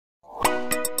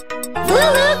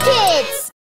LooLoo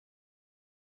Kids!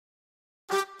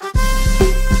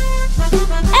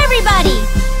 Everybody,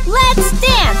 let's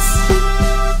dance!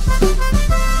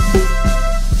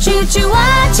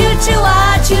 Choo-choo-wah,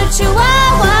 choo-choo-wah,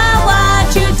 choo-choo-wah, wah,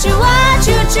 wah. Choo-choo-wah,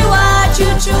 choo-choo-wah,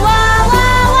 choo-choo-wah,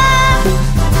 wah, wah.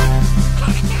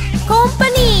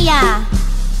 Compania,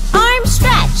 arm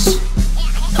stretch.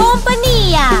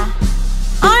 Compania,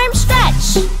 arm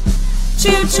stretch.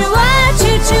 Choo-choo-wah,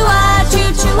 choo-choo-wah,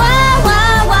 choo-choo-wah,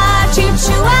 wah, wah.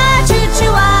 Choo-choo-wah,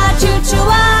 choo-choo-wah,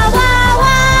 choo-choo-wah, wah,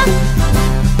 wah.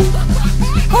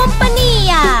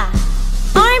 Compania,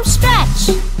 arm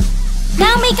stretch.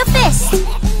 Now make a fist.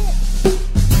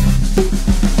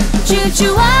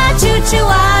 Choo-choo-wah,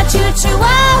 choo-choo-wah,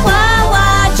 choo-choo-wah, wah,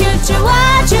 wah.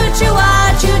 Choo-choo-wah,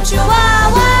 choo-choo-wah,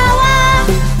 choo-choo-wah, wah, wah.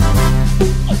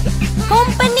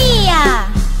 Compania,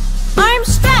 arm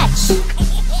stretch.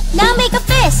 Now make a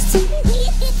fist.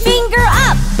 Finger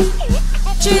up.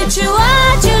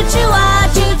 Choo-choo-wah, choo-choo-wah,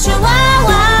 choo-choo-wah,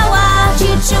 wah, wah.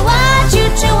 Choo-choo-wah,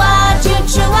 choo-choo-wah,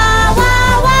 choo-choo-wah,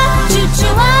 wah, wah.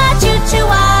 Choo-choo-wah,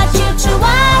 choo-choo-wah,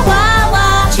 choo-choo-wah, wah,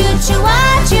 wah.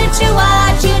 Choo-choo-wah, choo-choo-wah,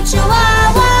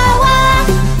 choo-choo-wah, wah, wah.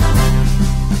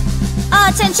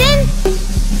 Attention!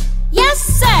 Yes,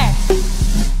 sir!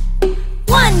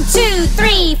 1, 2,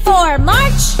 3, 4,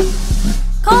 march!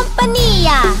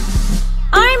 Compania,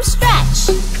 arm stretch.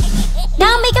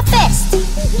 Now make a fist.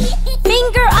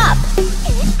 Finger up.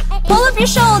 Pull up your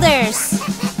shoulders.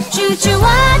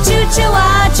 Choo-choo-wah,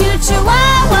 choo-choo-wah,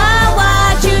 choo-choo-wah, wah,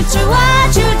 wah.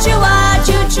 Choo-choo-wah, choo-choo-wah,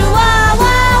 choo-choo-wah,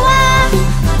 wah, wah.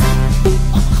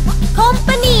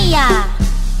 Compania,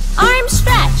 arm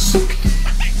stretch.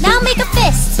 Now make a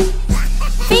fist.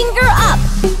 Finger up.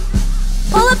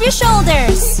 Pull up your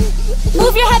shoulders.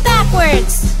 Move your head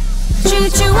backwards.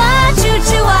 Choo-choo-wah,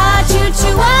 choo-choo-wah,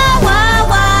 choo-choo-wah, wah,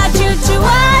 wah.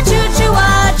 Choo-choo-wah,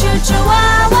 choo-choo-wah,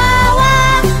 choo-choo-wah, wah,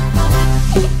 wah.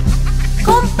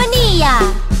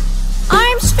 Compania,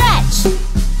 arm stretch.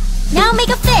 Now make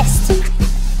a fist.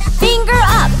 Finger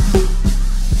up.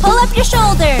 Pull up your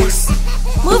shoulders.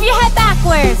 Move your head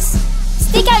backwards.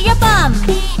 Stick out your bum.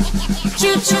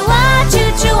 Choo-choo-wah,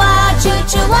 choo-choo-wah,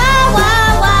 choo-choo-wah,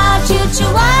 wah, wah.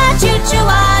 Choo-choo-wah,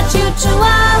 choo-choo-wah,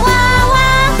 choo-choo-wah, wah, wah.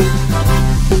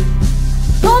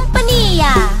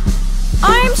 Compania,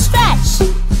 arm stretch.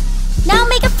 Now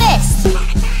make a fist.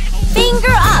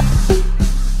 Finger up.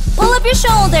 Pull up your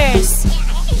shoulders.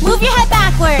 Move your head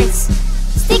backwards.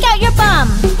 Stick out your bum.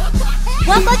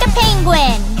 Walk like a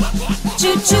penguin.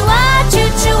 Choo-choo-wah,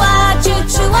 choo-choo-wah,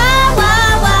 choo-choo-wah,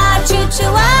 wah, wah.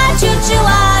 Choo-choo-wah,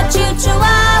 choo-choo-wah,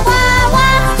 choo-choo-wah, wah,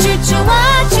 wah.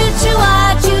 Choo-choo-wah,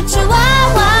 choo-choo-wah,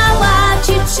 choo-choo-wah, wah, wah.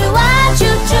 Choo-choo-wah,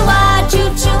 choo-choo-wah,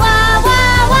 choo-choo-wah,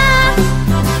 wah, wah.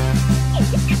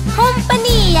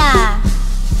 Compania,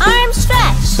 arm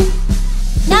stretch.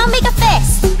 Now make a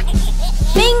fist.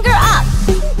 Finger up.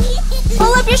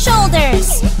 Pull up your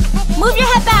shoulders. Move your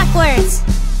head backwards.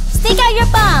 Stick out your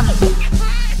bum.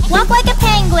 Walk like a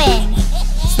penguin.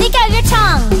 Stick out your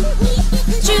tongue.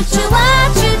 Choo-choo-wah,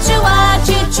 choo-choo-wah,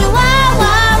 choo-choo-wah,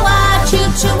 wah, wah.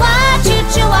 Choo-choo-wah,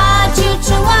 choo-choo-wah,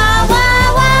 choo-choo-wah,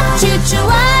 wah, wah.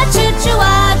 Choo-choo-wah,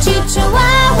 choo-choo-wah,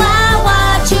 choo-choo-wah, wah,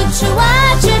 wah.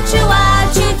 Choo-choo-wah,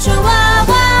 choo-choo-wah, choo-choo-wah,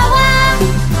 wah, wah.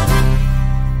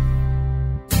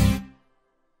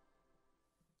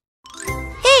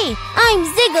 Hey, I'm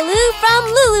Zigaloo from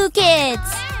LooLoo Kids.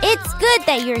 It's good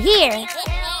that you're here.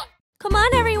 Come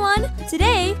on, everyone.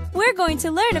 Today, we're going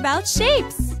to learn about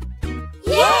shapes.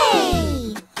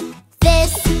 Yay!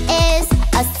 This is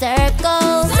a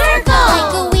circle. Circle!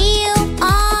 Like a wheel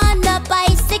on a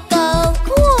bicycle.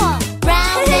 Cool!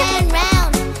 Round and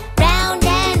round, round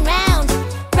and round,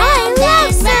 round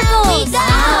and round we go.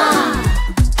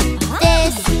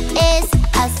 This is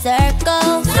a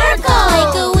circle. Circle!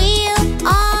 Like a wheel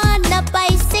on a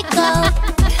bicycle.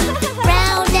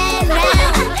 Round and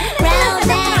round, round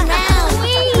and round,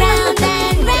 round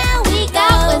and round we go.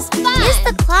 That was fun! Is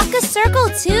the clock a circle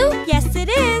too? Yes, it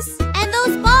is. And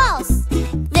those balls?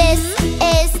 This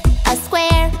is a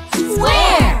square.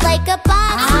 Square! Like a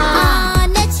box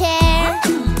on a chair.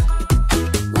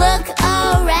 Look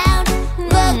around,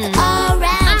 look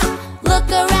around, look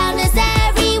around us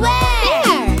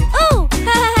everywhere. Oh!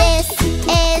 This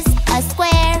is a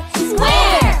square.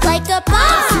 Square! Like a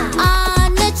box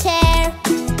on a chair.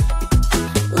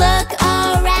 Look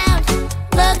around,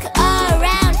 look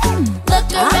around,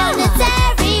 look around us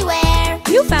everywhere.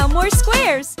 You found more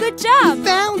squares. Good job.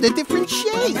 Found a different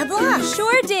shape.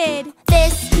 Sure did.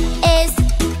 This is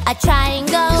a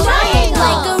triangle. Triangle.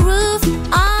 Like a roof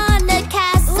on a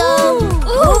castle.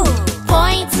 Ooh.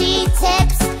 Pointy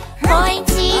tips,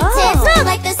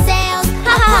 like the sails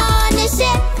upon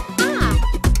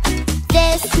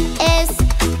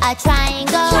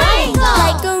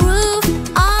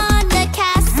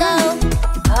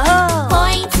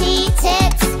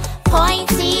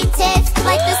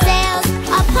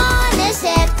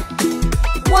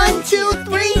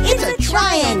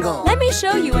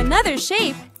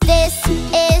shape. This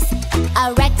is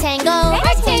a rectangle.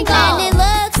 Rectangle. And it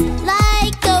looks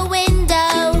like a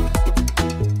window.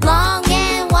 Long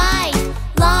and wide,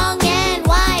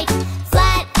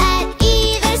 flat at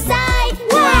either side.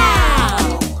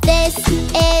 Wow! This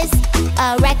is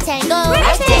a rectangle.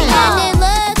 Rectangle. And it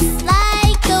looks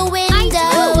like a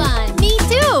window. Me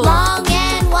too. Long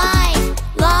and wide,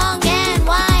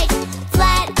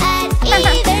 flat at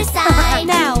either side.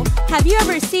 Now, have you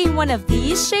ever seen one of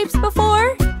these shapes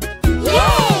before?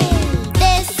 Yay!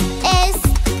 This is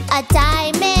a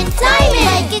diamond.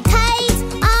 Like a kite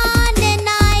on an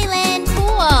island.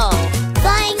 Cool.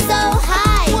 Flying so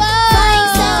high. Whoa. Flying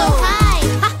so high.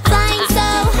 Flying so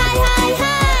high.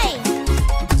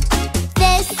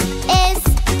 This is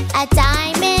a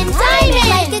diamond.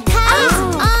 Like a kite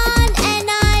on an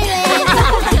island.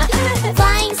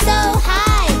 Flying so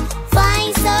high.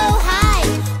 Flying so high.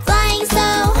 Flying so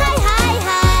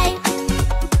high.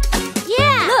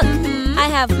 Yeah. Look, I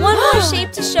have one more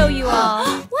shape to show you all.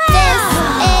 This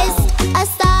is a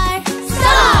star.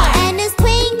 And it's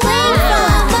twinkling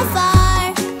from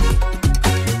afar.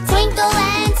 Twinkle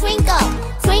and twinkle.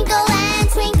 Twinkle and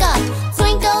twinkle.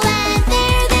 Twinkle and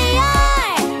there they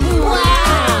are.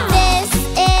 Wow. This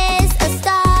is a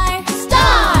star.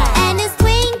 And it's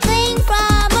twinkling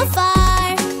from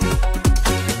afar.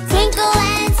 Twinkle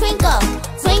and twinkle.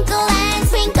 Twinkle and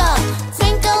twinkle.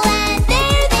 Twinkle and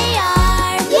there they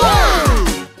are.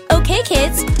 Yeah. Okay,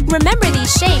 kids, remember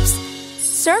these shapes.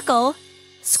 Circle,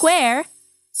 square,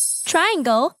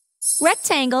 triangle,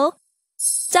 rectangle,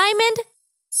 diamond,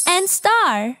 and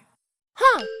star.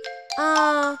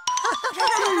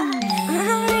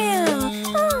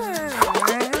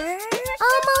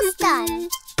 Almost done.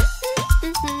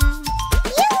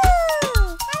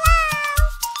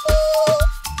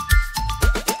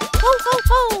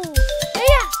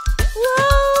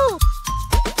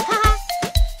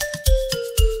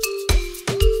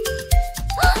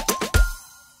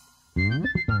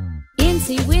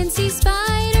 Incy wincy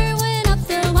spider went up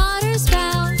the water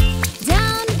spout.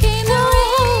 Down came the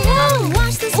rain and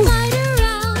washed the spider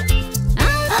out.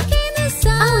 Out came the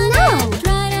sun and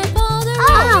dried up all the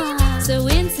rain. So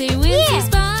Incy wincy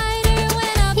spider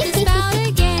went up the spout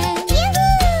again.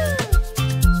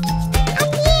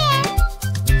 Up here.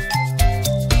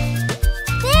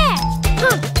 There.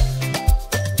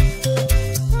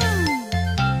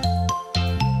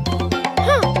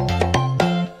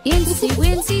 Incy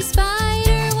wincy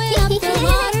spider went up the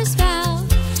water spout.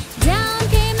 Down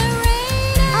came the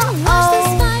rain and washed the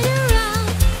spider out.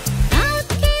 Out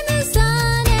came the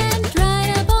sun and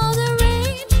dried up all the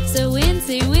rain. So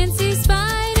Incy wincy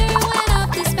spider went up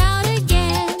the spout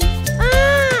again.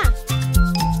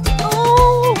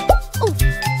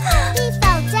 He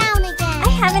fell down again. I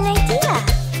have an idea.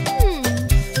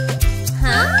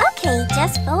 Huh? Okay,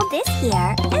 just fold this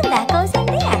here, and that goes in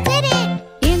there. Did it?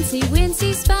 Incy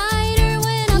wincy spider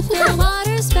went up the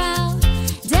water spout.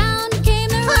 Down came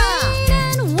the rain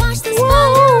and washed the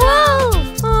spider out.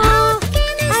 Out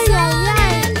came the sun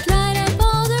and dried up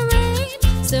all the rain.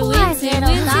 So Incy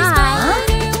wincy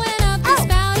spider went up the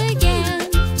spout again.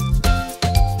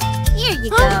 Here you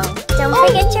go. Don't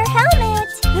forget your helmet.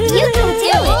 You can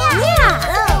do it. Yeah.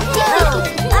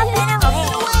 Up and away.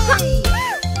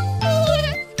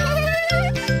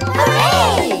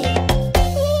 Hooray!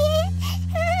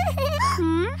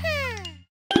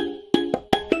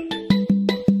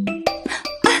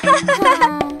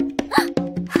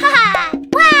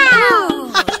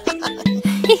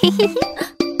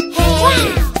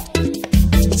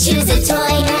 Choose a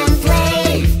toy and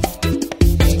play.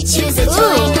 Choose a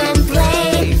toy and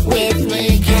play with me.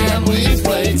 Can we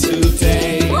play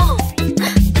today?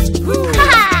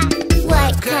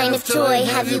 What kind of toy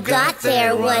have you got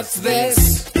there? What's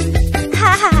this?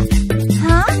 Huh?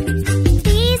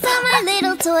 These are my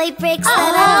little toy bricks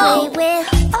that I play with.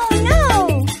 Oh no!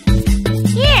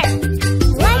 Here!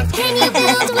 What can you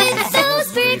build with those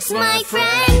bricks, my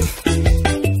friend?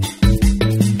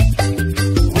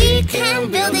 We can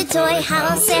build a toy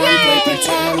house and play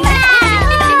pretend.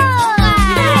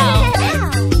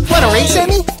 Wanna race,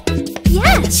 Emmy?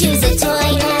 Yeah! Choose a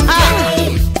toy and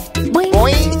play.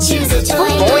 Boing. Choose a toy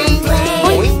Boing. and play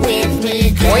Boing. with me.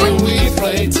 Can we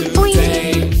play today?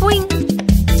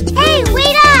 Hey,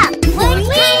 wait up! What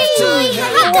kind of toy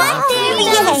have you got there?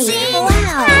 Let's see.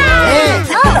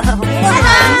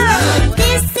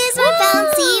 This is my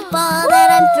bouncy ball that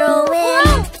I'm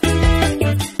throwing.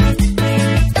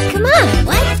 Come on,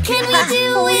 what can we do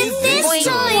with this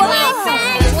toy, my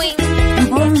friend? We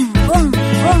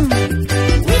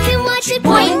can watch it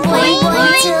boing, boing,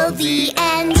 boing till the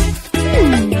end.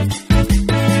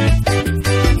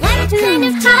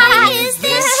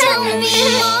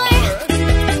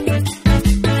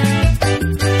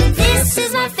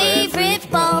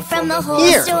 the whole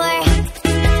Here. store.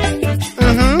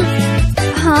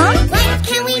 Huh? What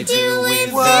can we do with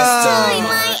this toy,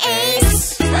 my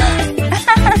ace?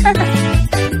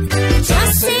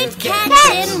 Just sit, catch,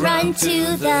 and run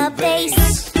to the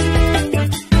base.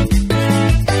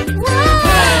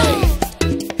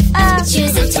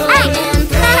 Choose a toy and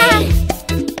play.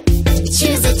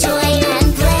 Choose a toy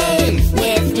and play.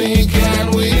 With me,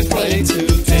 Can we play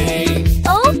today?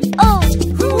 Oh,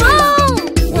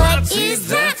 whoa! what is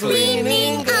that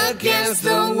leaning against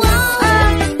the wall?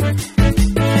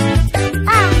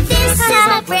 This is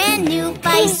a brand new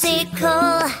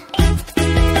bicycle.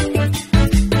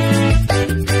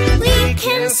 We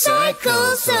can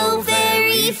cycle so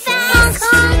very fast.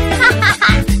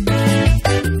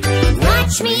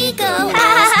 Watch me go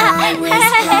as I whiz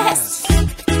past.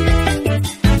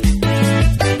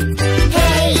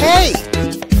 Hey!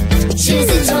 Choose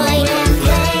a toy and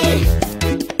play.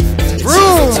 Vroom!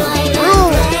 Choose a toy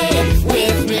and play.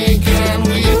 With me, Can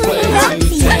we play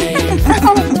today?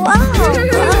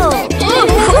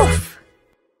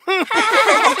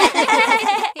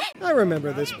 I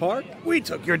remember this park. We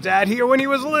took your dad here when he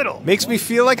was little. Makes me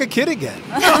feel like a kid again.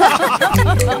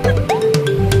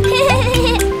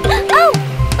 Oh,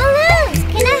 balloons!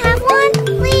 Can I have one,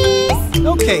 please?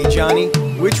 Okay, Johnny,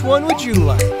 which one would you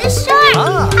like? The shark!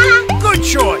 Ah, good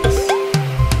choice.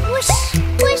 Whoosh,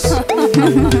 whoosh.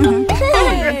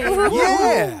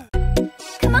 Yeah.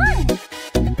 Come on.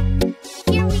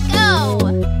 Here we go.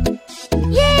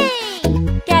 Yay!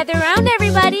 Gather around,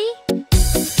 everybody.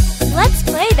 Let's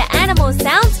play the animal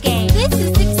sounds game. This is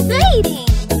exciting.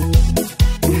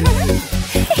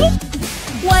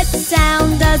 What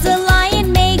sound does a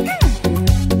lion make?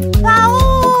 No.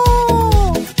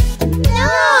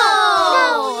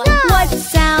 What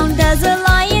sound does a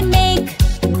lion make?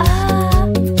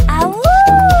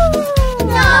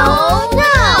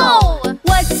 No.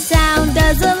 What sound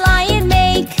does a lion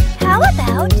make? How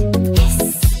about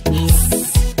hiss, hiss?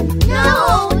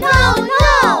 No.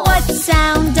 What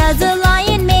sound does a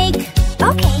lion make?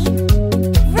 Okay.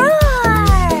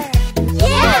 Roar.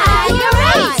 Yeah, you're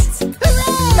right.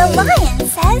 The lion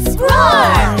says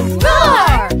roar.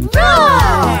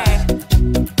 Roar.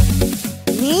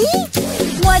 Me?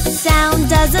 What sound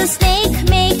does a snake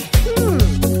make?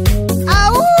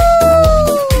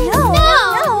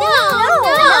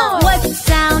 No. What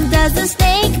sound does a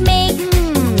snake make?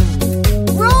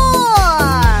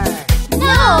 Roar.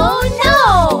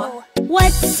 No.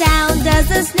 What sound does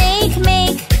a snake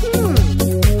make?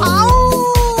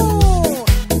 Oh.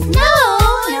 No.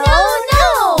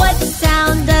 What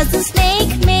sound does a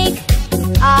snake make?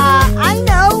 I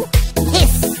know.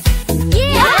 Hiss.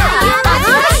 Yeah, that's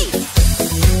right.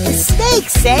 The snake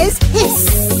says hiss.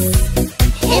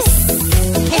 Hiss.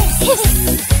 Hiss.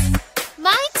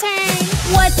 My turn.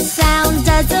 What sound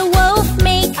does a wolf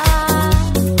make?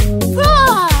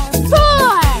 Roar.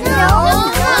 No.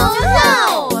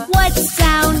 What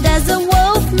sound does a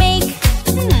wolf make?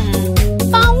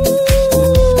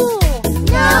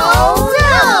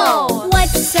 No. What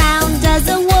sound does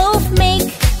a wolf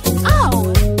make?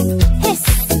 Oh. Hiss.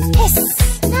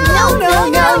 No.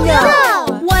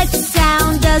 What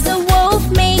sound does a wolf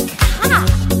make?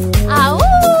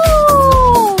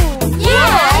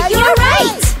 Yeah, you're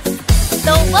right.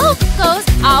 The wolf goes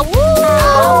ow.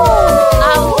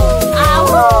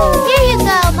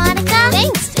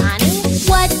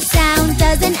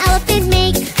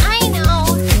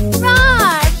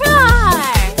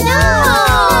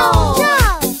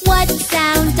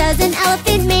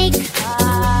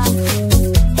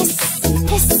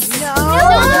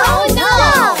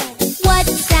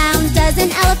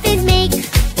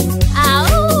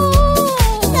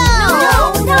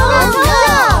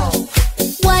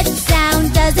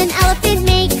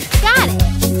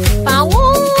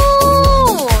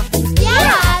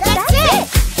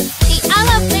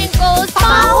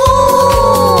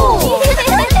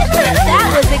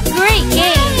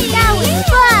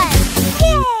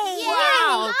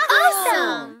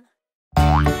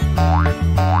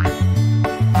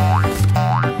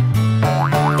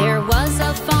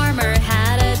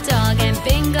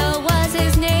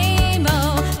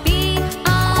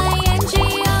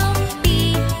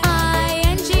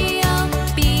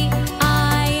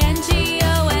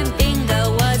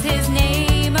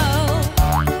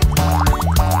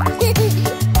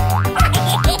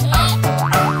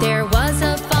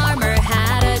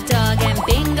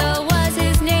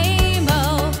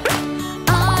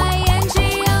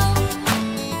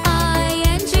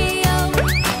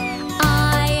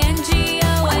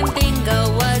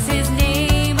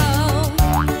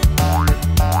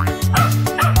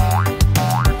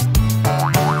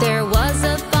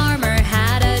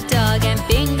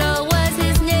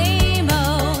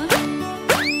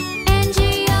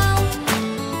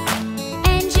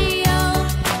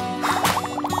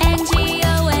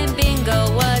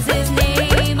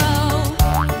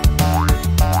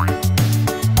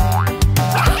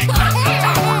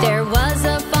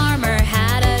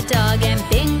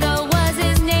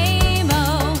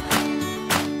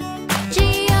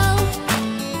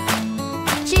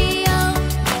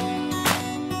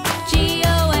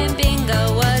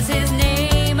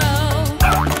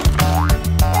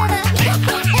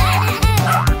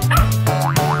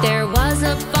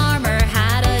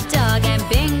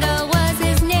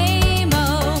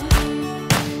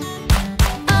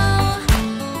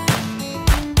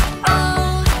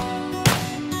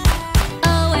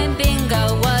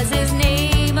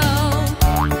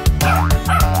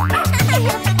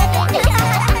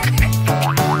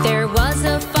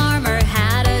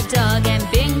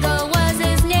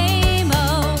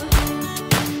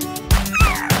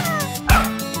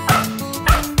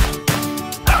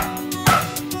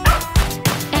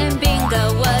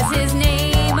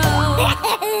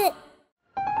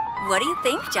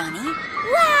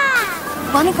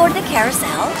 Want to go to the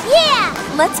carousel? Yeah!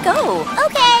 Let's go.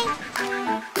 Okay!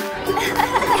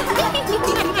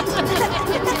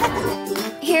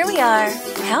 Here we are.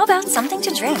 How about something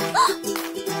to drink?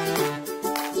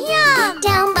 Yum!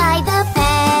 Down by the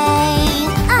bay,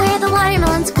 where the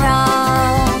watermelons grow.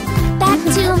 Back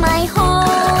to my home,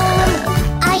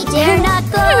 I dare not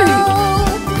go.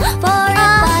 For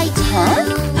if I do,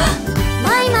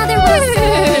 my mother will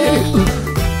say,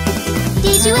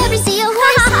 did you ever see a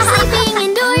horse sleeping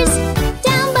indoors?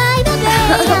 Down by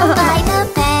the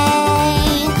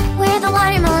bay, where the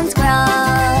watermelons grow.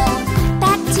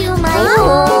 Back to my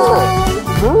home,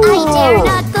 I dare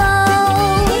not go.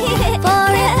 For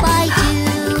if I do,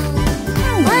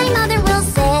 my mother will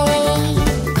say,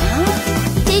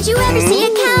 did you ever see a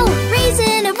cow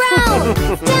raising a brow?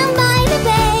 Down by the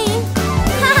bay.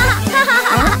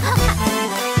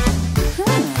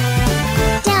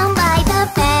 Down by the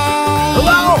bay,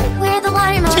 Hello! where the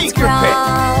watermelons Take your grow. pick.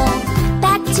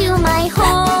 Back to my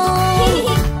home,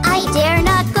 I dare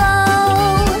not go.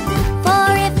 For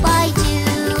if I do,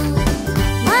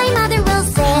 my mother will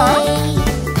say,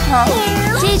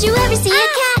 did you ever see a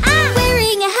cat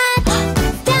wearing a hat?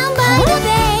 Down by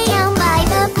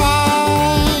the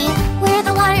bay, where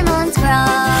the watermelons grow.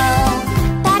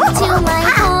 Back to my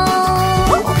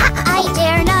home, I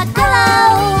dare not go.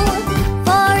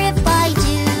 For if I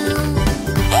do,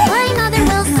 my mother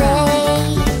will say,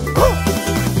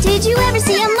 did you ever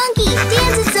see a monkey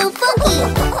dancing so funky?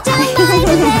 Down by the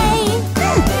bay.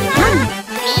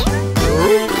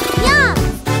 Yum!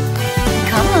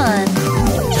 Come on.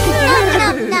 Nom,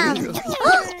 nom, nom.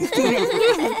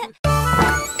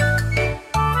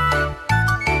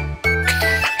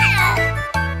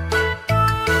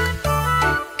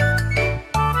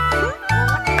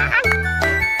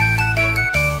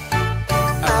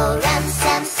 Oh, rum,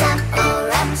 sam, sam, oh,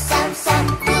 rum, sam, sam.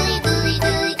 Gooly, gooly,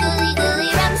 gooly, gooly, gooly,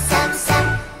 rum, sam, sam.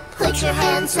 Put your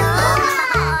hands up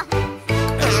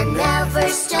and never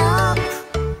stop.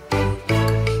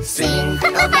 Sing a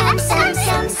rum, sam,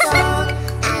 sam song,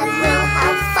 and we'll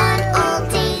have fun all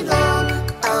day long.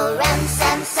 Oh, rum,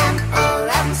 sam, sam, oh,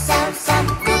 rum, sam, sam.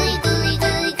 Gooly, gooly,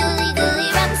 gooly, gooly, gooly,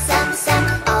 rum, sam, sam.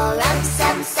 Oh, rum,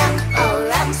 sam, sam, oh,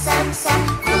 rum, sam, sam.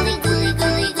 Gooly, gooly,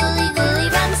 gooly, gooly, gooly,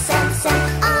 rum, sam, sam.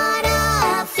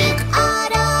 Autumn feet,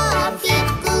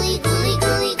 gooly, gooly,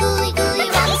 gooly, gooly, gooly,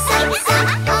 rum, sam, sam.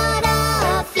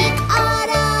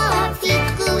 Autumn feet,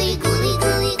 gooly, gooly,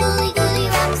 gooly, gooly, gooly,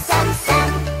 rum, sam, sam.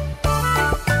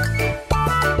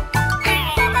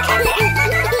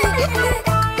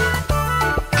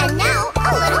 And now a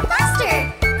little faster.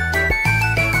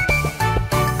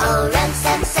 Oh, rum,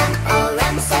 sam, sam, oh,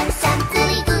 rum, sam, sam.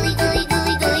 Gooly, gooly, gooly,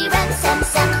 gooly, gooly, rum, sam,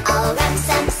 sam. Oh, rum,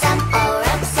 sam, sam, oh,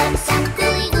 rum, sam, sam.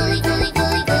 Gooly, gooly, gooly,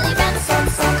 gooly, gooly, rum, sam,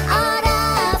 sam.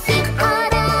 Autumn feet,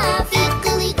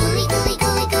 gooly, gooly, gooly,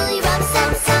 gooly, gooly, rum,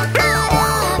 sam, sam.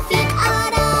 Autumn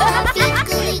feet,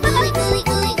 gooly, gooly, gooly,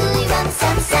 gooly, gooly, rum,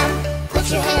 sam, sam. Put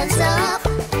your hands up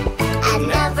and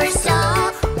never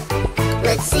stop.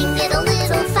 Let's sing it a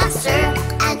little faster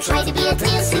and try to be a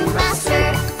dancing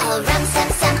master. Oh, rum, sam,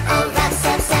 sam, oh, rum,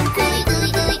 sam, sam. Gooly,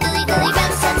 gooly, gooly, gooly, gooly,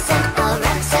 rum, sam, sam. Oh,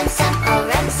 rum, sam, sam, oh,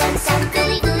 rum, sam, sam.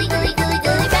 Gooly, gooly, gooly, gooly,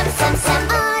 gooly, rum, sam, sam.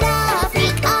 Autumn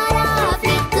feet,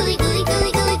 gooly, gooly,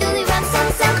 gooly, gooly, gooly, rum, sam,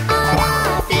 sam.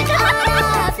 Autumn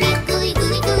feet, gooly,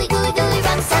 gooly, gooly, gooly, gooly,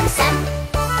 rum, sam, sam.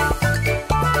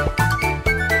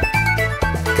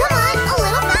 Come on, a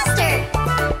little faster.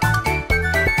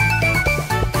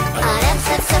 Rum,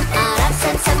 sam, sam, rum,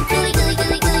 sam, sam. Gooly, gooly,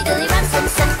 gooly, gooly, gooly, rum, sam,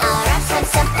 sam. Rum, sam,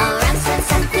 sam, rum, sam,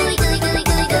 sam. Gooly, gooly, gooly,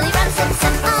 gooly, gooly, rum, sam,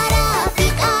 sam. Autumn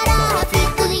feet,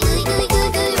 gooly, gooly, gooly, gooly,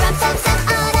 gooly, rum, sam, sam.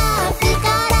 Autumn feet,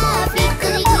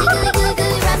 gooly, gooly, gooly, gooly,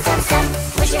 gooly, rum, sam, sam.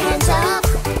 Put your hands up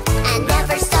and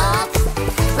never stop.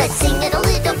 Let's sing it a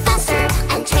little faster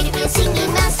and try to be a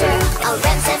singing master. Oh,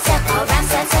 rum, sam, sam, oh, rum,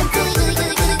 sam, sam. Gooly, gooly,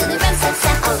 gooly, gooly, gooly, rum, sam,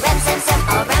 sam. Oh, rum, sam, sam,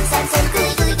 oh, rum, sam, sam.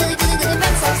 Gooly, gooly, gooly, gooly, gooly,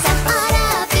 rum, sam, sam.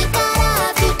 Autumn feet,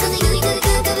 gooly, gooly, gooly,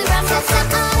 gooly, gooly, rum, sam, sam.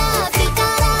 Autumn feet,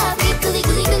 gooly,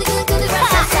 gooly, gooly, gooly, gooly, rum,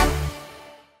 sam, sam.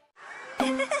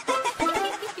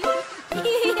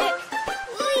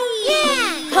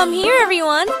 Yeah! Come here,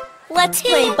 everyone. Let's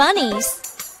play bunnies.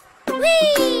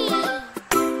 Whee!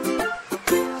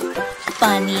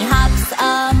 Bunny hops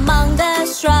among the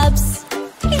shrubs.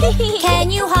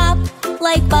 Can you hop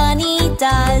like Bunny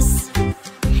does?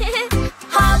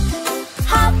 Hop,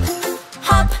 hop,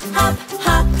 hop, hop,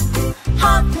 hop,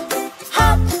 hop,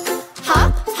 hop,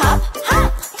 hop, hop,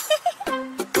 hop.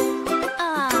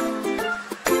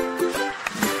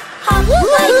 Hop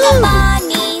like a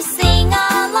bunny, sing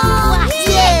along.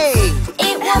 Yay!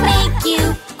 It will make you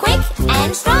quick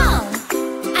and strong.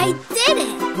 I did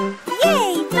it!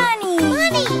 Yay,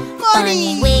 Bunny!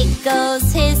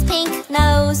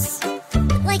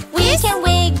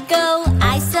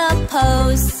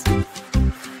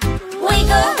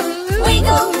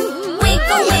 wiggle,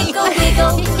 wiggle, wiggle,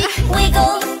 wiggle,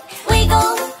 wiggle,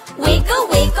 wiggle, wiggle,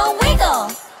 wiggle, wiggle.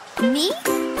 Me?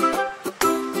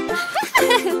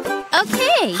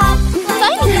 Okay. Hop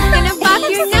Bunny's gonna pop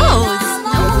your nose.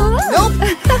 Nope.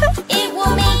 It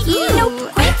will make you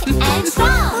quick and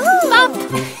strong. Pop.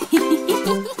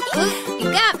 You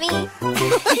got me.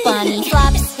 Bunny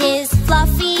flops his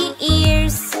fluffy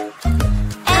ears,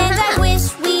 and I wish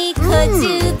we could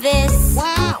do this.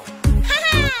 Wow.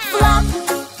 Flop,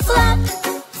 flop,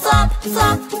 flop,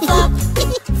 flop, flop,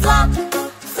 flop,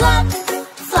 flop,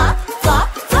 flop, flop,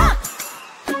 flop.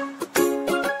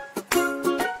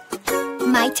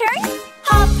 My turn?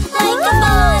 Hop like a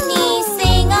bunny,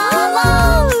 sing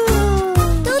along.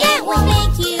 It will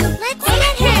make you quick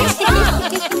and strong.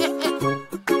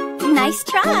 Nice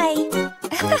try.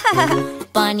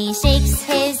 Bunny shakes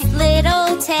his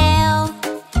little tail.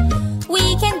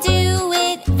 We can do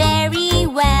it very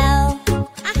well.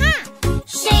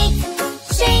 Shake,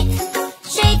 shake,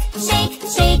 shake, shake,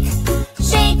 shake,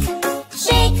 shake,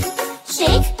 shake,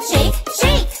 shake, shake,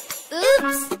 shake.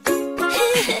 Oops.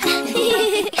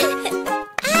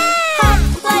 Hop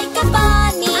like a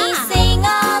bunny, sing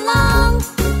along.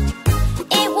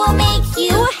 It will make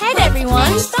you Go ahead,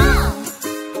 everyone. strong.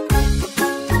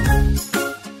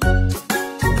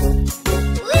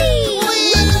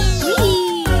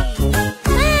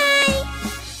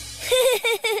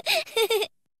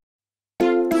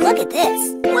 Look at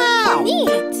this. Wow.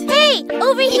 Neat. Hey,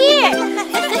 over here!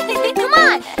 Come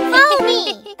on, follow me!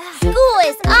 School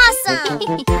is awesome!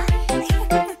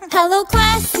 Hello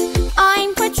class,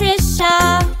 I'm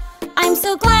Patricia. I'm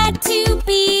so glad to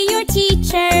be your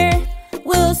teacher.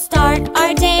 We'll start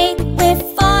our day with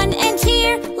fun and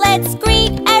cheer. Let's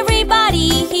greet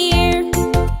everybody here.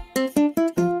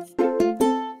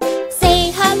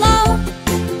 Say hello,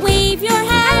 wave your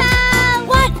hand.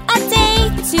 What a day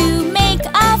to make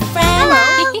a friend.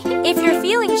 If you're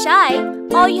feeling shy,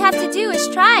 all you have to do is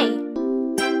try.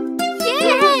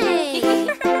 Yay!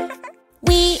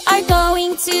 We are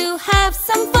going to have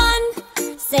some fun.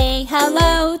 Say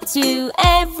hello to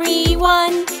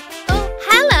everyone. Oh,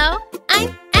 hello. I'm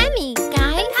Emmy,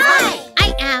 guys. Hi.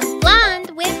 I am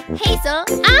blonde with hazel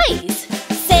eyes.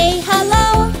 Say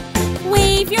hello,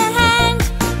 wave your hand.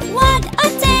 What a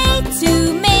day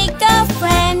to make a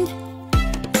friend.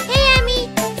 Hey, Emmy.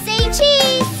 Say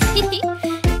cheese.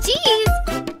 Cheese.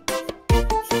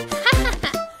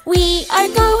 We are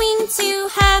going to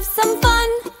have some fun.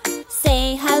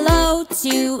 Say hello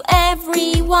to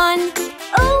everyone.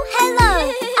 Oh,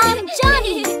 hello. I'm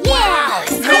Johnny. Yeah.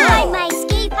 I ride my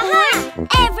skateboard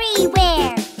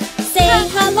everywhere. Say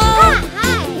hello,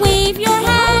 wave your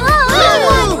hand.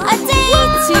 What a day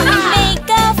to make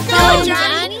a Go, friend.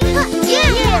 Johnny.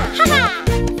 Yeah.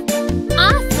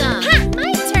 Awesome.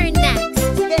 My turn next.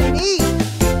 Neat.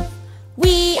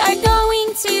 We are going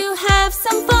to have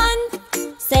some fun.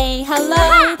 Say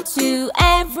hello to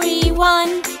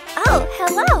everyone. Oh,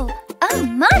 hello.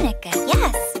 I'm Monica,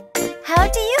 yes. How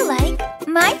do you like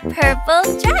my purple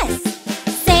dress?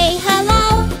 Say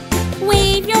hello,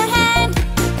 wave your hand.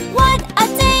 What a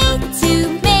day to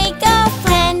make a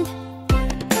friend.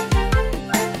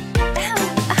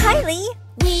 Hi, Lee.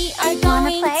 We are Wanna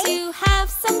going play? to have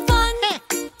some fun.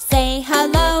 Say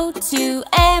hello to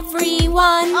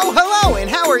everyone. Oh, hello, and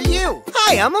how are you?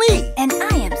 Hi, I'm Lee. And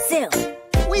I am Sue.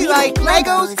 We like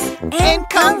Legos and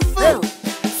Kung Fu.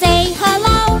 Say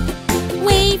hello,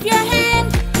 wave your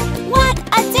hand. What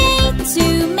a day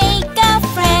to make a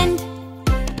friend.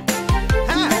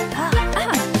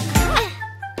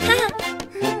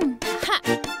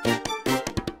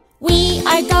 We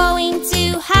are going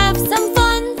to have some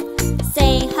fun.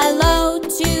 Say hello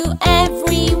to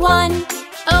everyone.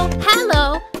 Oh,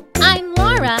 hello. I'm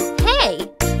Laura. Hey,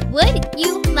 would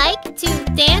you like to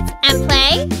dance and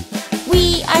play?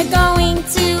 We are going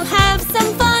to have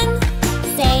some fun.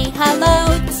 Say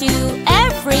hello to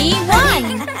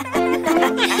everyone.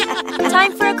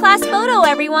 Time for a class photo,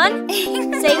 everyone.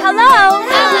 Say hello.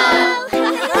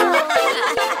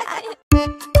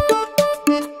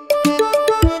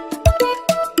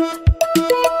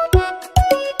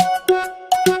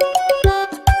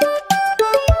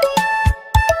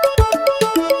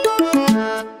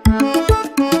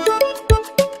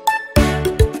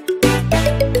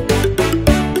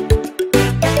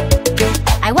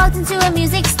 I walked into a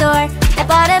music store. I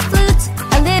bought a flute,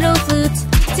 a little flute.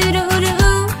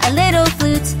 Doo-doo-doo-oo, a little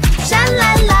flute.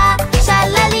 Sha-la-la,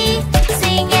 sha-la-lee.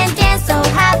 Sing and dance so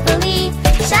happily.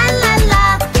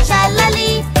 Sha-la-la,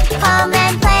 sha-la-lee. Come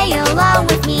and play along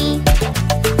with me.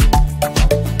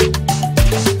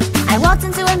 I walked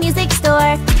into a music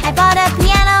store. I bought a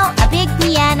piano, a big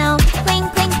piano.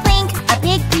 Clink, clink, clink, a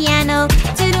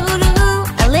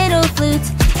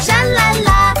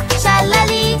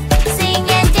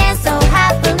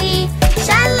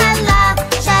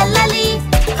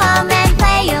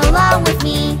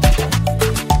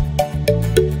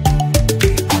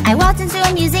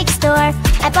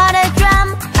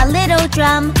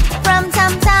drum. From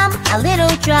tum-tum, a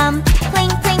little drum.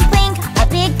 Clink, clink, clink, a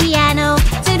big piano.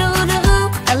 Toodle-oo-oo,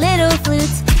 a little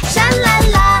flute.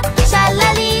 Sha-la-la,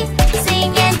 sha-la-lee,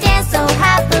 sing and dance so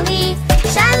happily.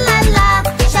 Sha-la-la,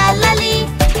 sha-la-lee,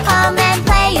 come and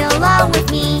play along with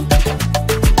me.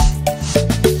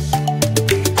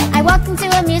 I walked into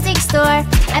a music store.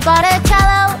 I bought a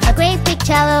cello, a great big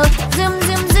cello. Zoom,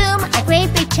 zoom, zoom, a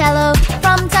great big cello.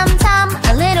 From tum-tum,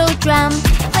 a little drum.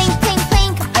 Clink, clink,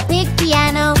 clink, a big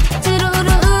piano.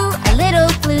 Toodle-oo-oo, a little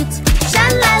flute.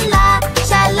 Sha-la-la,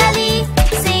 sha-la-lee,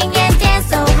 sing and dance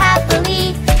so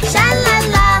happily.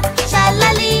 Sha-la-la,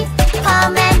 sha-la-lee,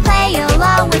 come and play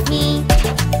along with me.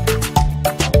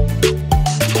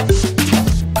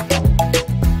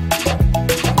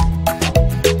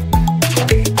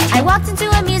 I walked into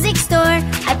a music store.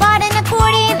 I bought an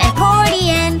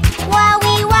accordion,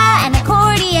 wah-wee-wah, an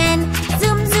accordion.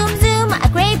 Zoom, zoom, zoom, a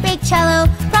great big cello.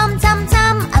 From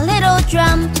tum-tum, a little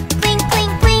drum. Clink,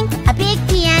 clink, clink, a big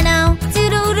piano.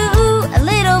 Toodle-oo-oo, a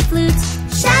little flute.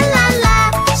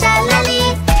 Sha-la-la,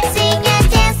 sha-la-lee, sing and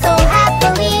dance so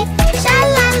happily.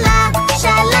 Sha-la-la,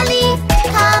 sha-la-lee,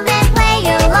 come and play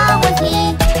along with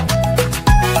me.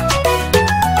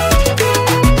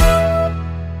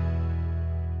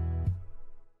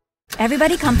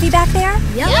 Everybody comfy back there?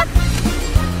 Yep.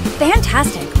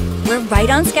 Fantastic. We're right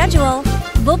on schedule.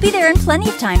 We'll be there in plenty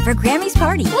of time for Grammy's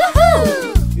party.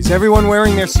 Woohoo! Is everyone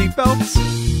wearing their seatbelts?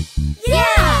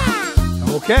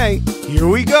 Yeah! Okay, here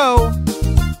we go.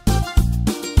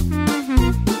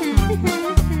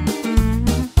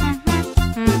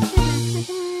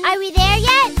 Are we there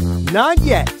yet? Not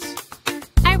yet.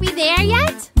 Are we there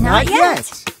yet? Not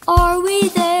yet. Are we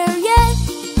there yet?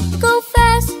 Go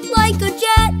fast like a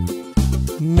jet.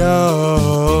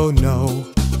 No, no.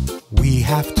 We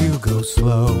have to go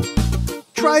slow.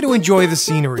 Try to enjoy the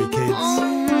scenery, kids.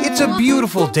 It's a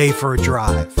beautiful day for a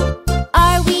drive.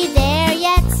 Are we there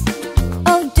yet?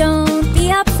 Oh, don't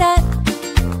be upset.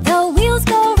 The wheels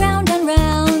go round and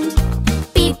round.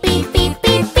 Beep, beep, beep,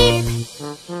 beep, beep.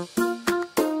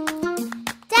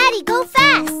 Daddy, go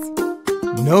fast.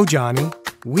 No, Johnny.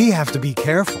 We have to be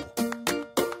careful.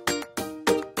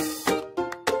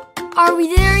 Are we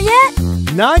there yet?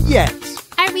 Not yet.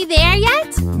 Are we there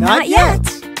yet? Not yet.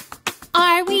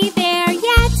 Are we there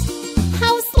yet?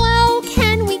 How slow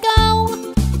can we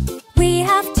go? We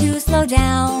have to slow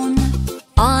down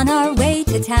on our way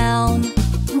to town.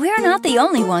 We're not the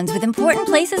only ones with important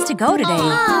places to go today.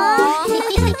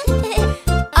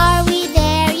 Are we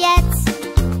there yet?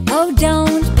 Oh,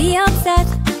 don't be upset.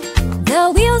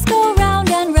 The wheels go round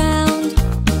and round.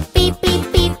 Beep,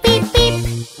 beep, beep, beep, beep.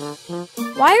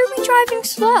 Why are we driving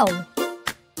slow?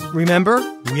 Remember,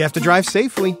 we have to drive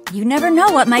safely. You never know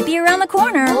what might be around the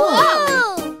corner.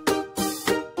 Whoa!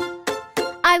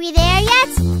 Are we there yet?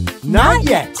 Not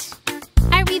yet.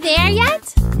 Are we there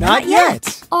yet? Not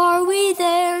yet. Are we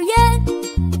there yet?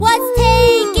 What's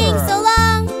taking so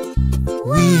long?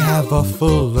 We have a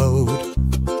full load.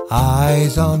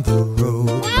 Eyes on the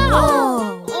road.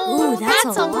 Wow! Ooh,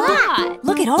 that's a lot.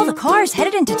 Look at all the cars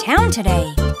headed into town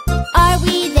today. Are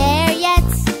we there yet?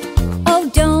 Oh,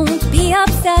 don't be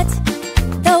upset.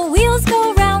 The wheels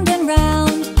go round and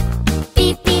round.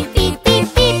 Beep, beep, beep, beep,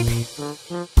 beep.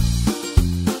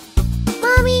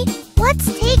 Mommy, what's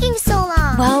taking so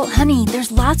long? Well, honey,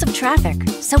 there's lots of traffic,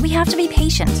 so we have to be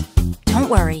patient. Don't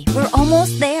worry, we're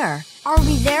almost there. Are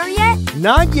we there yet?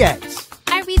 Not yet.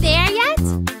 Are we there yet?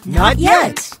 Not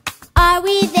yet. Are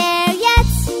we there yet?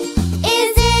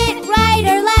 Is it right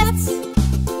or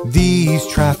left? These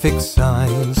traffic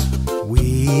signs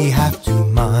we have to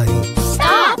mind.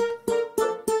 Stop!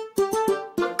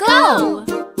 Go!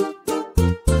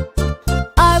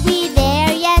 Are we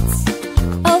there yet?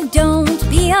 Oh, don't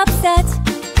be upset.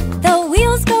 The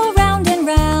wheels go round and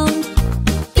round.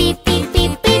 Beep, beep,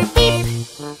 beep, beep, beep.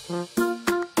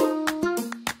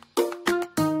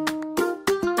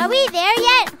 Are we there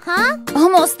yet, huh?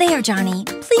 Almost there, Johnny.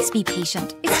 Please be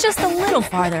patient. It's just a little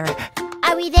farther.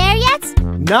 Are we there yet?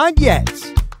 Not yet.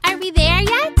 Are we there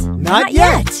yet? Not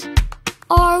yet.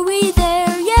 Are we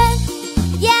there yet?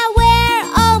 Yeah, we're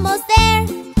almost there.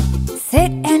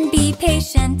 Sit and be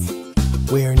patient.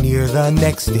 We're near the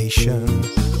next station.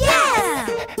 Yeah!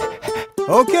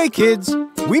 Okay, kids,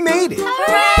 we made it.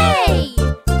 Hooray!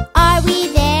 Are we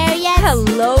there yet?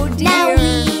 Hello, dear. Now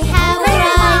we have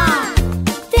arrived.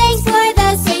 Thanks for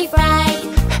the safe ride.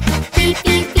 Beep,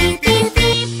 beep, beep, beep,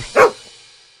 beep.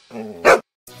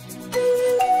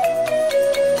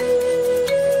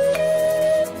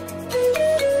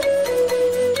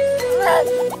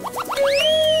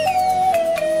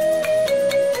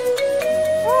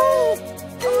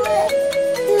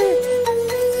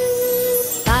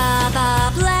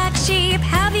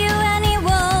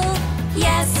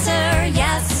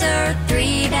 sir,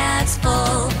 3 bags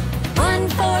full. 1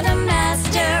 for the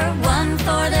master, 1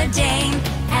 for the dame,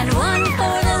 and 1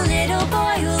 for the little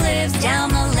boy who lives down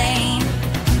the lane.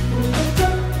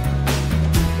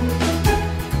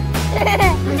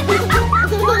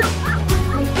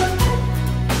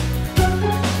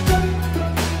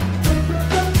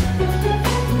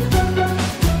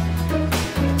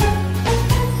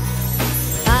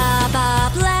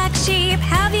 Baba, black sheep,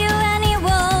 have you any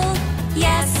wool?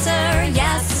 Yes,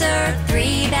 sir,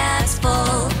 3 bags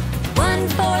full. 1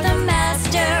 for the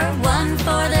master, 1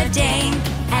 for the dame,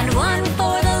 and 1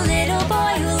 for the little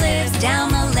boy who lives down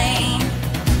the lane.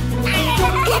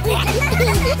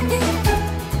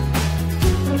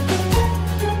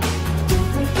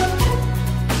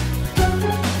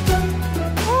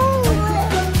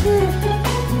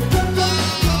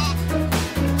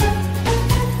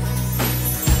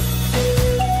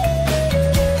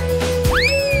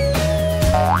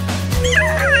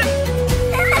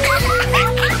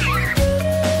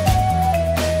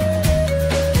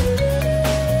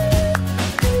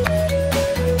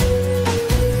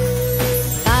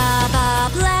 Baba,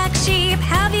 black sheep,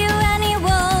 have you any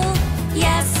wool?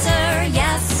 Yes,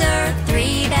 sir,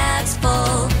 3 bags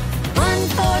full. 1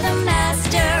 for the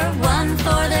master, 1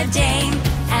 for the dame,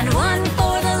 and 1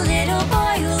 for the little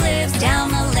boy who lives down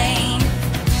the lane.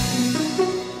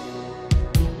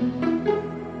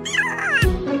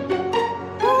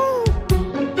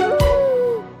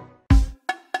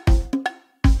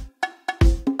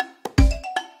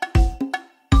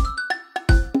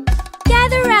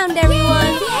 Gather round,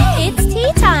 everyone. It's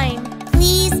tea time.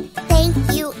 Please, thank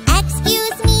you,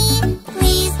 excuse me.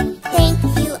 Please, thank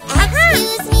you,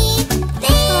 excuse me.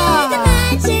 They're the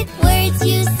magic words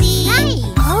you see.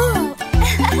 Oh.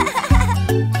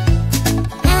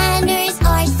 Manners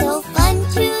are so fun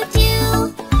to do.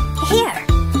 Here.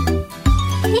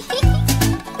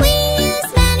 We use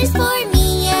manners for me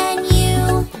and you.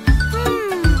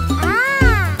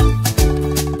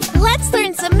 Let's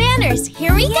learn some manners.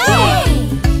 Here we go.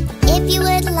 If you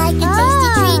would like a tasty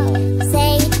treat,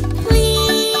 say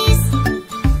please,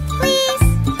 please.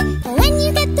 When you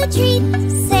get the treat,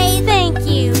 say Thank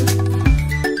you.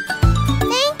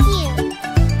 thank you.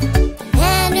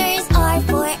 Manners are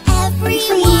for everyone.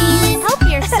 Please help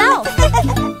yourself.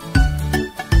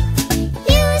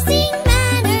 Using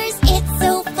manners, it's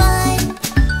so fun.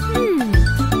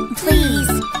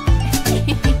 Please.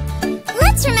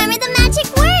 Let's remember the magic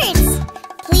words.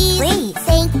 Please,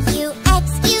 thank you,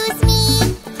 excuse me.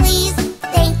 Please,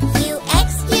 thank you,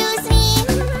 excuse me.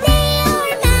 They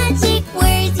are magic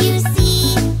words you see.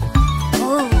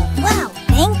 Oh, wow,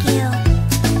 thank you.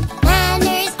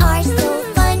 Manners are so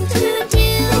fun to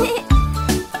do.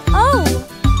 Oh,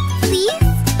 please?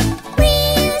 We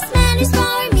use manners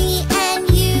for me and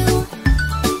you.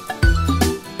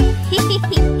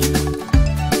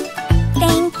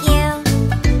 Thank you.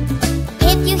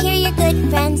 If you hear your good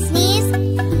friend sneeze,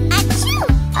 achoo!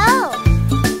 Oh!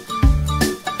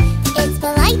 It's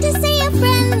polite to say a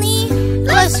friendly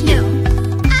Bless you.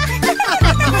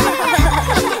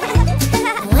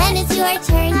 when it's your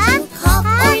turn to cough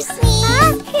or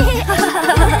sneeze.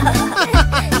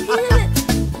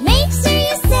 Make sure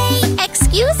you say,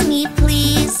 excuse me,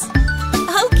 please.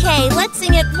 Okay, let's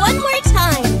sing it one more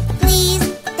time. Please,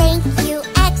 thank you,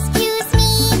 excuse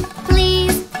me.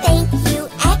 Please, thank you,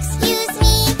 excuse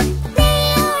me. They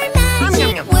are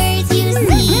magic words you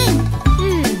see.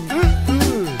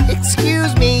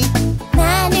 Excuse me.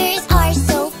 Manners are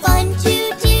so fun to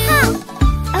do.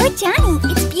 Oh, Johnny,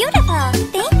 it's beautiful.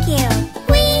 Thank you.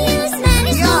 We use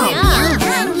manners for me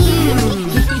and you.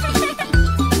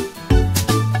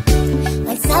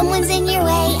 When someone's in your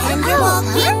way and you're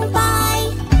walking by,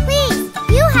 please,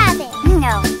 you have it.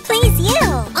 No, please you.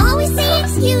 Always say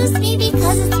excuse me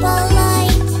because it's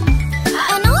polite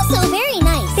and also very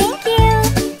nice. Thank you.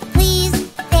 Please,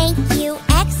 thank you,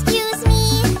 excuse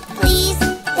me. Please,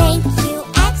 thank you,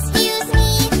 excuse me.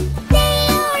 They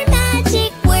are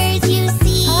magic words you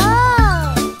see.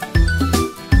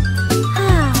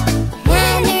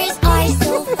 Manners are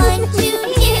so fun to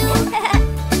do.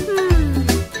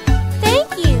 Thank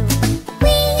you.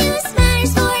 We use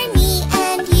manners for me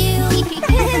and you.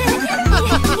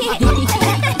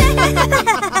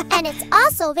 And it's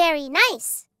also very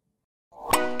nice.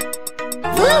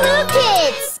 LooLoo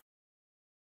Kids!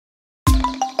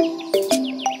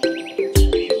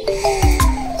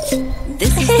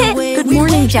 This is the way Good we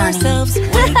morning, wake Johnny. ourselves,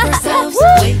 wake ourselves,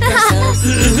 wake ourselves.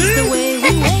 This is the way we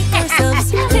wake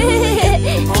ourselves.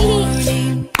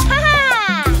 Morning.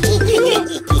 Clap,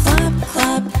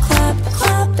 clap, clap,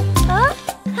 clap. Clap,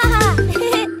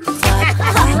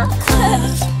 clap,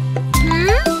 clap.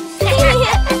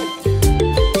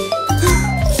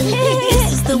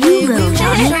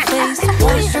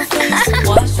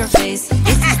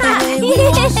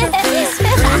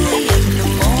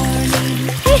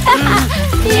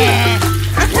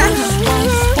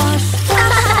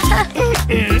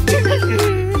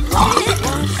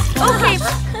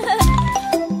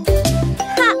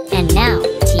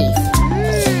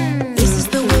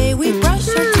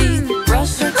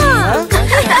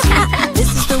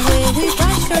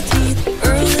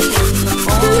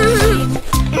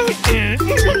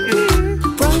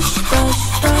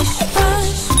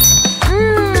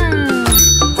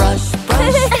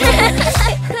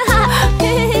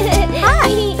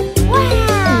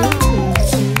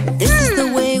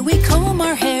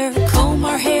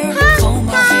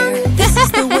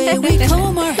 we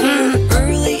comb our hair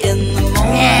early in the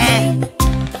morning.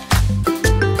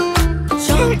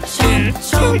 Chomp, chomp,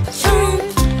 chomp, chomp.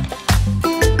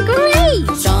 Great!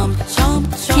 Chomp, chomp,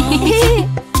 chomp.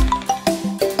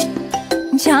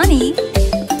 Johnny,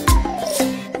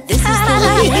 This is the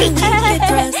way we get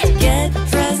dressed, get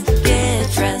dressed, get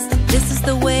dressed. This is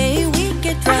the way we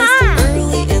get dressed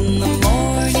early in the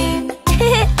morning.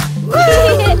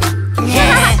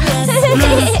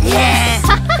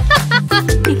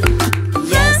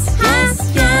 Yes, yes,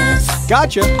 yes.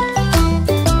 Gotcha.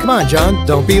 Come on, John.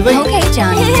 Don't be late. okay,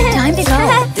 Johnny, time to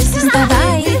go. This is the Bye-bye.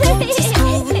 way we go to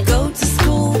school, go to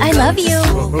school. I love you.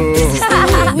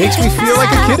 Makes me feel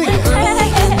like a kid again.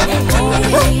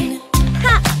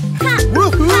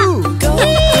 Woohoo! Go, go, go,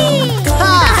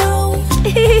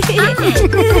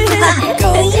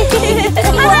 go.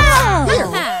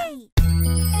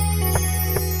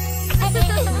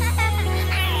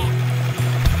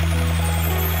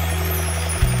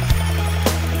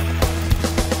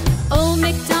 Old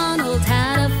MacDonald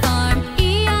had a farm,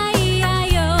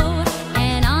 E-I-E-I-O.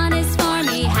 And on his farm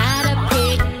he had a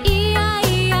pig,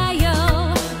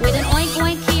 E-I-E-I-O. With an oink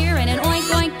oink here and an oink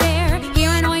oink there, here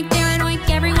an oink, there an oink,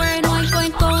 everywhere an oink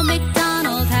oink. Old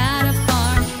MacDonald had a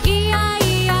farm,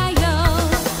 E-I-E-I-O.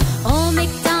 Old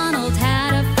MacDonald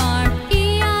had a farm,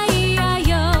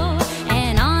 E-I-E-I-O.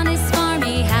 And on his farm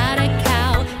he had a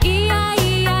cow,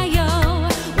 E-I-E-I-O.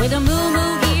 With a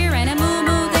moo-moo here and a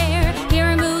moo-moo there,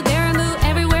 here a moo, there a moo,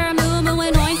 everywhere a moo-moo.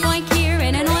 An oink oink here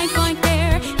and an oink oink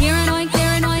there, here an oink,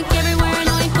 there an oink, everywhere an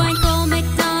oink oink. Old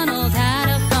MacDonald had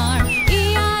a farm,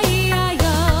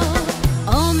 E-I-E-I-O.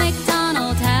 Old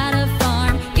MacDonald had a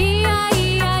farm,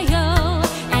 E-I-E-I-O.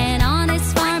 And on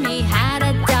his farm he had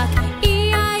a duck,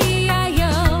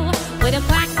 E-I-E-I-O. With a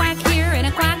quack quack here and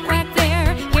a quack quack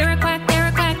there, here a quack, there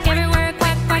a quack, everywhere a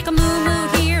quack quack. A moo moo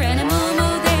here and a moo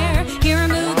moo there, here a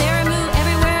moo, there a moo,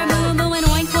 everywhere a moo moo. An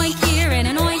oink oink here and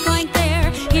an oink oink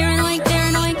there, here an oink, there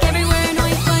an oink, everywhere an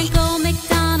oink oink. Old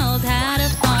MacDonald had a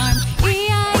farm,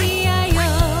 E-I-E-I-O.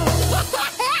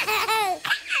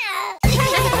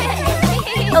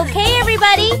 Okay,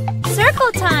 everybody,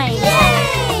 circle time.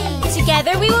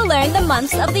 Together we will learn the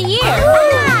months of the year.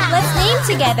 Let's name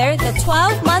together the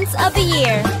 12 months of the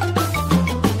year.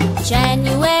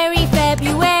 January,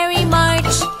 February,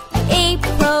 March,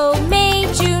 April,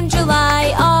 May, June,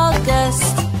 July,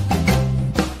 August,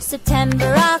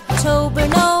 September, October,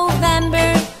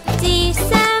 November,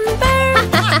 December.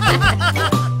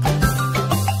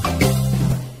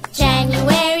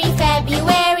 January,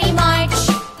 February, March,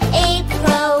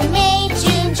 April, May,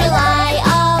 June, July,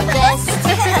 August,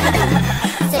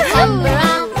 September,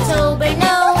 October,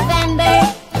 November,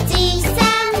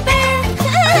 December.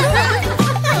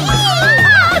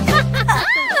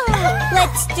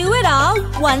 Let's do it all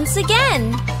once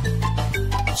again.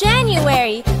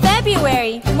 January,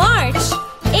 February, March,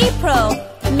 April,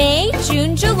 May,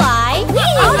 June, July,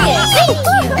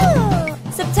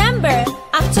 August, September,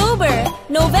 October,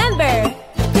 November,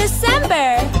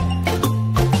 December.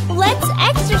 Let's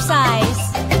exercise.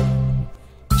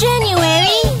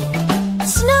 January,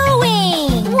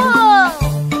 snowing. Whoa!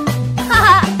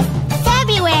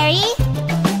 February,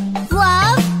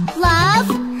 love, love,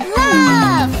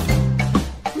 love.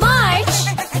 March,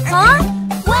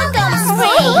 welcome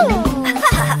spring.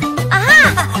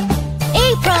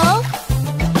 April,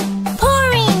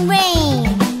 pouring rain.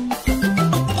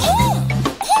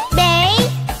 May,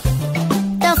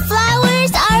 the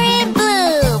flowers are in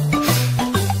bloom.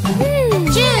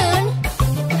 June,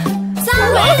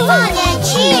 summer fun and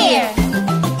cheer.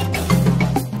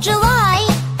 July,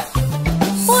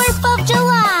 4th of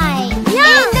July,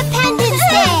 Independence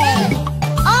Day.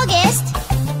 August,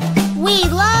 we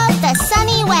love the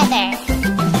sunny weather.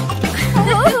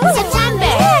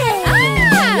 September,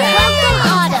 welcome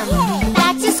autumn,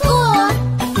 back to school.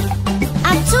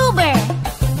 October,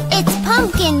 it's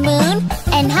pumpkin moon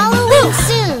and Halloween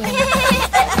soon.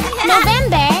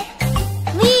 November,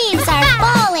 leaves are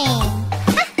falling.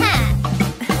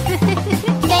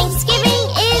 Thanksgiving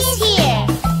is here.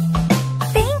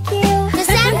 Thank you.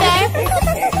 December,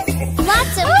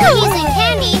 lots of cookies and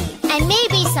candy, and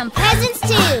maybe some presents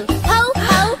too. Ho,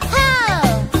 ho, ho!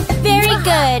 Very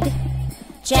good.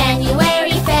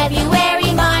 January,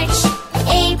 February, March,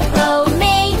 April,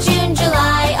 May, June,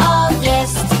 July,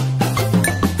 August,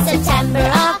 September,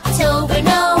 October,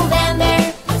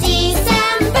 November,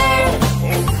 December.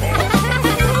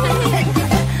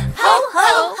 Ho,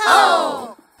 ho, ho!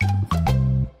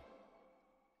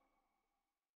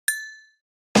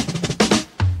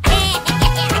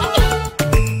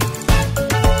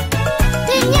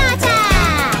 Piñata!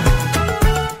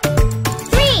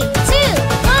 3, 2,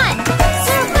 1,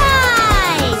 surprise!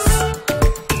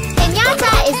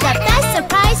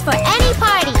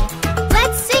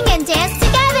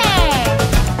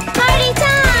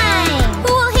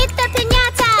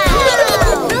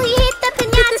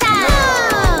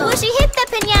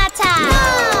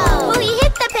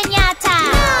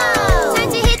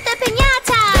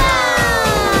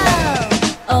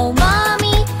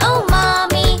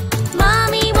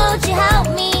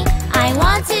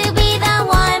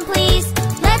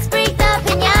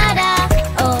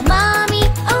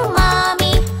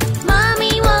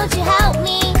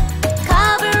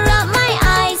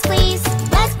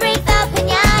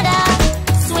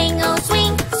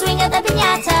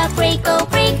 break, oh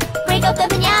break, break up the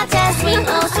piñata. Swing,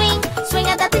 oh swing, swing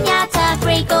at the piñata.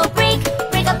 Break, oh break,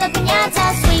 break up the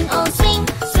piñata. Swing, oh swing,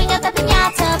 swing at the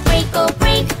piñata. Break, oh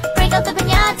break, break up the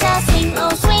piñata. Swing,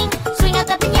 oh swing, swing at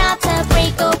the piñata.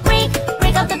 Break, oh break,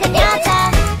 break up the piñata.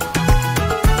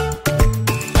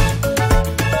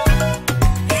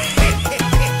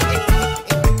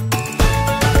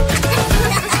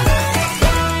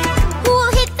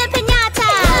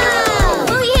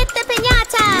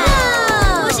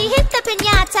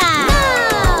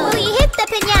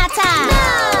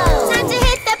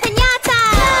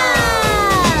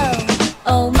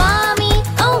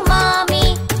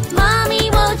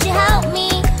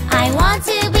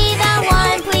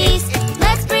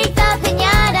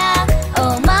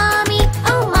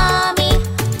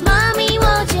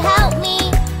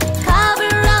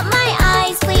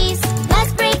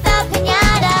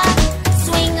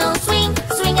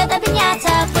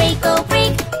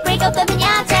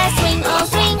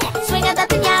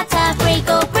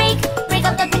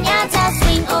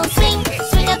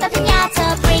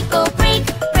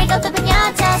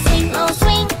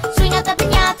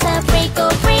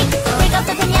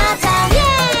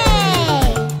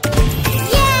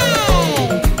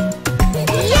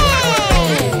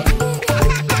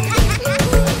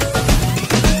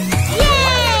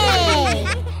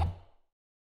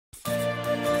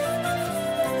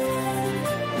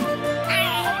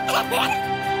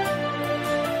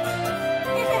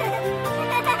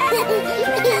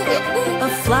 A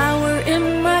flower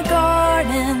in my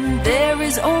garden, there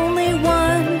is only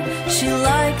one. She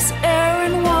likes air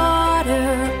and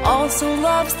water, also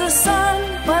loves the sun.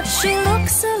 But she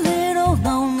looks a little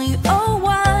lonely, oh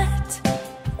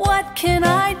what can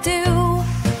I do?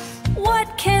 What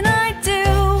can I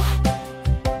do?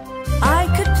 I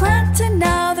could plant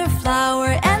another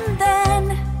flower and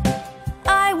then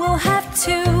I will have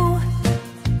two.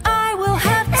 I will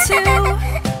have two.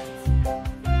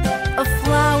 A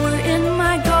flower in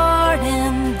my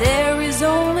garden, there is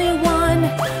only one.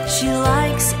 She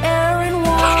likes air and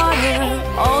water,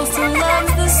 also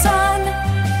loves the sun.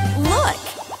 Look,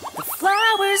 the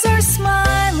flowers are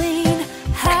smiling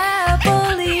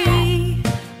happily,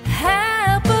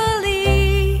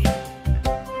 happily.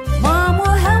 Mom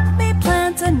will help me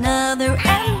plant another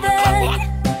and then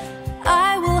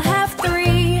I will have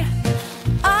three.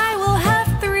 I will have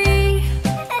three.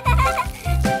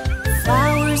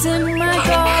 Flowers in my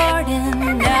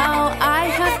garden, now I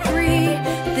have three.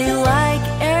 They like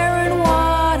air and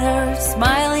water,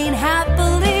 smiling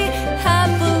happily,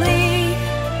 happily,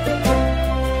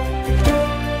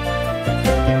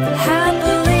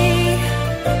 happily,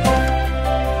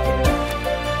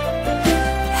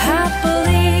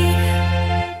 happily.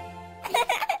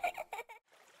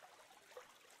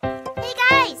 Hey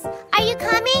guys, are you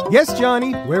coming? Yes,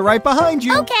 Johnny, we're right behind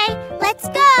you. Okay, let's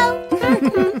go.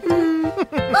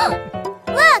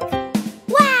 Look!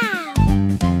 Wow!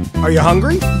 Are you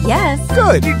hungry? Yes,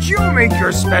 Good. Did you make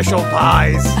your special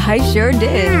pies? I sure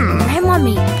did. Grandma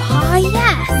made pie?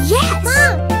 Yes!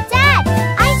 Mom! Dad!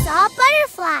 I saw a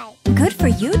butterfly! Good for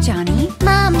you, Johnny.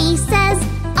 Mommy says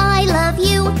I love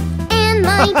you, and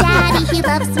my daddy, he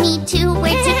loves me too.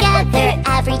 We're together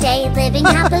every day, living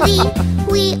happily.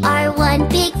 We are one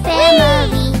big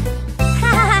family.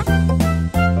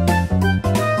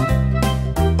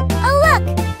 Oh look!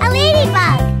 A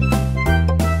ladybug!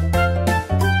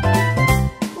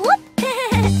 Whoop!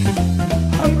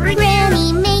 Hungry?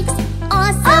 Granny makes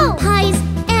awesome pies,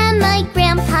 and my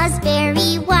grandpa's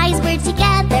very wise. We're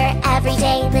together every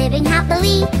day, living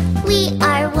happily. We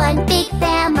are one big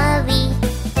family.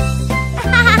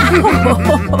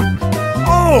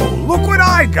 Oh, look what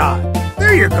I got.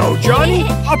 There you go, Johnny.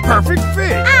 A perfect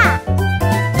fit.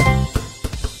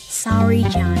 Sorry,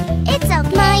 Johnny. It's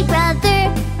okay. My brother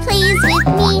plays with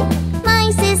me.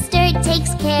 My sister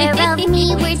takes care of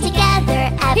me. We're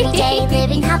together every day,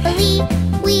 living happily.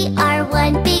 We are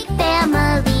one big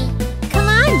family. Come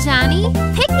on, Johnny.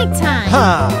 Picnic time.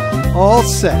 Ha! All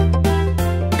set.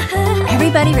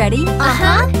 Everybody ready?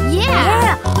 Uh-huh.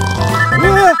 Yeah.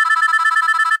 Yeah.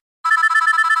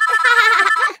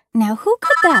 Now, who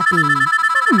could that be?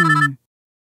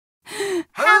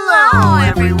 Hello,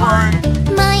 everyone.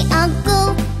 My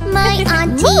uncle, my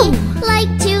auntie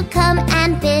like to come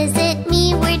and visit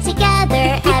me. We're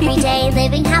together every day,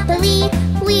 living happily.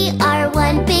 We are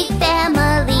one big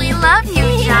family. We love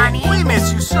you, Johnny. We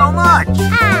miss you so much.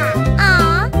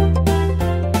 Aw.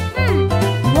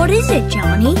 What is it,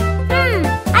 Johnny?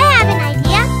 I have an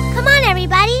idea. Come on,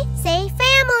 everybody. Say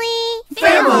family.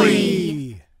 Family.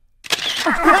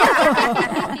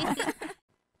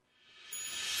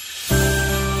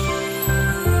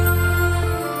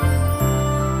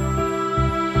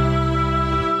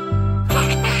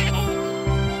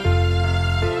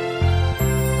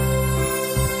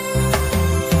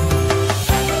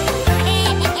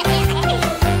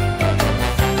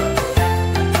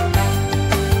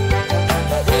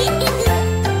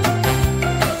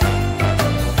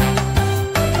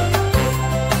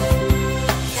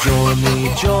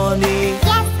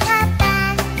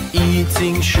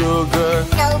 eating sugar,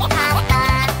 No,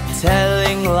 Papa.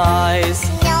 telling lies.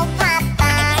 No,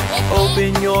 Papa.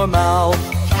 Open your mouth.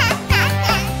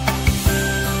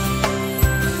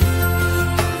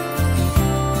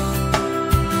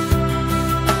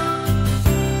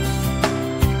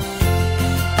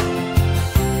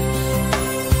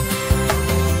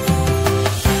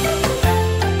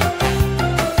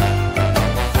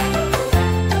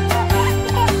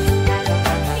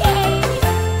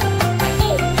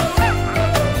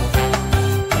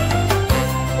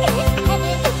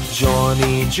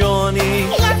 Johnny, Johnny,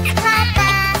 Yes,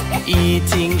 Papa.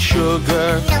 eating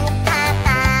sugar, No,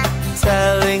 Papa.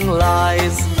 telling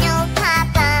lies. No,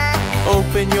 Papa.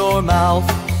 Open your mouth.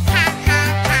 Ha, ha,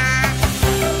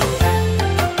 ha.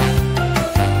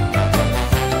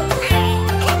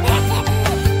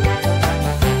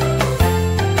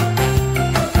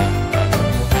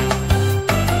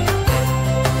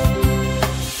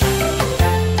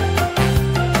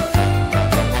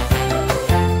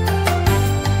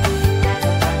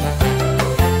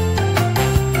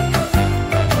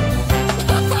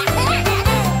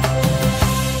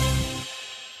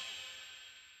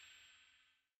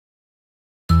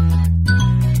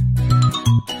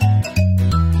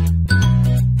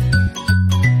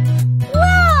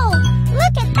 Whoa!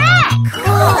 Look at that!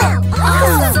 Cool.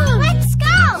 Awesome! Let's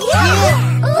go!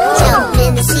 Jump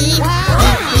in the sea,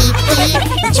 beep, beep,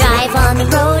 beep. Drive on the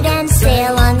road and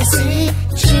sail on the sea.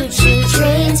 Choo-choo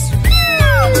trains,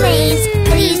 planes.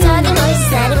 These are the noises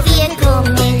that a vehicle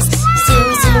makes. Zoom,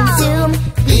 zoom, zoom,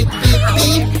 beep, beep,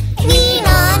 beep.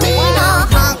 Nina, Nina,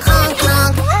 honk, honk,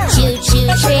 honk. Choo-choo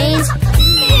trains,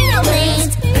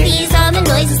 planes. These are the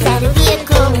noises that a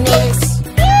vehicle makes.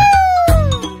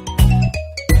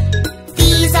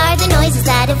 These are the noises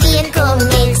that a vehicle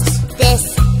makes. This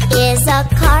is a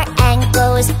car and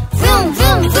goes vroom,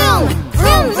 vroom, vroom,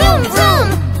 vroom, vroom, vroom.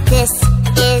 This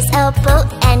is a boat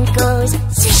and goes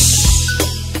swish,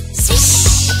 swish.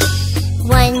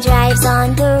 One drives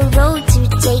on the road to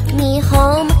take me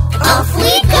home. Off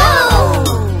we go!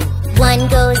 One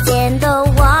goes in the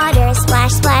water,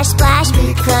 splash, splash, splash,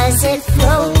 because it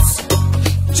floats.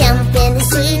 Jump in the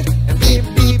sea, beep,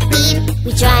 beep, beep.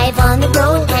 We drive on the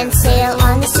road and sail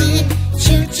on the sea.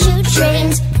 Choo-choo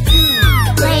trains,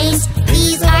 planes.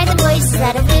 These are the noises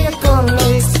that a vehicle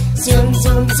makes. Zoom,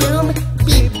 zoom, zoom,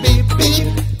 beep, beep, beep.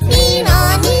 Nina,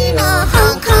 Nina,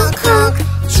 honk, honk, honk.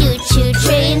 Choo-choo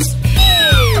trains,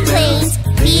 planes.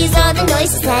 These are the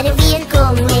noises that a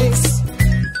vehicle makes.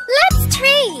 Let's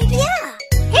trade. Yeah.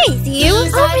 Hey, you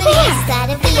These are over the noises there. that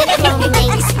a vehicle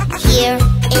makes. Here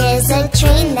is a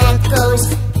train that goes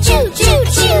choo, choo,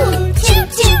 choo, choo,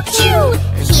 choo, choo.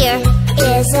 Here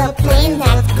is a plane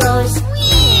that goes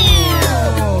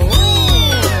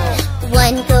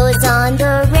one goes on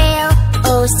the rail,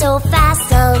 oh so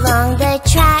fast along the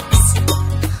tracks.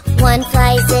 One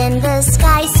flies in the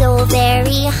sky so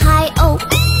very high, oh.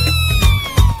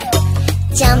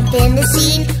 Jump in the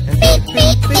sea, beep,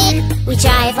 beep, beep. We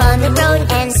drive on the road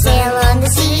and sail on the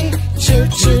sea.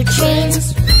 Choo-choo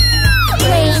trains,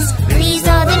 planes. These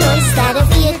are the noises that a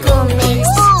vehicle makes.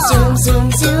 Zoom,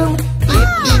 zoom, zoom, beep,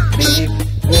 beep, beep.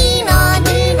 Nina,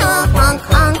 Nina, honk,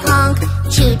 honk, honk.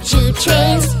 Choo-choo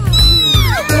trains,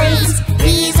 planes.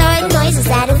 These are the noises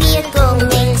that a vehicle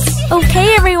makes. Okay,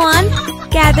 everyone,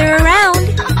 gather around.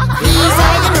 These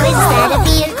are the noises that a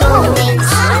vehicle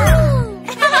makes.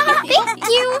 Thank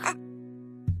you.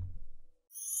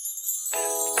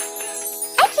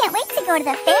 I can't wait to go to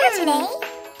the fair today.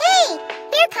 Hey,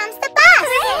 here comes the bus.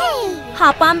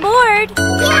 Hop on board.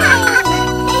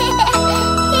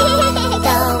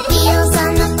 The wheels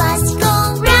on the bus go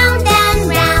round and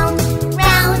round,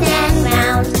 round and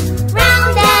round,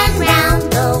 round and round.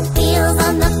 The wheels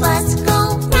on the bus go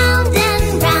round and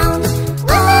round,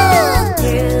 all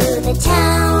through the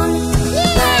town.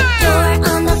 The door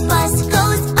on the bus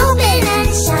goes open and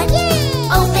shut,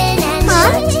 open and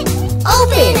shut,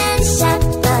 open and shut.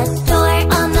 The door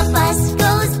on the bus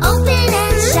goes open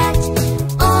and shut,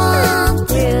 all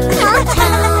through the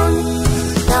town.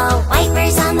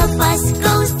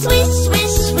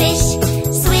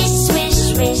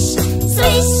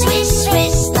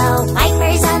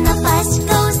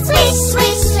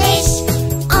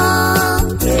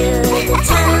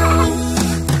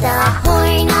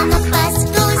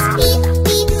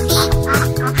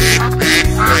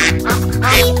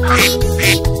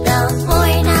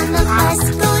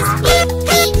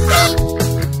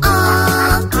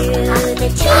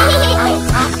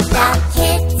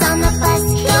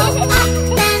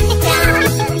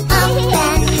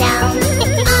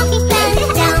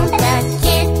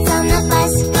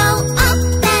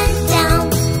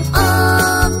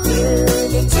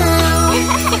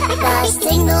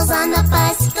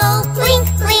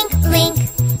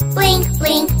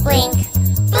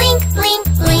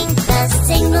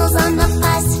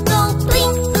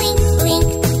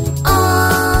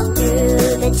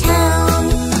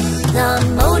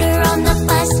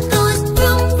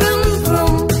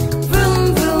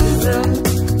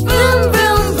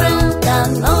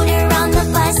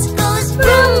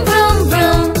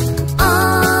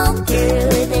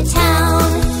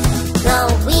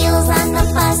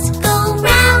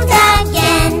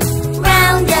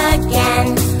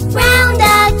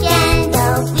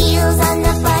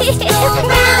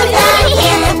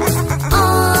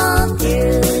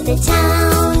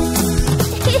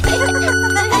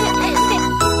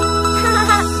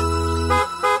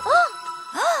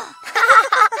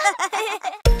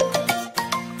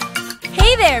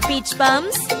 Hey there, beach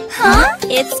bums. Huh?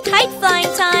 It's kite flying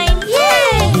time.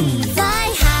 Yay! Fly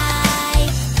high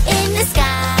in the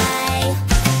sky,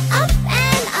 up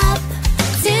and up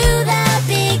to the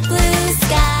big blue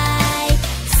sky.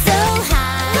 So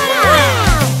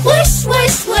high, whoosh,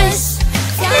 whoosh, whoosh,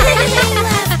 flying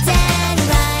left and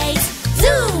right.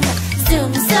 Zoom,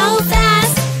 zoom so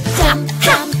fast, jump,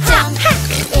 jump, jump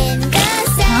in the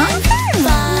sand.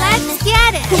 Fun Let's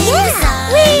get it. in the sun.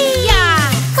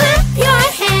 Clap your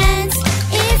hands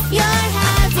if you're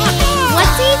having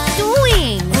What's he fun.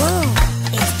 doing?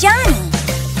 It's Johnny.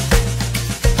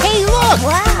 Hey, look!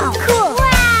 Wow. Cool.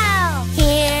 Wow!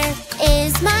 Here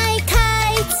is my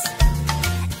kite.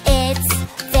 It's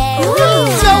very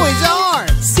So is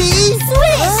ours! See?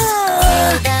 swish to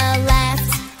the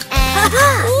left and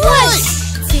whoosh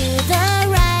to the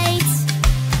right.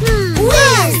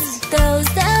 Whiz goes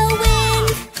the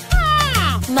wind.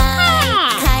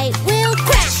 My kite will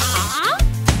crash,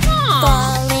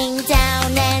 falling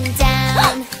down and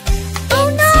down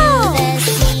into the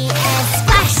sea and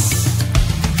splash.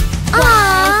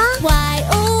 Why,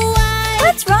 oh why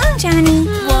What's wrong, Johnny?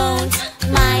 won't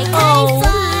my kite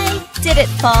fly? Did it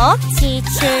fall?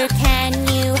 Teacher, can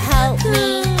you help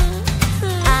me?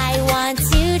 I want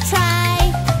to try.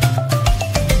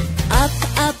 Up,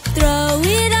 up, throw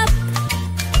it up.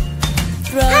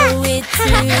 Throw it to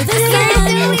the sun.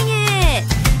 Doing it.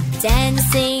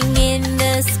 Dancing in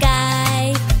the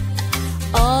sky.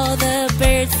 All the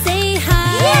birds say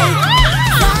hi.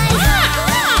 Fly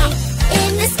high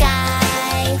in the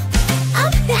sky.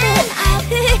 Up and up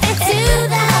to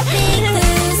the big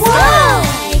blue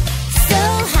sky. So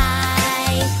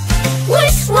high.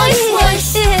 Whoosh, whoosh,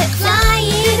 whoosh.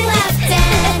 Flying left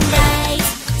and right.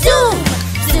 Zoom,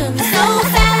 zoom so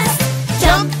fast.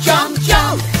 Jump, jump,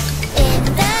 jump. In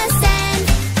the sand.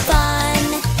 Fun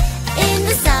in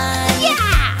the sun.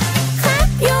 Clap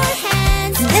your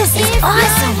hands. This is if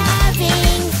awesome. you're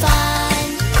having fun.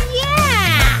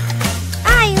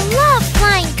 I love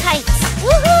flying kites.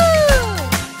 Woohoo!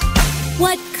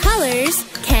 What colors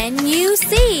can you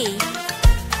see?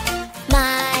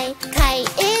 My kite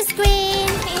is green.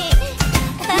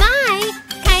 My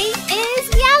kite is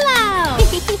yellow.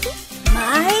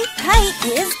 My kite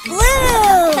is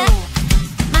blue.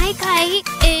 My kite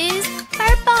is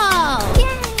purple.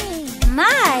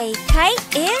 My kite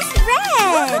is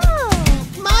red.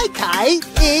 My kite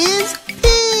is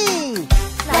pink!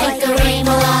 Like the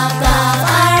rainbow above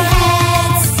our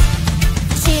heads.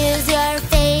 Choose your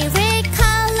favorite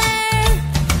color.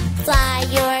 Fly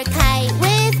your kite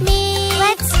with me.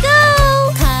 Let's go!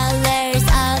 Colors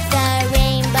of the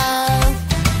rainbow,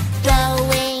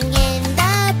 blowing in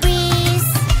the breeze.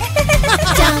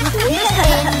 Jump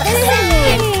in the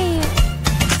sand.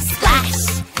 Splash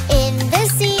in the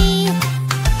sea.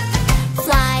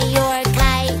 Fly your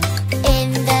kite in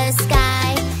the sky.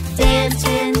 Dance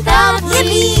in the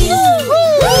breeze.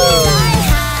 Fly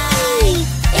high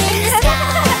in the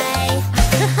sky.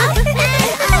 Up and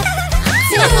up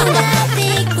to the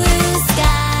big blue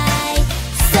sky.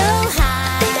 So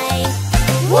high.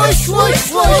 Whoosh, whoosh,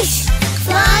 whoosh.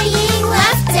 Flying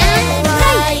left and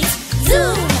right.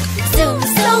 Zoom, zoom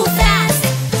so fast.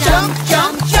 Jump,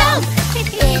 jump, jump.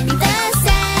 In the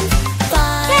sand.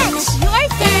 Fun in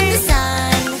the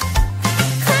sun.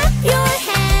 Clap your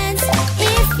hands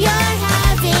if you're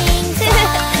having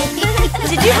fun.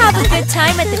 Did you have a good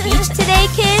time at the beach today,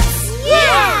 kids?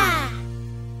 Yeah!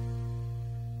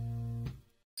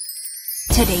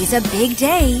 Today's a big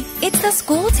day. It's the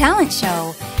school talent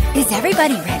show. Is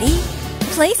everybody ready?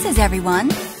 Places, everyone.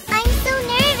 I'm so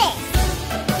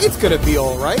nervous. It's gonna be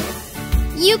alright.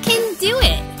 You can do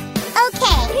it.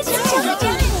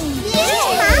 Okay.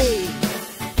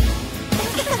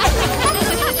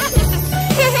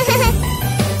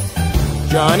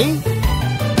 Johnny?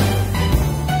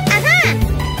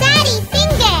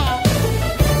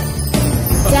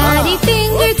 Daddy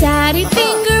finger. Daddy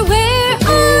finger, where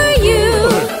are you?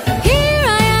 Here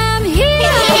I am,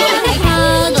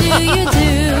 how do you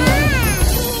do?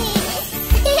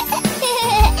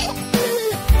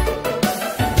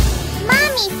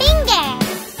 Mommy finger.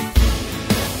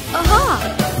 Aha!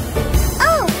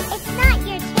 Oh, it's not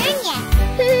your turn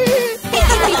yet.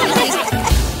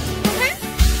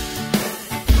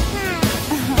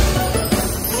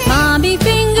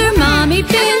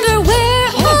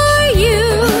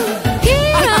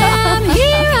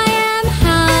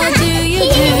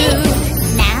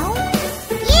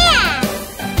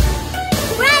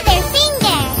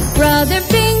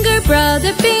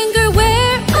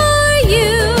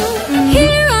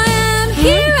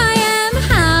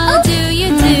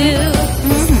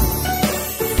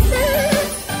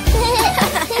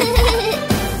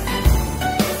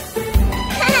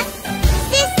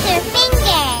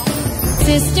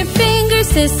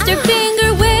 Sister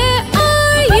Finger, where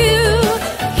are you?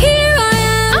 Here I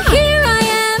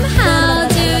am, how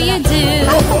do you do?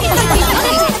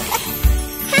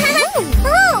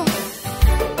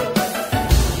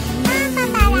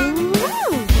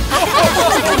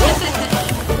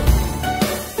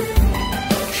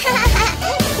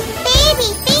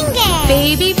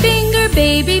 Baby finger,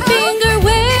 Baby finger,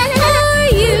 where are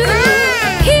you?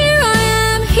 Here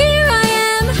I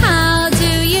am, how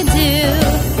do you do?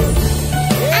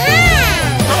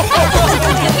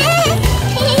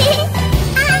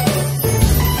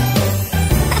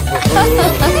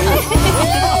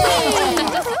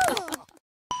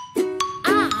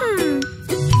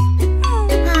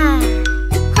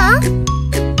 Huh?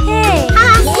 Hey!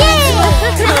 Yay!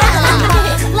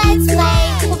 Let's play!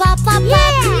 Pop, pop, pop!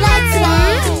 Let's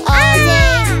play! All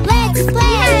day! Let's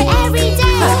play! Every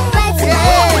day! Let's play!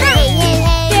 Hey, hey,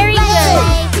 hey! Very Let's good.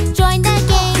 play! Join the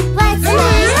game! Let's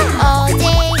play! All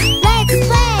day! Let's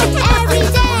play! Every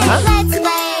day! Let's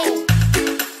play!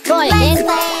 Let's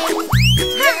play!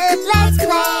 Let's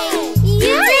play!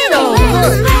 You do!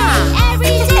 Let's play!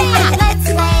 Every day! Let's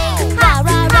play! Ha,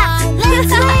 rah, rah!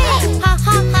 Let's play! Ha,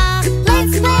 ha, ha!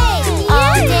 Let's play!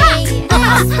 All day!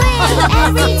 Let's play!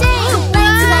 Every day!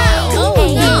 Let's play!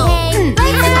 Hey, hey, hey!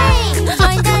 Let's play!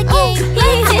 Join the game! Let's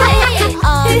play!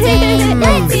 All day! Let's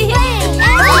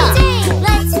play! Every day!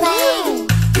 Let's play!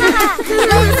 Ha, ha!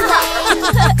 Let's play!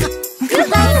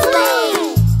 Let's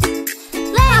play!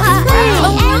 Let's play!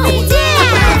 Every day!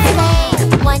 Let's play!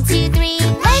 1, 2, 3,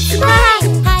 let's play!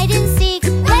 Hide and seek,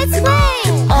 let's play!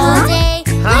 All day,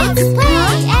 let's play!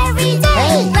 Every day,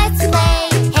 let's play!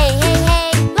 Hey, hey,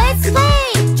 hey, let's play!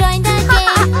 Join the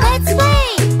game, let's play!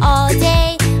 All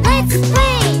day, let's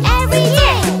play! Every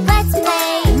day, let's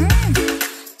play!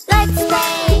 Let's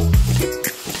play!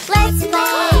 Let's play! Let's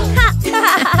play!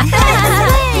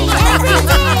 Every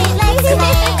day, let's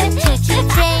play! Choo-choo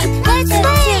train, let's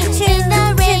play! In the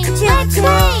rain, let's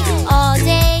play! All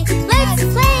day, let's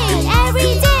play!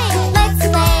 Every day, let's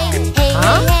play! Hey,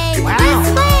 hey, hey, let's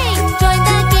play! Join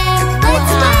the game,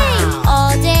 let's play!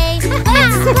 All day,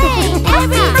 let's play!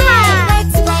 Every day,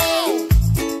 let's play!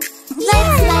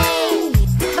 Let's play!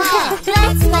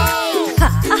 Let's play!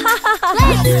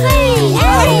 Let's play!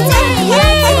 Every day, let's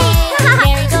play!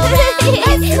 Merry-go-round,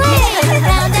 let's play!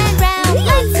 Round and round,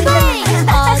 let's play!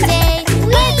 All day,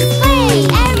 let's play!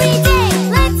 Every day,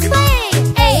 let's play!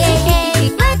 Hey, hey, hey,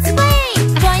 let's play!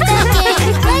 Join the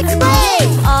game, let's play!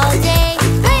 All day,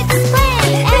 let's play!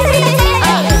 Every day!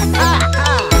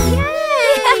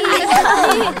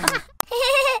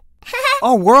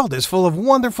 Our world is full of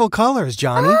wonderful colors,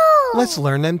 Johnny. Let's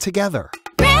learn them together.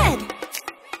 Red,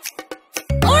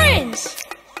 orange,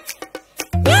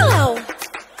 yellow,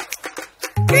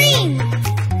 green,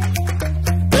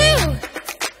 blue,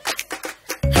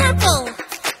 purple,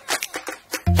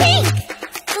 pink,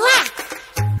 black,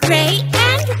 gray,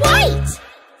 and white.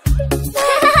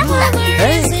 What color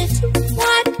is it?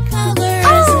 What color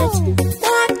is it?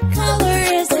 What color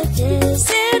is it? Is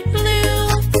it blue?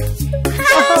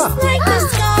 Just like the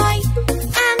sky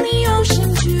and the ocean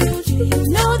too. Do you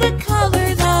know the color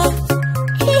though?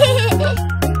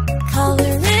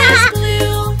 Color is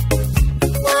blue.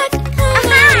 What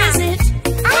color is it?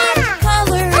 What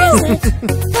color is it?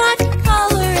 What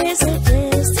color is it?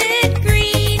 Is it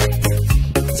green?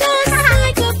 Just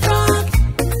like a frog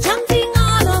jumping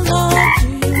on a log.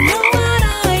 Do you know what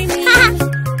I mean?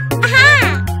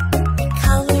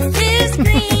 Color is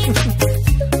green.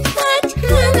 What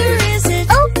color is it?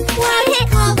 What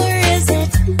color is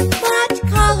it? What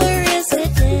color is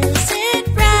it? Is it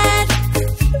red?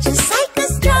 Just like a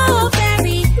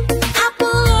strawberry,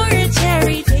 apple or a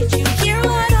cherry. Did you hear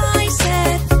what I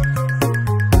said?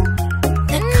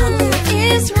 The color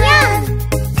is red.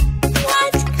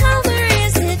 What color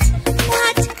is it?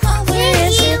 What color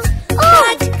is it?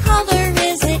 What color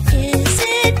is it? Is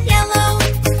it yellow?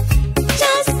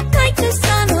 Just like the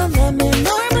sun, a lemon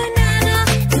or banana.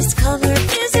 This color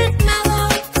isn't mellow.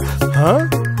 Huh?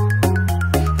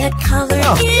 That color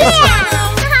is yellow.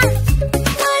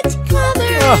 What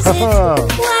color is it?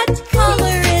 What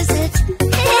color is it?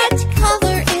 What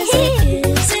color is it?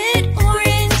 Is it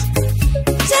orange?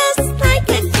 Just like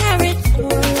a carrot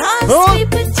or a sweet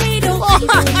potato,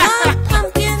 even a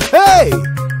pumpkin. Hey!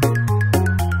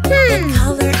 The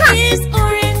color is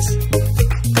orange.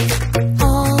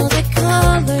 All the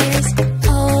colors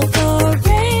of the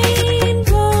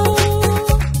rainbow.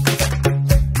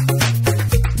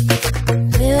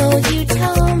 Will you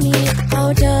tell me how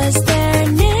does their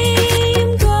name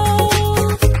go?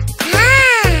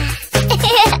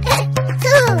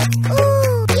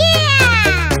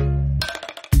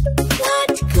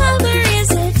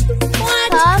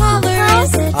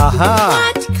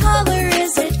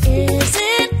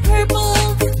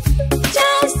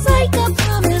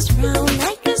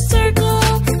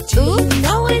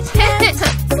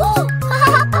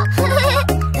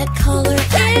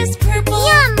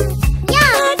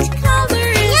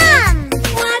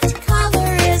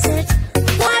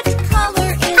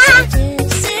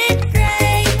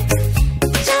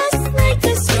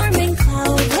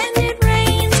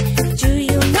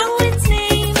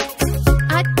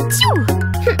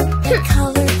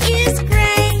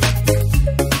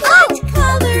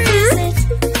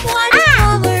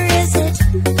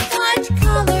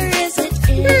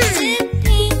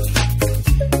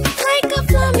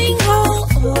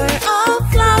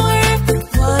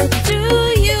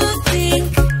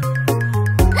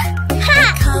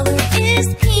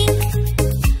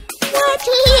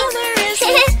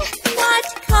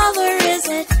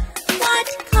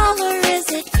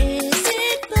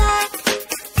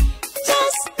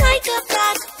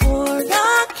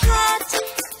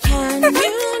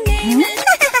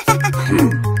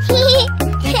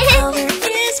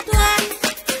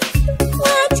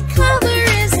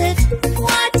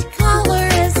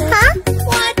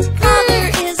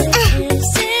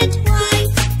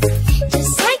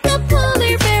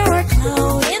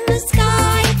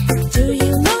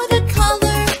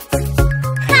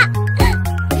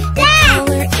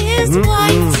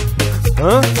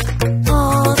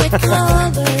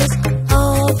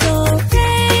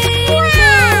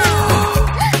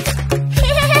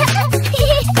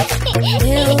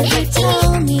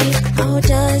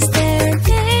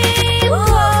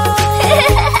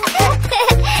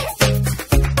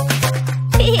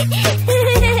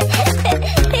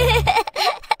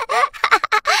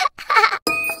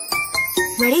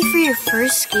 Ready for your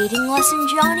first skating lesson,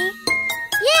 Johnny?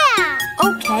 Yeah!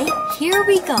 Okay, here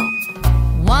we go.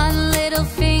 One little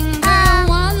finger,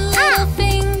 one little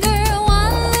finger,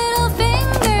 one little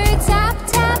finger, tap,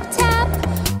 tap, tap.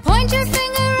 Point your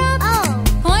finger up,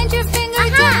 point your finger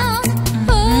down.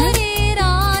 Put it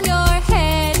on your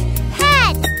head.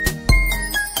 Head!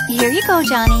 Here you go,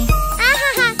 Johnny.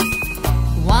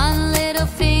 One little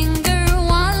finger,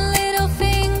 one little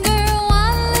finger,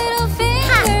 one little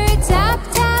finger, tap,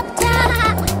 tap,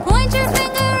 tap. Point your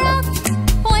finger up,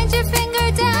 point your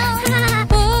finger down.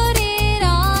 Put it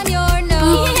on your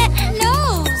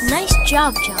nose. Nice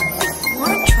job, Johnny.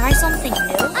 Want to try something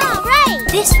new? All right!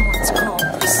 This one's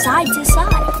called side to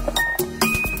side.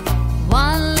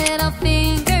 One little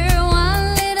finger,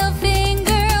 one little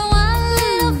finger, one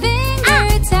little finger,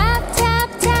 tap, tap,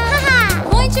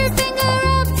 tap. Point your finger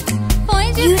up,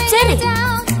 point your You finger did it.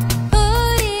 down.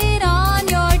 Put it on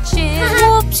your chin.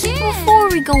 Whoops! Chin. Before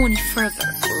we go any further,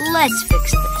 let's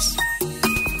fix this.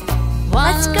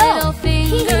 Let's go. One little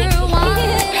finger, one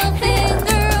little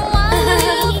finger, one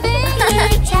little finger,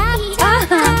 tap, tap,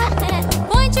 tap.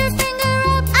 Point your finger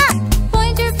up,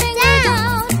 point your finger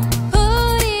down.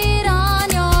 Put it on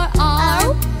your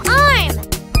arm. Arm!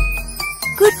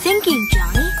 Good thinking,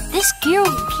 Johnny. This gear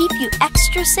will keep you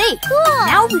extra safe. Cool.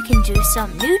 Now we can do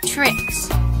some new tricks.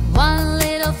 One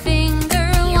little finger,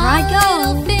 Here I go.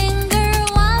 one little finger,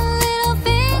 one little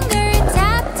finger,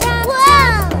 tap, tap, Whoa!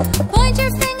 tap. Point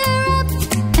your finger up,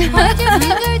 point your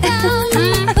finger down. Put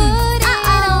it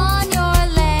on your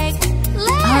leg.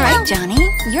 All right, Johnny,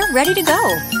 you're ready to go.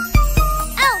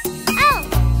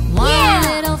 One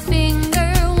little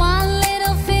finger, one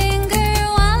little finger,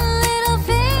 one little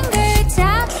finger,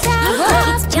 tap, tap,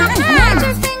 tap. It's Johnny. Point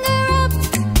your finger up,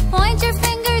 point your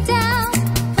finger down.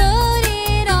 Put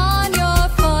it on your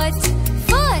foot.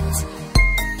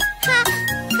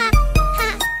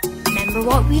 Remember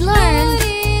what we Put learned.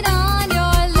 it on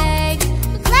your leg.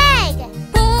 Leg!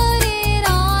 Put it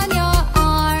on your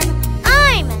arm.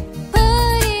 Arm!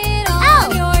 Put it on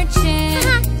your chin.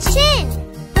 Chin!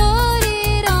 Put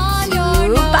it on your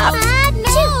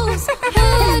nose.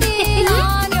 Put it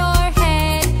on your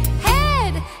head.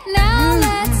 Head. Now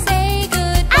let's say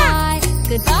goodbye.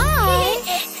 Goodbye.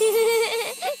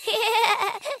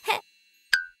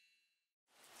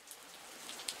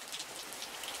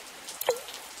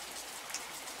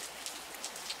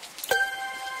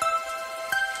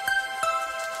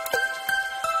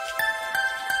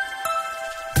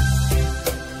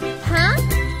 Huh?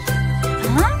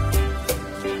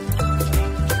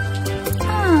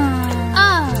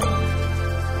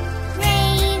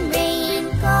 Rain, rain,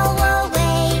 go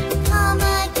away. Come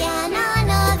again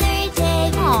another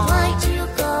day. Want to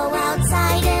go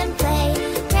outside and play.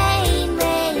 Rain,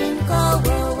 rain, go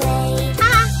away.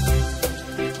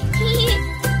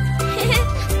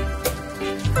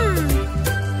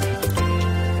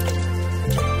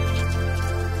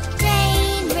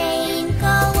 Rain, rain,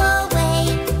 go away.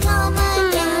 Come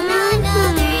again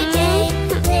another day.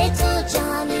 Little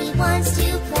Johnny wants to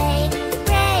play.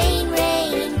 Rain,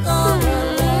 rain, go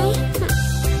away.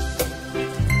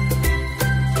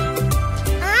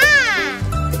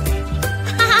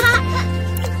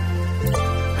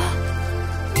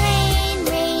 Rain,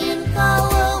 rain, go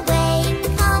away.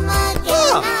 Come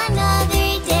again another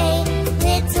day.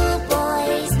 Little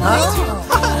boys want to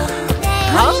play.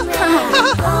 Rain,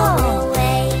 rain, go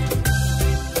away.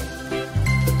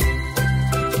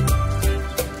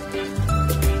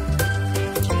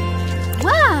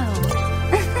 Wow!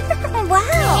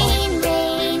 Rain,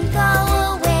 rain, go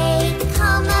away.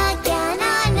 Come again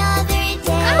another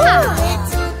day.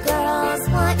 Little girls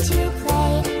want to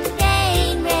play.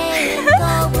 Rain, rain,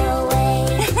 go away.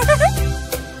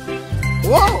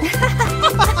 Whoa!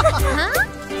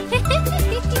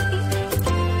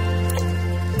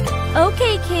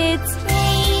 Okay, kids.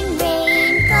 Rain,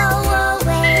 rain, go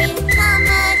away. Come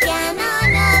again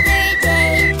another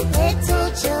day. Little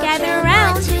children Gather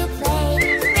around. want to play.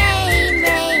 Rain,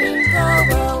 rain, go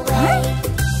away.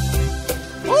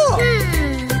 Oh!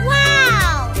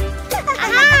 Wow!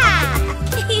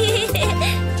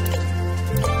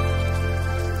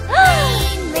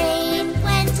 Rain, rain,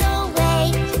 went away.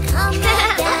 Come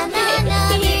again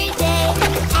another day.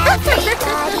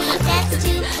 Everybody gets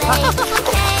to play.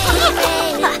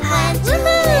 Rain, rain, went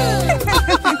away.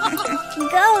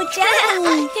 Go,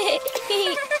 Johnny.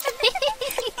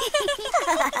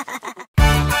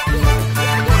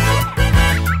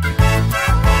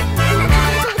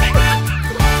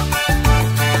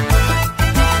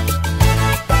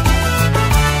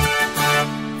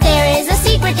 There is a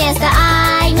secret dance that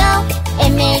I know.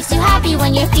 It makes you happy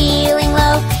when you're feeling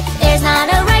low. There's not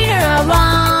a right or a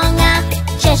wrong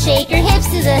shake your hips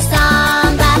to the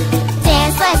samba.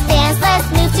 Dance, let's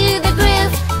move to the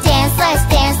groove. Dance,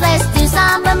 let's do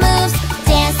samba moves.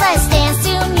 Dance,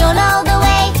 soon you'll know the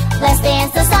way. Let's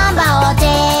dance the samba all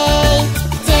day.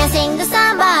 Dancing the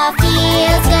samba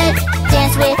feels good.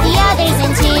 Dance with the others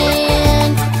in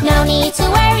tune. No need to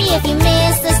worry if you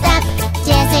miss a step.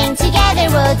 Dancing together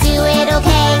we'll do it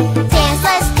okay. Dance,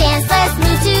 let's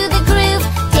move to the groove.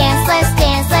 Dance, let's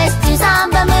do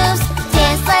samba moves.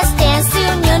 Dance,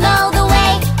 soon you'll know the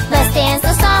way. Let's dance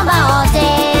the samba all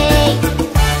day.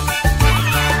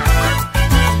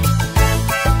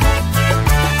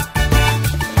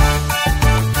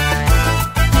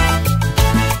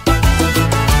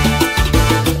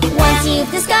 Once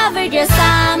you've discovered your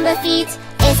samba feet,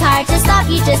 it's hard to stop,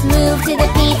 you just move to the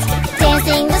beat.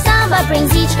 Dancing the samba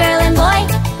brings each girl and boy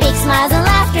big smiles and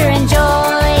laughter and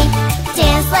joy.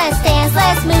 Dance,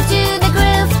 let's move to the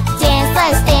groove. Dance,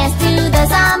 let's do the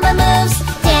samba moves.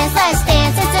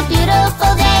 Dance, it's a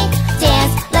beautiful day.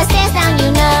 Dance, let's dance now,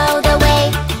 you know the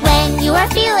way. When you are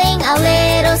feeling a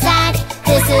little sad,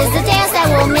 this is the dance that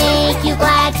will make you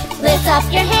glad. Lift up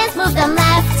your hands, move them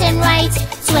left and right.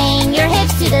 Swing your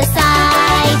hips to the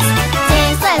sides.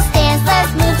 Dance,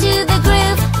 let's move to the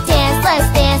groove. Dance,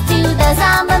 do the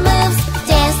samba moves.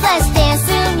 Dance,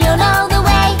 soon you'll know the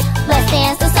way. Let's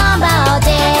dance the samba all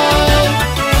day.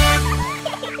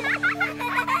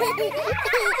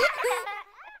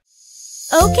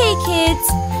 Okay, kids,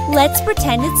 let's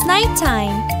pretend it's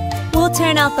nighttime. We'll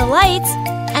turn out the lights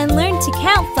and learn to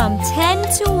count from 10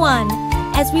 to 1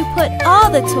 as we put all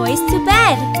the toys to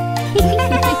bed.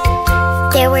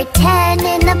 There were 10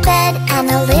 in the bed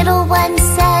and a little one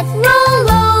said, "Roll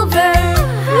over,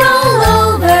 roll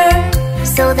over."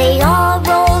 So they all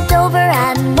rolled over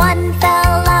and one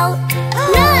fell out.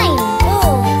 9!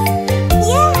 Oh,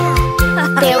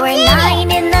 yeah! There were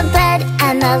 9 in the bed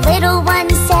and the little one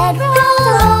said,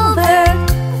 "Roll over,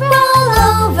 roll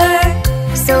over."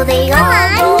 So they all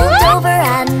rolled over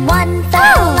and one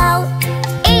fell out.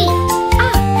 8!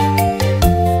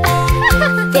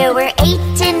 There were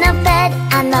 8 in the bed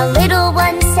and the little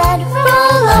one said,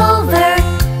 "Roll over,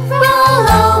 roll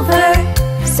over."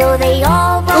 So they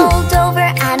all rolled over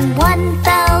and one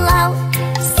fell out.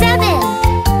 7!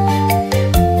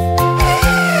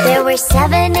 There were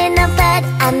 7 in the bed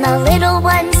and the little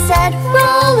one said,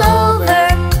 "Roll over,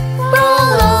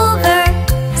 roll over."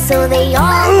 So they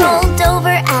all rolled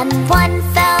over and one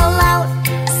fell out.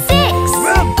 6!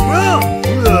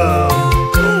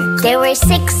 There were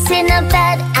 6 in the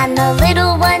bed and the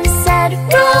little one said,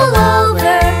 "Roll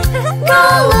over,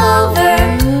 roll over."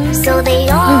 So they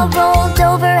all rolled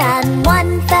over and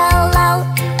one fell out.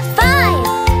 5!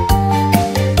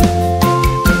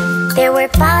 There were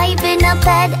 5 in the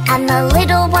bed and the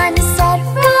little one said,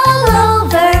 "Roll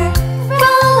over,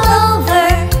 roll over."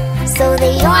 So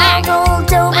they all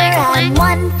rolled over and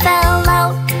one fell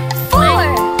out. 4!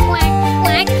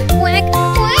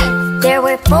 There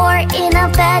were 4 in a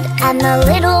bed and the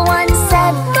little one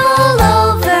said, "Roll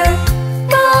over,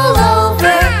 roll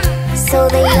over." So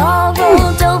they all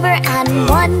rolled over and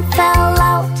one fell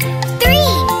out.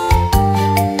 3!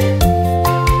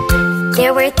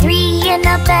 There were 3 in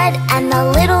a bed and the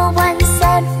little one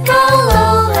said, "Roll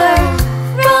over,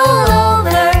 roll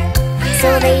over." So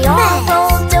they all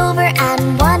rolled over and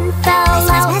one fell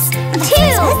out.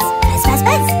 2!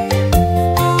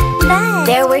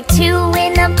 There were 2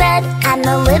 in a bed and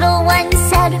the little one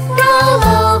said, "Roll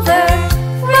over,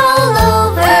 roll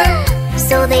over."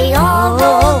 So they all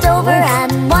rolled over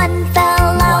and one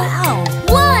fell out.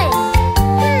 1!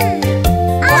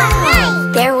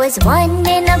 There was 1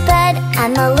 in a bed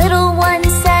and the little one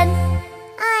said,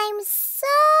 "I'm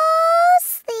so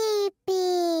sleepy."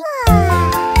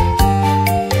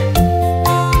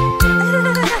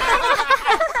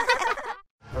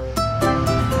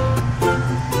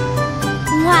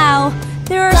 Wow,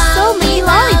 there are so many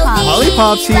lollipops.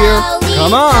 Lollipops here.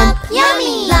 Come on.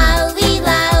 Yummy! Lolly,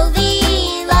 lolly,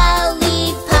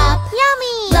 lollipop.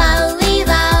 Yummy! Lolly,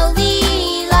 lolly,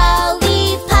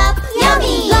 lollipop.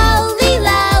 Yummy! Lolly,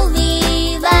 lolly,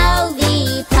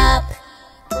 lollipop.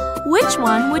 Which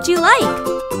one would you like?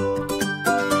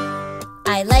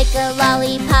 I like a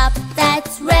lollipop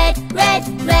that's red, red,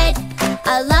 red.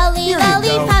 A lolly,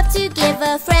 lollipop to give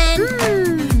a friend.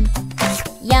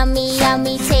 Yummy,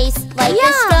 yummy taste like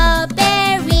a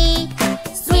strawberry.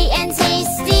 Sweet and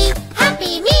tasty,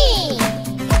 happy me!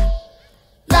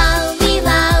 Lolly,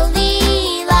 lolly,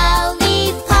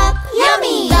 lollipop.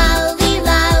 Yummy! Lolly,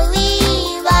 lolly,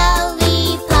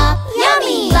 lollipop.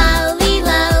 Yummy! Lolly,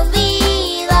 lolly,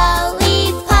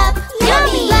 lollipop.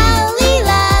 Yummy! Lolly,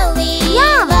 lolly,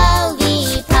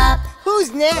 lollipop. Who's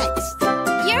next?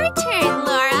 You're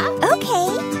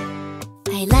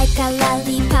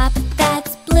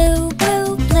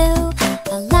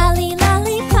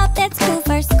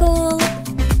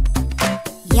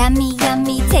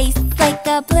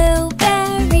a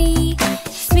blueberry,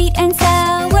 sweet and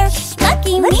sour.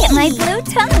 Lucky me! Look at my blue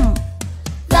tongue.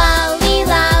 Lolly,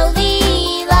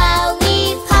 lolly,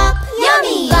 lollipop,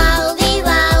 yummy! Lolly,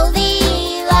 lolly,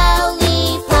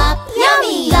 lollipop,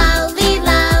 yummy! Lolly,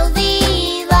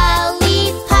 lolly,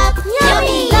 lollipop,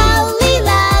 yummy! Lolly,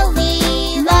 lolly,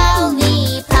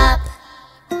 lollipop.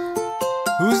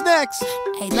 Who's next?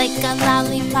 I like a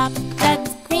lollipop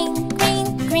that's green, green,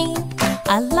 green.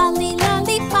 A lolly,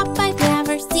 lollipop I've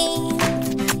never seen.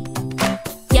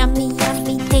 Yummy,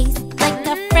 yummy taste like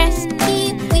a fresh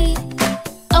kiwi.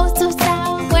 Oh, so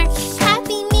sour,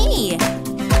 happy me.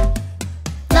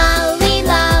 Lolly,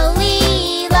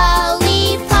 lolly,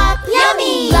 lollipop,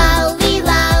 yummy! Lolly,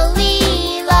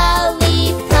 lolly,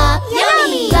 lollipop,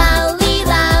 yummy! Lolly,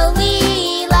 lolly,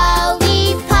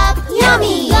 lollipop,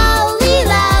 yummy! Lolly,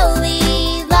 lolly,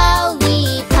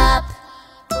 lollipop.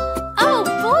 Oh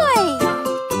boy!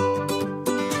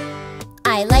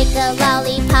 I like a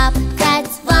lollipop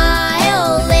that's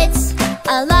violet.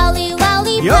 A lolly,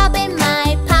 lollipop in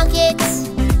my pocket.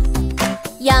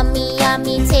 Yummy,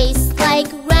 yummy taste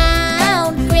like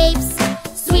round grapes.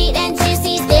 Sweet and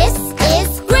juicy, this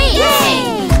is great!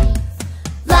 Yay!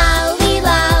 Lolly,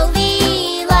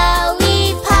 lolly,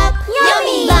 lollipop,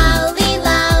 yummy! Lolly,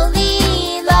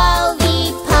 lolly,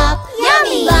 lollipop,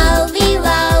 yummy! Lolly,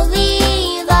 lolly,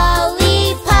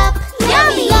 lollipop,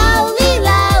 yummy! Lolly,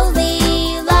 lolly,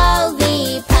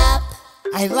 lollipop.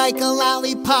 I like a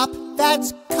lollipop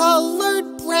that's colored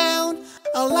brown.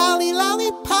 A lolly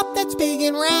lollipop that's big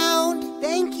and round.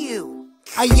 Thank you.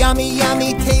 A yummy,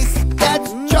 yummy taste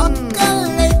that's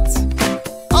chocolate.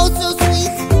 Oh, so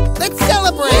sweet. Let's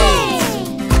celebrate.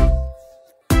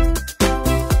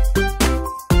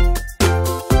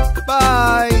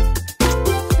 Bye.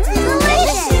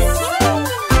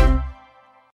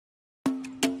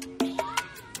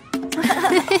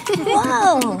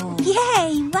 Whoa!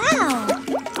 Yay! Wow!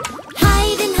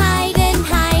 Hide and hide and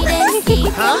hide and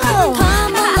seek. Huh?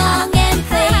 Come along and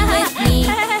play with me.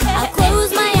 I'll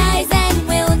close my eyes and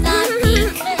will not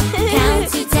peek. Count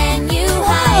to 10, you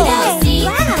hide, I'll seek.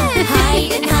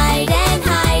 Hide and hide and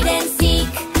hide and seek.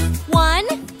 1,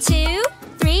 2,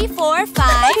 3, 4,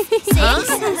 5, 6,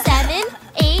 7,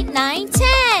 8, 9,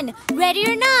 10. Ready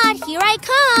or not, here I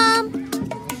come.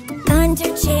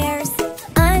 Under chairs,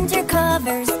 under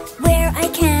covers, where I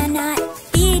cannot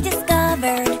be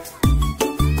discovered.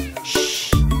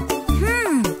 Shh.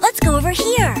 Let's go over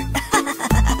here.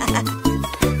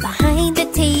 Behind the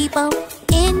table,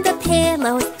 in the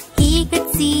pillows, he could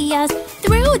see us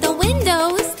through the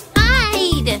windows.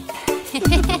 Hide!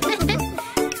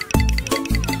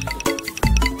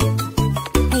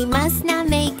 I must not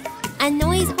make a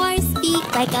noise or speak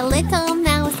like a little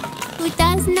mouse who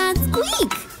does not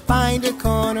squeak. Find a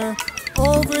corner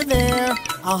over there.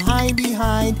 I'll hide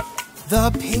behind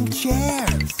the pink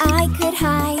chairs. I could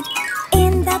hide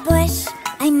in the bush.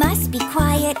 I must be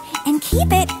quiet and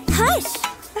keep it hush.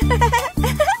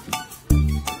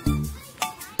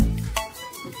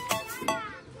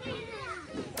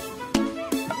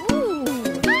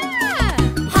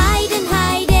 Hide and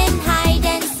hide and hide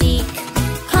and seek.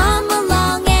 Come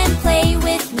along and play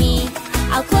with me.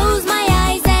 I'll close my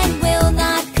eyes and will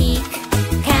not peek.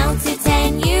 Count to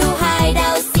 10, you hide,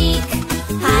 I'll seek.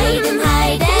 Hide and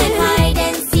hide and hide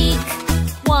and seek.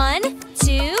 1,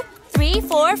 2, 3,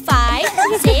 4, 5,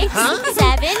 6,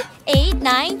 7, 8,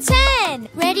 9, 10.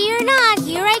 Ready or not,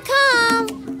 here I come.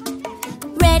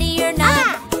 Ready or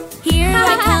not, here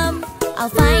I come. I'll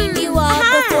find you all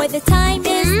before the time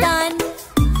is done.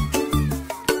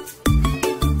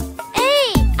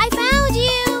 Hey, I found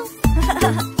you.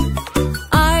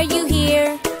 Are you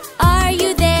here? Are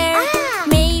you there?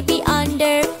 Maybe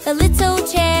under the little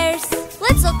chairs.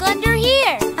 Let's look under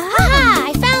here. Haha,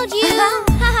 I found you.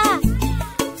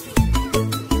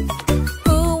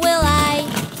 Who will I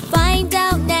find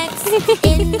out next?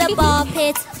 In the ball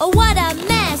pit. Oh, what a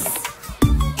mess!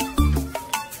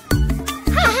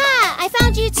 Haha, I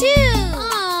found you too.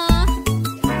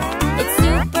 It's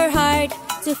super hard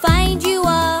to find you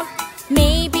all.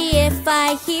 Maybe if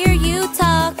I hear you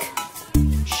talk.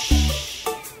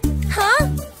 Huh?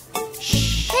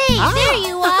 Hey, there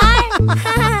you are.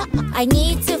 I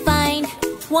need to find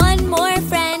one more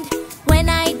friend. When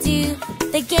I do,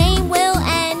 the game will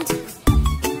end.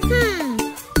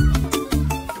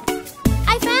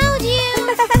 I found you.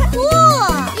 Cool.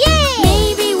 Yay.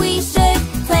 Maybe we should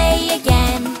play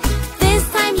again. This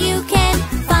time you can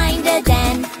find a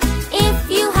den. If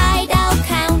you hide, I'll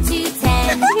count to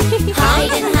 10.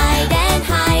 Hide and hide and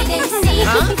hide and seek.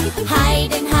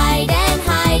 Hide and hide and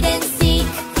hide and seek.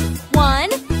 1,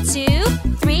 2,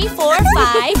 3, 4,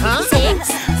 5, 6,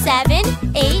 7,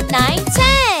 9,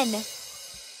 10.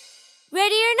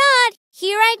 Ready or not,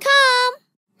 here I come.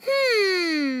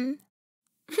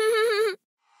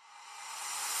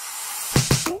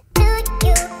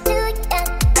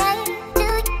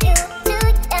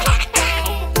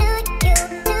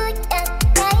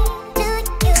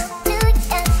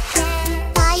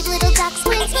 Five little ducks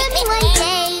went swimming one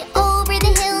day over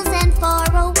the hills and far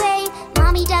away.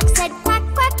 Mommy duck said quack,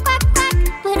 quack, quack, quack,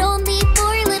 but only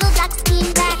four little ducks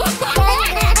came back.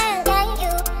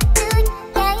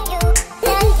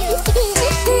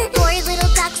 Four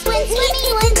little ducks went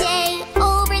swimming one day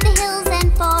over the hills and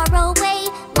far away.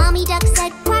 Mommy duck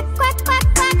said quack, quack, quack,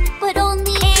 quack, but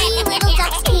only three little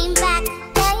ducks came back.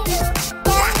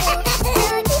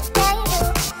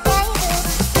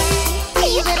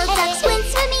 Three little ducks went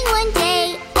swimming one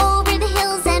day over the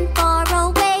hills and far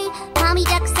away. Mommy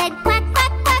duck said quack,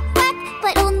 quack, quack, quack,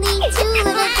 but only two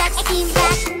little ducks came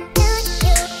back.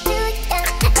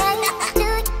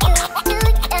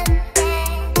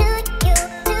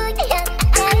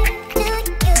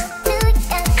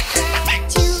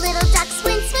 Two little ducks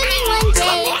went swimming one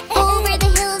day over the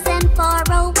hills and far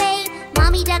away.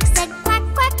 Mommy duck said quack,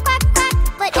 quack, quack, quack,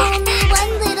 but only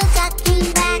one little duck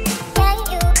came back.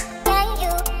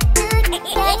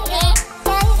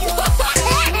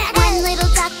 One little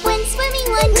duck went swimming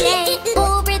one day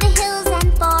over the hills and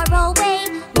far away.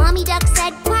 Mommy duck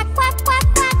said quack, quack, quack,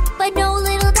 quack, but no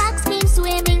little ducks came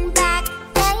swimming back.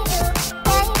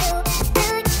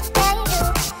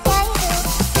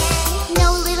 No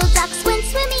little ducks went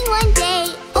swimming one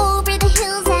day over the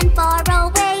hills and far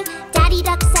away. Daddy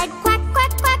duck said quack,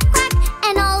 quack, quack, quack,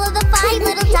 and all of the five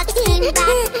little ducks came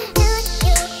back.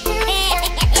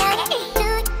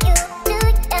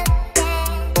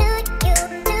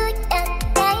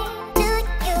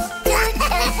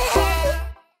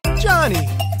 Johnny!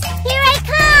 Here I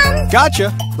come!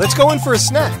 Gotcha. Let's go in for a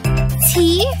snack.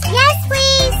 Tea? Yes,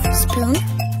 please! Spoon?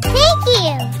 Thank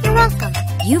you! You're welcome.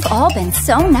 You've all been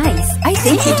so nice. I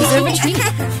think you deserve a treat.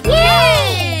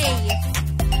 Yay!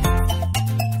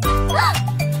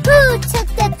 Who took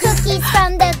the cookies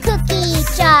from the cookie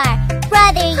jar?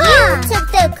 Brother, you took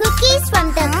the cookies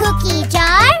from the cookie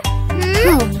jar?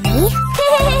 Who, me?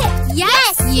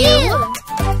 Yes, you!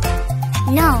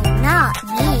 No, not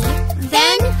me.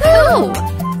 Then who?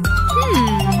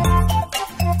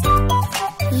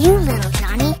 You, little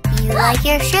Johnny. You like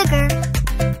your sugar.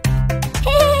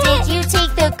 Did you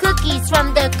take the cookies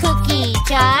from the cookie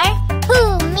jar?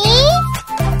 Who, me?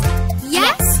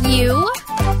 Yes, you.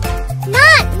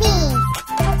 Not me!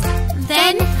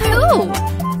 Then who?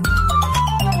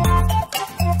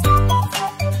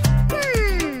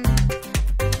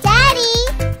 Daddy!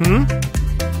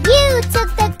 You took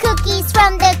the cookies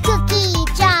from the cookie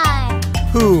jar.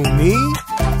 Who, me?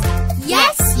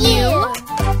 Yes, you.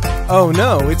 Oh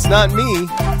no, it's not me.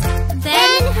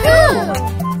 Then who?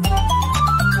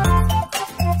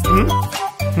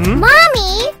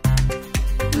 Mommy!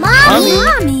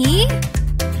 Mommy?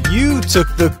 You took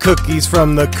the cookies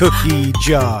from the cookie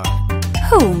jar.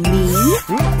 Who, me?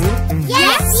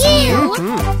 Yes, you!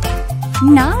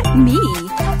 Not me.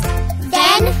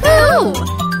 Then who?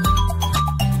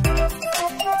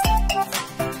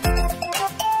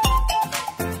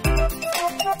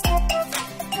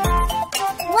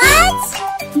 What?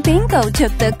 Bingo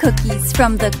took the cookies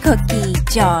from the cookie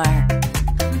jar.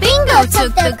 Bingo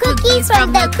took the cookies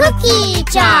from the cookie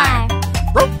jar.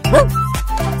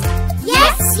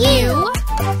 Yes, you!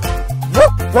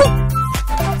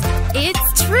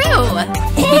 It's true.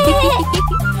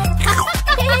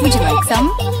 Would you like some?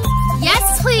 Yes,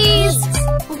 please.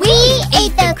 We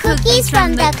ate the cookies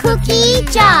from the cookie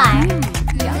jar.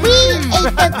 We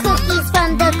ate the cookies from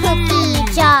the cookie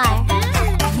jar.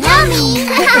 Yummy!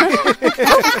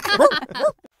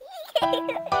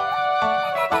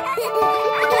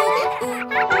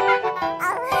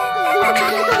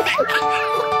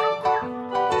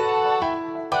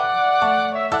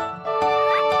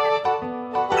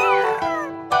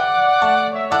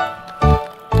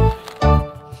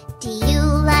 Do you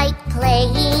like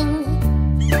playing?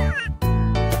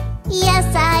 Yes,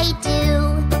 I do.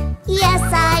 Yes,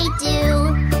 I do.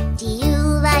 Do you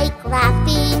like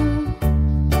laughing?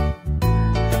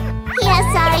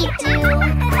 Yes, I do.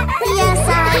 Yes,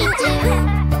 I do.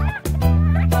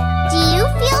 Do you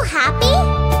feel happy?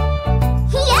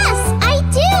 Yes, I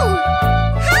do.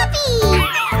 Happy!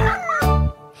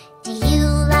 Do you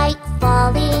like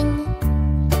falling?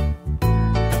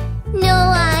 No,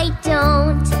 I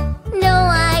don't. No,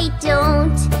 I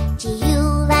don't. Do you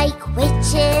like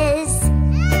witches?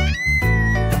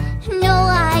 No,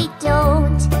 I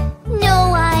don't. No,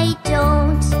 I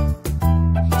don't.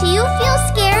 Do you feel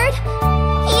scared?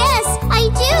 Yes,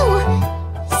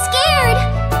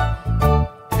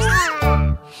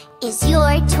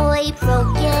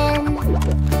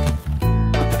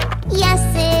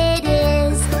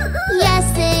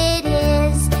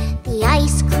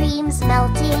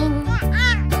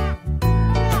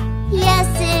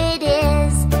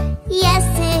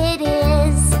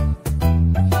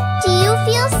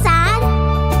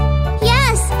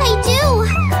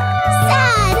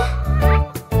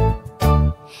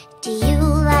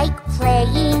 like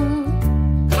playing?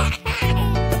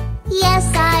 Yes,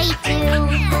 I do.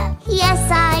 Yes,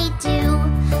 I do.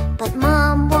 But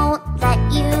Mom won't let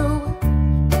you.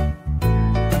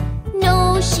 No,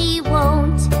 she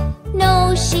won't. No,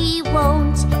 she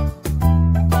won't.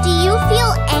 Do you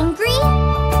feel angry?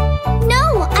 No,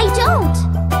 I don't.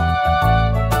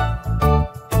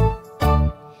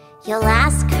 You'll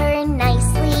ask her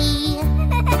nicely.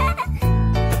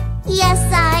 Yes,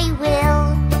 I will.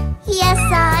 Yes,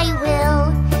 I will.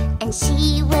 And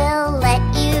she will let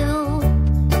you.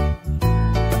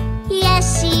 Yes,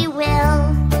 she will.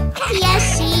 Yes,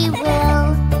 she will.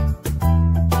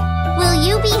 Will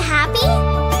you be happy?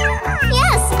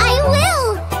 Yes, I will.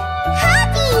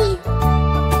 Happy!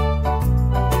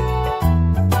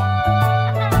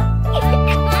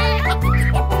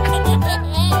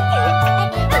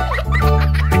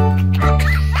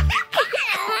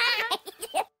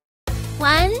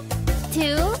 One,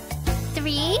 two,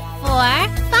 three, 4,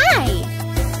 5.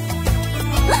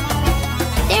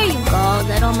 There you go,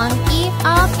 little monkey.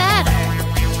 All better.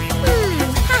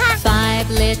 5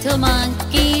 little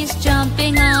monkeys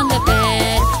jumping on the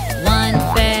bed. One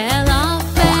fell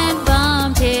off and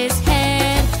bumped his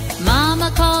head.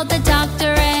 Mama called the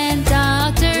doctor and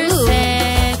doctor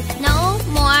said, No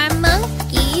more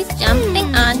monkeys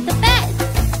jumping on the bed.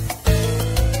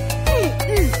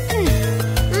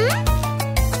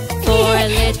 4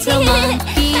 little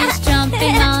monkeys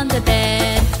jumping on the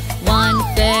bed. One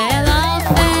fell off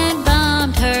and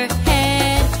bumped her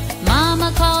head.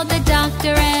 Mama called the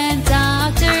doctor and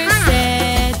doctor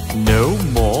said, No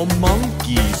more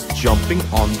monkeys jumping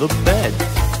on the bed.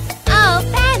 Oh,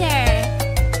 better.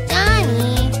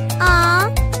 Johnny. Aw.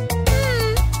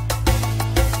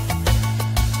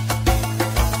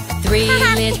 3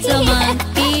 little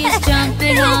monkeys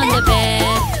jumping on the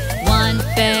bed. One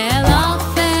fell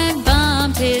off and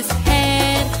bumped his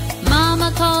head.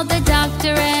 Mama called the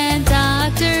doctor and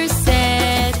doctor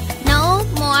said, No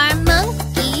more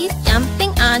monkeys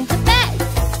jumping on the bed.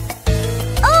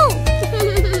 Oh!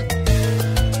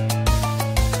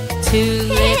 2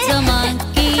 little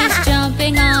monkeys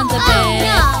jumping on the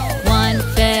bed. One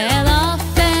fell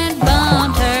off and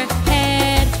bumped her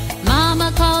head.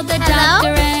 Mama called the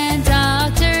doctor and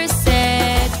doctor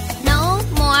said, No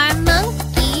more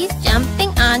monkeys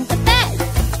jumping on the bed.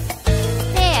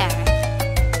 There.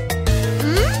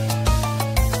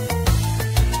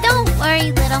 Don't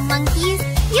worry, little monkeys.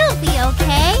 You'll be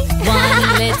okay.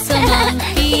 1 little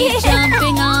monkey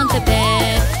jumping on the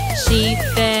bed. She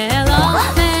fell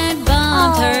off and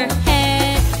bumped her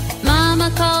head. Mama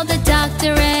called the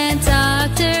doctor and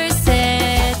doctor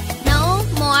said, No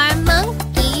more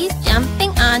monkeys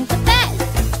jumping on the bed.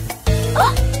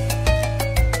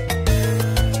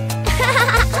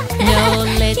 No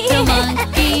little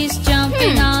monkeys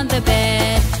jumping on the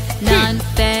bed. None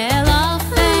fell off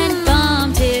and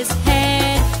bumped his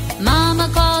head. Mama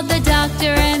called the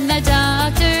doctor and the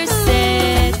doctor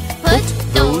said, Put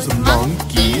Those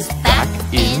monkeys back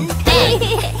in bed.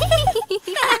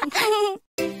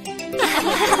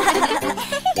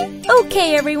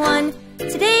 Okay, everyone.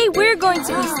 Today we're going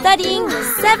to be studying the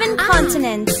 7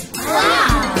 continents.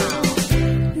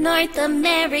 North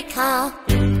America,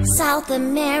 South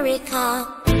America,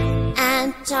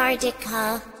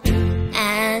 Antarctica,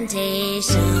 and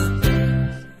Asia.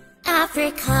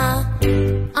 Africa,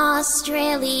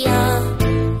 Australia,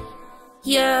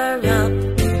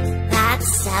 Europe. That's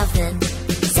 7.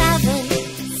 7.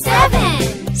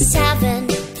 7. 7.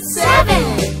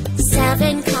 7.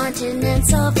 7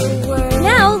 continents of the world.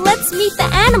 Now let's meet the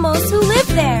animals who live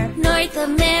there. North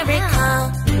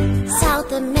America,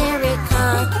 South America,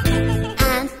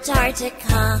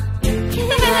 Antarctica,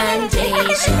 and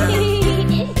Asia.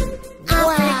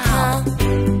 Africa,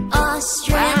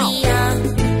 Australia,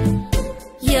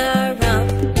 Europe.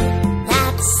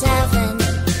 That's 7.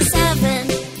 7.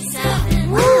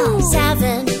 7.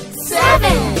 7.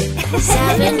 7.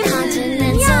 7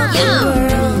 continents of the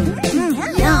world.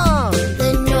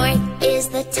 The north is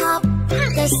the top,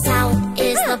 the south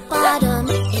is the bottom.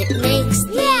 It makes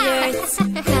the Earth's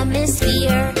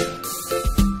hemisphere.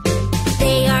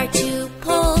 They are 2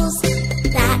 poles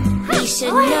that we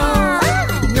should know.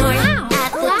 The north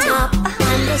at the top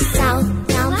and the south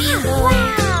down below.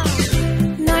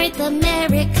 North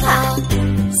America,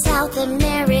 South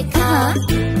America,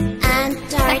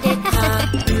 Antarctica,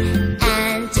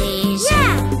 and Asia.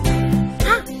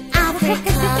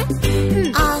 Africa,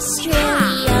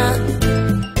 Australia,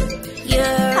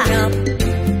 Europe.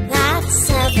 That's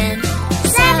 7.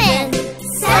 7.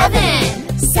 7.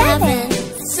 7.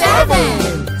 7.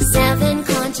 7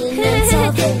 continents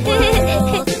of the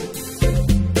world.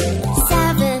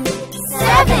 7.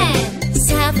 7.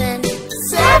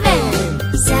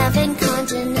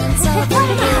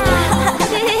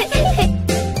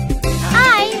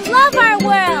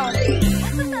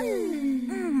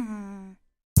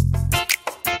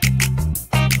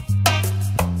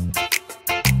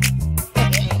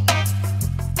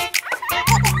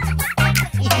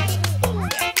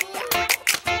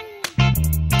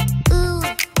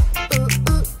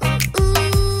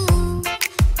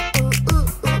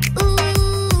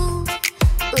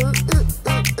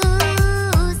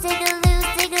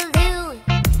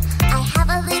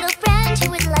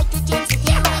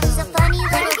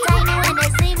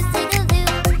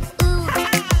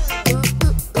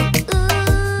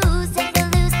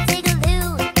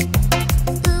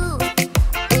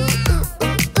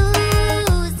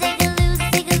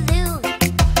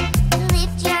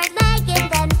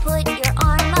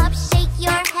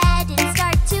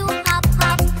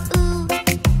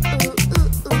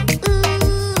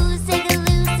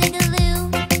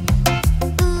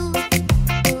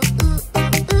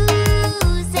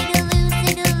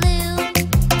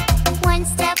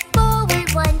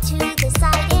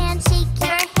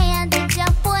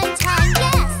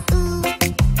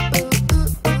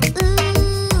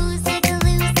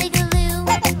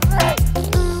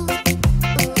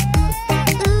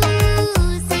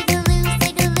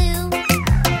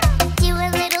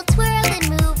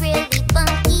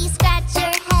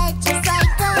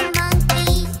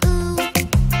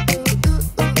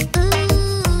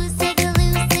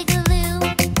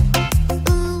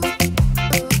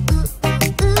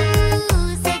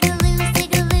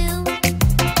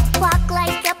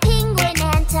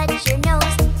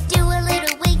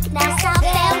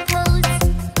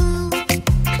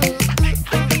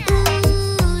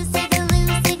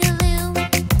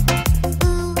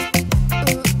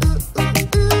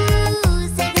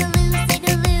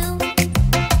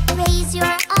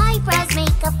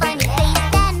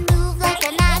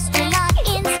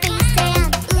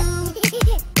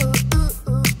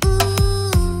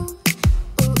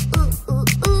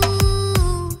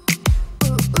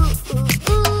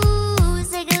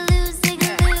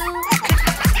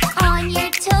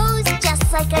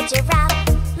 like a giraffe,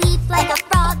 leap like a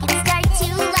frog and start to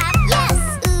laugh. Yes!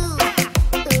 Ooh,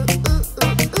 ooh, ooh,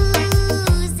 ooh,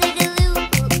 ooh, zigaloo,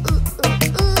 ooh, ooh,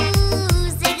 ooh,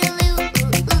 ooh, zigaloo,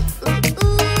 ooh, ooh, ooh,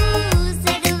 ooh,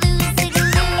 zigaloo,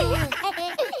 zigaloo.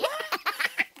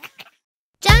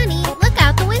 Johnny, look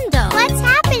out the window. What's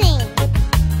happening?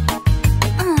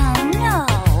 Oh no.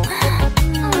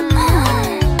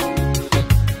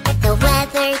 The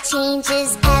weather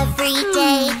changes every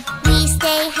day. We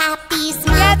stay happy,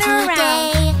 smile Gather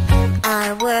today.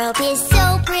 Our world is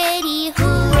so pretty,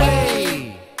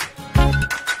 hooray!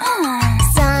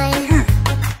 Sun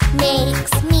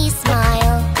makes me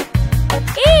smile.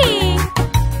 Eee!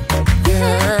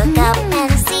 Look up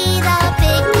and see the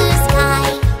big blue sky.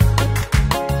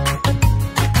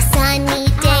 A sunny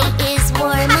day is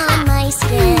warm on my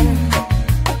skin.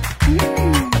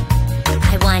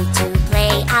 I want to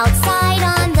play outside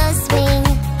on the swing.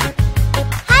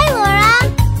 Hi, Laura.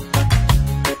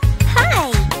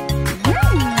 Hi!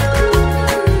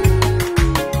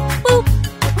 Boop.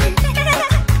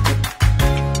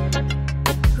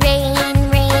 Rain,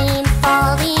 rain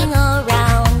falling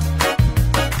around.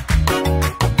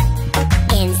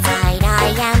 Inside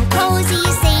I am cozy,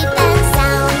 safe and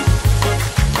sound.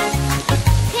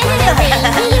 On a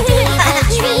rainy day the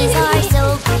trees are so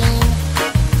green.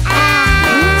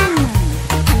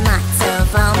 And lots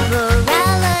of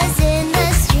umbrellas in the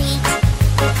street.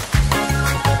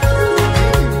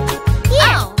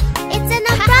 Here, it's an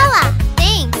umbrella.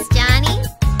 Thanks, Johnny.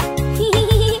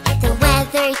 The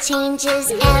weather changes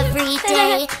every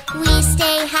day. We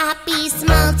stay happy,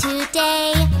 smile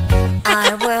today.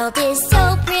 Our world is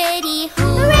so pretty,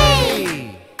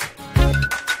 hooray!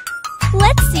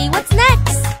 Let's see what's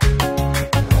next.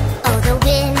 Oh, the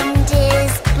wind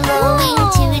is blowing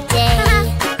today.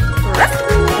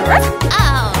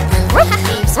 Oh, The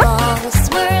leaves all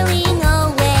swirling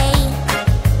away.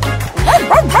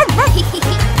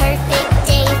 Perfect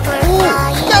day for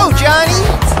flying. Go, Johnny!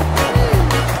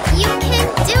 you can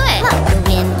do it. The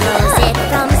wind blows it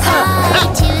from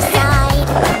side to side.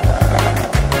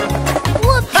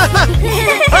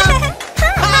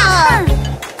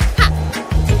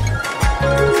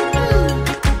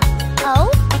 Oh,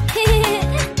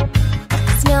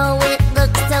 Snow, it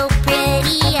looks so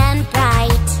pretty and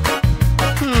bright.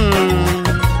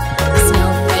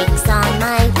 Snowflakes on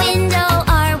my window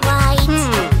are white.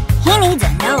 He needs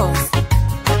a nose.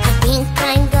 I think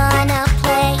I'm gonna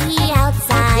play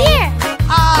outside. here.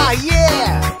 Ah,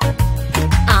 yeah!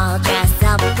 I'll dress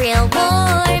up real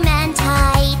warm and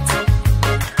tight.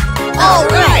 All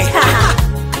right!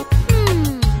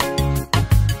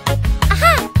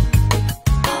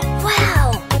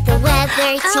 Wow! The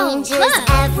weather changes look.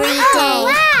 every day.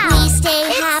 Wow. We stay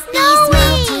happy,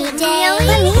 smile today.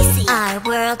 Let me see. Our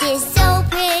world is so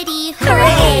pretty,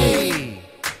 hooray!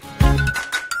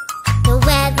 The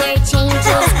weather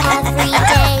changes every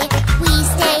day. We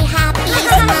stay happy,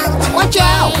 smile today. Watch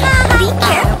out! Be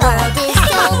careful. Our world is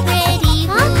so pretty,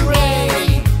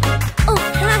 hooray!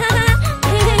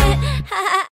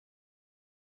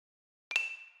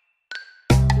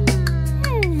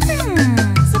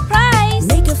 Surprise!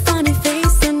 Make a funny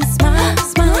face and smile,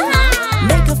 smile.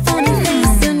 Make a funny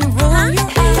face and roll your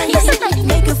eyes.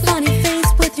 Make a funny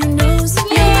face with your nose.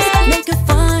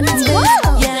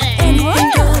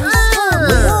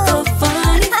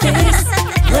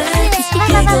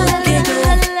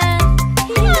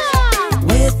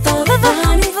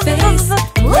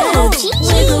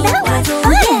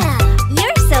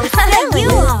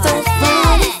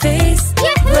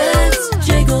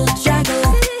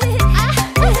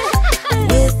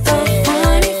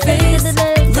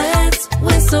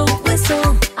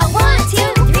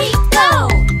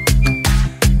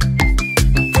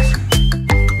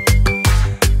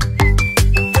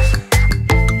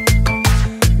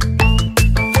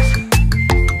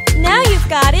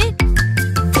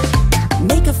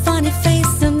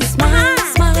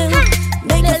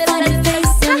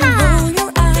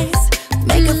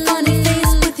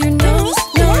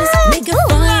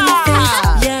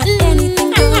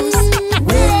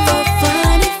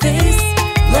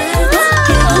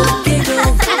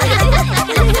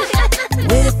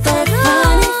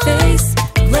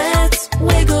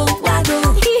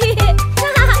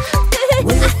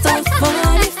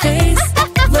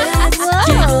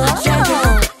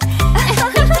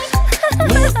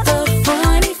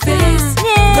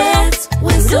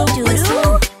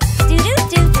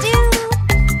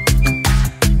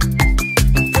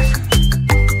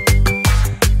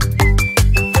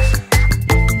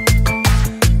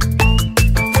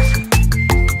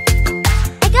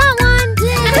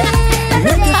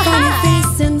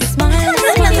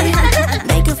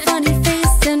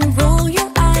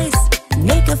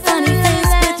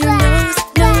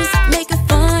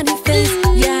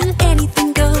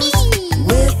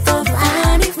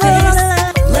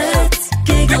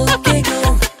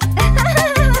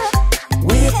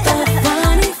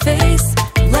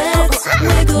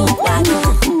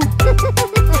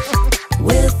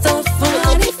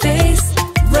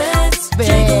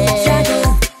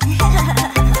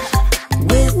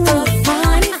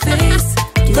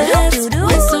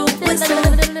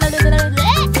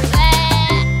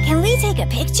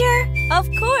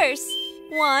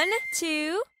 1,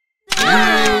 2.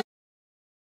 Wow.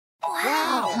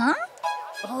 Huh?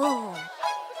 Oh.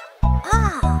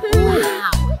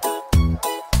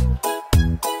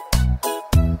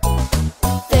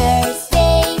 First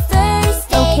day.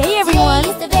 Okay, everyone.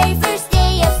 Today is the very first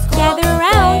day of school. Gather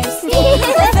around. First day is the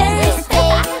first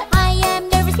day. I am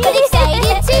nervous but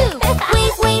excited too.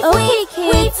 Wait, Okay,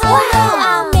 kids. hello,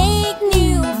 I'll make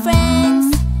new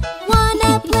friends.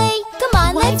 Wanna play? Come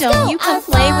on, Why let's don't go. you come Our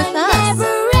play fun with us?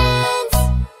 never ends.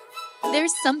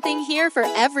 There's something here for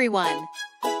everyone.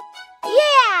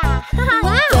 Yeah!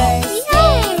 Wow. First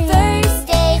day.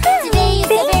 Today is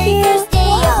the very first day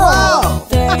of Wow.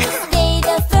 First day,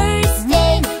 the first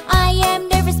day. I am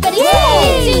nervous but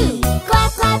excited too.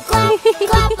 Clap, clap, clap,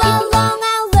 clap along.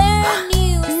 I'll learn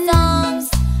new songs.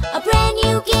 A brand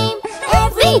new game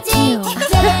every day.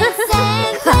 Dance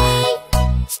and play.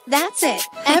 That's it,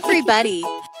 everybody.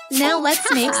 Now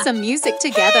let's make some music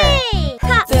together.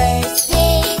 First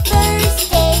day.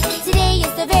 Today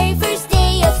is the very first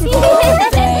day of school.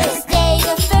 First day,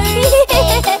 the first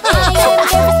day. I am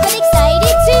nervous but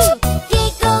excited too.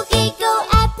 Giggle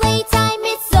at playtime.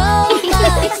 It's so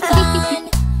much fun.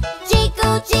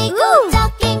 Jiggle,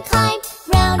 duck and climb.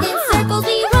 Round in circles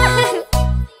we run.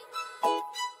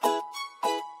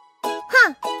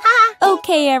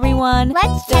 Okay, everyone.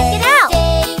 Let's check it out.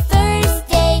 First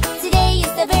day. Today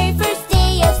is the very first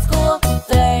day of school.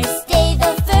 First day,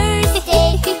 the first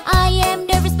day. I am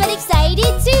nervous but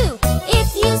excited too.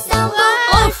 If you stumble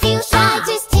or feel shy,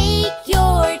 just take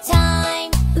your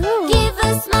time. Give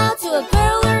a smile to a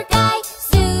girl or guy.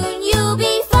 Soon you'll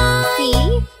be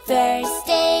fine. First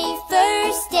day.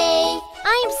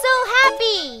 I'm so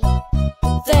happy.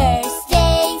 First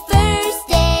day.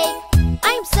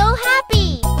 I'm so happy.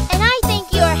 And I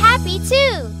think you're happy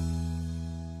too.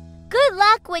 Good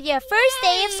luck with your first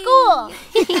day of school.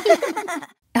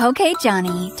 Okay,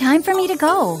 Johnny, time for me to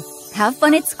go. Have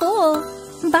fun at school.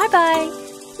 Bye-bye.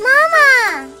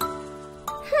 Mama!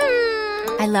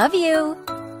 I love you.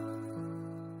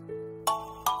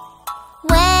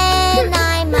 When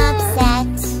I'm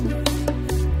upset,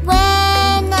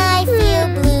 when I feel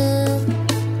blue,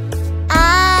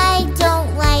 I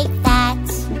don't like that,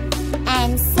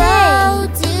 and so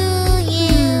do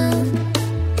you.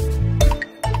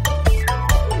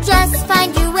 Just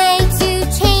find your way to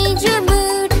change your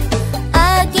mood.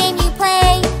 A game you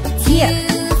play to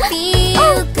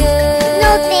feel good.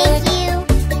 No, thank you.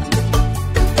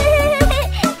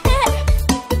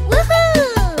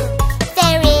 Woohoo!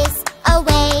 There is a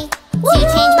way to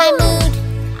change my mood.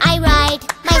 I ride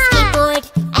my skateboard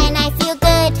and I feel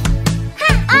good.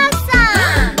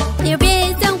 Awesome! There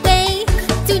is a way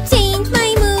to change my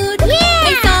mood. I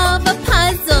solve a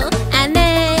puzzle and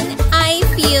then I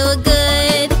feel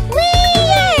good.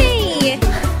 Yay!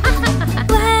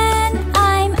 When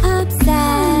I'm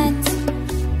upset,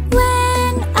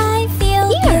 when I feel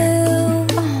blue,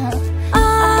 I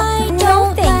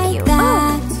don't like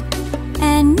that,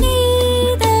 and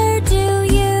neither do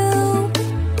you.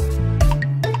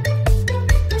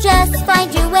 Just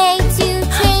find your way to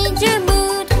change your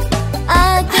mood.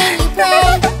 A game you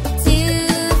play to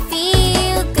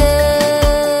feel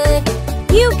good.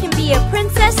 You can be a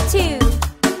princess too.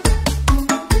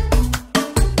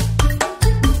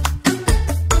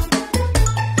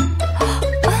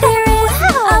 There is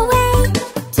a way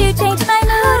to change my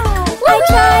mood. I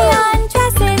try on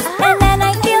dresses and then I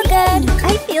feel good. I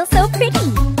feel so pretty.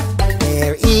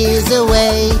 There is a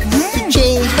way to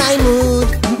change my mood.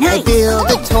 I build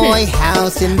a toy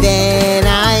house and then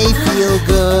I feel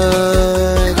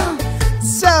good.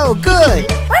 So good!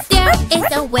 There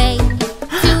is a way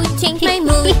to change my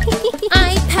mood.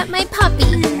 I pet my puppy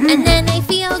and then I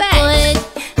feel good.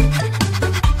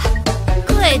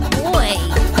 Good boy.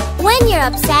 When you're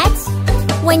upset,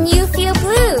 when you feel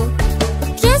blue,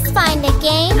 just find a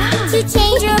game to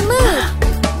change your mood.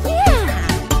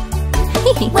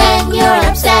 When you're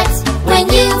upset, when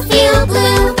you feel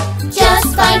blue,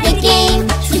 just find a game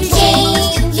to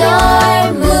change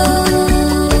your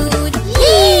mood.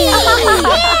 Hello.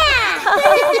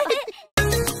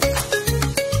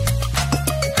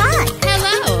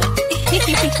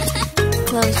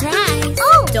 Close your eyes.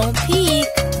 Don't peek.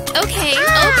 Okay,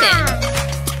 open.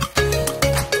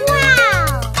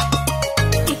 Wow!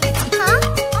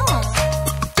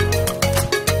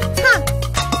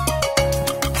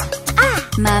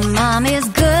 My mom is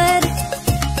good.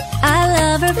 I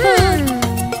love her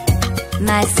food.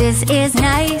 My sis is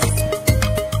nice.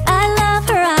 I love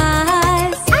her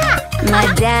eyes. My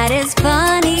dad is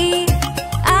funny.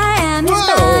 I am his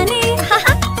bunny.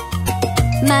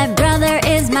 My brother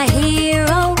is my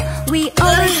hero. We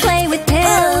always play with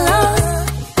pillows.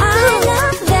 I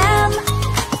love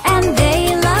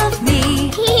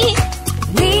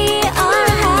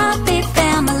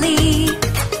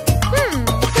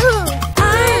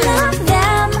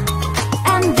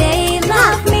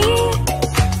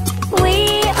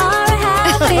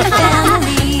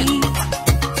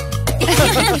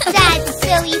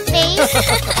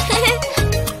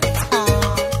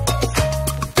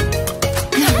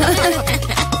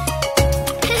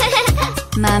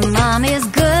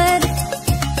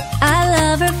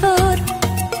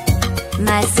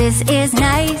My sis is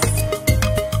nice,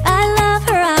 I love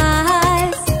her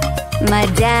eyes. My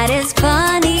dad is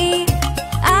funny,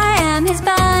 I am his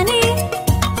bunny.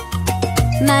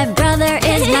 My brother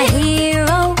is my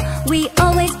hero, we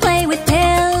always play with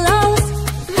pillows.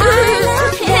 I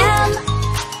love them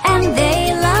and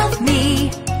they love me.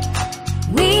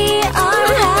 We are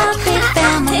a happy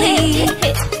family.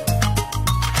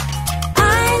 I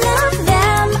love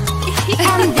them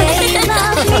and they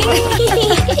love me.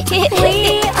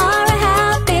 We are a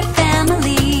happy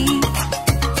family.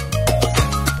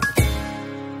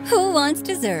 Who wants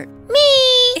dessert? Me!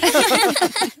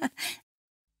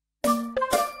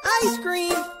 Ice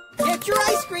cream! Get your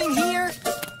ice cream here!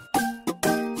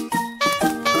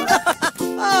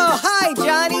 Oh, hi,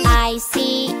 Johnny!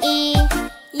 I-C-E,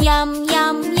 yum,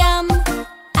 yum, yum.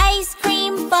 Ice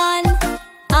cream fun,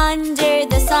 under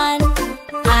the sun.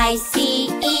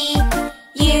 I-C-E,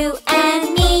 you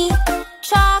and me.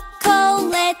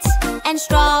 Chocolate and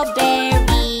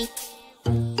strawberry.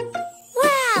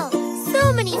 Wow,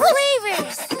 so many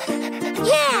flavors!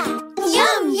 Yeah,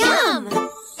 yum, yum!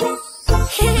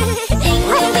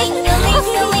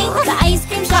 Ding-a-ling-a-ling-a-ling, the ice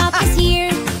cream shop is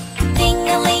here.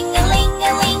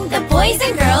 Ding-a-ling-a-ling-a-ling, the boys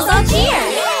and girls all cheer.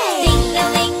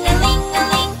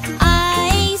 Ding-a-ling-a-ling-a-ling,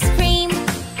 ice cream.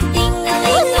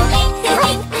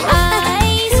 Ding-a-ling-a-ling-a-ling,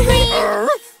 ice cream.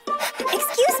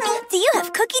 Excuse me, do you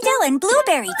have cookie dough and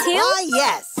blueberry too? Ah,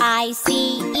 yes!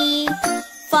 I-C-E,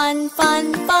 fun,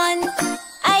 fun, fun.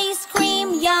 Ice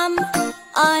cream, yum,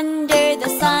 under the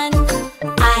sun.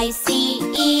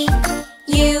 I-C-E,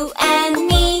 you and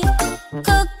me.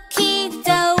 Cookie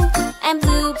dough and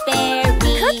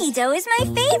blueberry. Cookie dough is my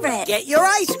favorite. Get your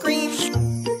ice cream!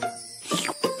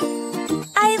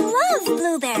 I love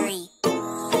blueberry.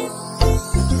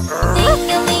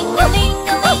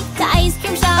 Ding-a-ling-a-ling-a-ling, the ice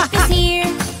cream shop is here.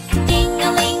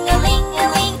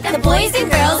 Ding-a-ling-a-ling-a-ling, the boys and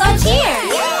girls all cheer.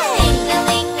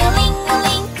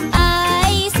 Ding-a-ling-a-ling-a-ling,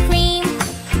 ice cream.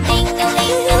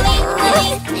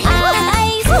 Ding-a-ling-a-ling-a-ling,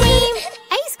 ice cream.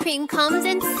 Ice cream comes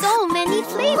in so many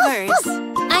flavors.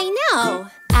 I know.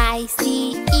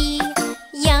 I-C-E,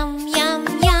 yum, yum,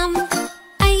 yum.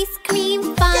 Ice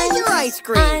cream fun, Get your ice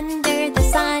cream! under the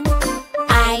sun.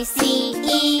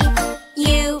 I-C-E,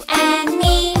 you and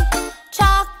me.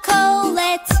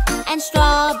 Chocolate and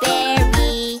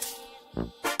strawberry.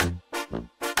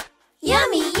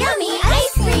 Yummy, yummy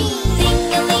ice cream!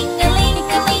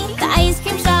 Ding-a-ling-a-ling-a-ling, the ice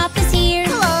cream shop is here.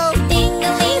 Hello!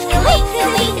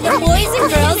 Ding-a-ling-a-ling-a-ling, the boys and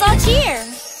girls all cheer.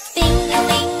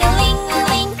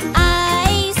 Ding-a-ling-a-ling-a-ling,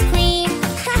 ice cream.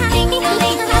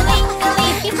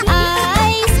 Ding-a-ling-a-ling-a-ling,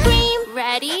 ice cream.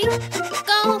 Ready?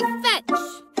 Go fetch.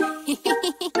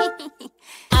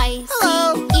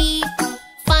 I-C-E,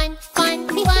 fun, fun,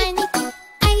 fun.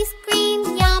 Ice cream,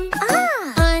 yum,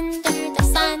 under the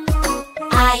sun.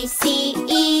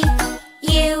 I-C-E,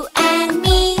 you and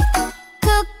me.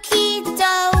 Cookie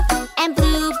dough and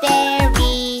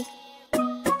blueberry.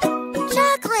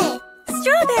 Chocolate,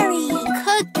 Strawberry.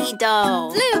 Cookie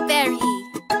dough. Blueberry.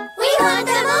 we want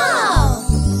them all.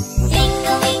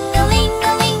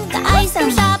 Ding-a-ling-a-ling-a-ling, the ice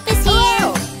cream shop is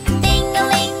here.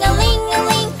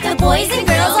 Ding-a-ling-a-ling-a-ling, the boys and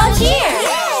girls all cheer.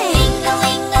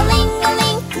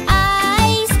 Ding-a-ling-a-ling-a-ling,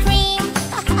 ice cream.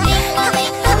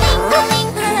 Ding-a-ling-a-ling-a-ling,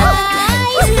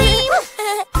 ice cream.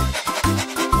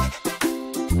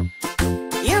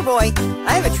 Here, boy, I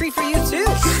have a treat for you, too.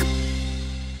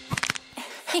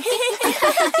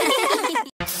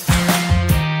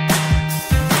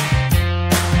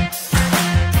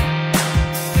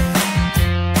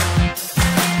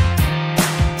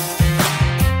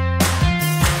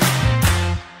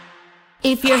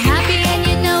 If you're happy and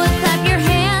you know it, clap your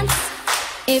hands.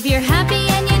 If you're happy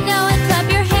and you know it, clap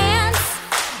your hands.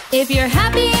 If you're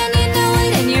happy and you know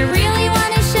it and you really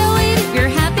want to show it. If you're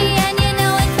happy and you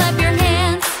know it, clap your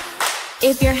hands.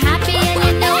 If you're happy and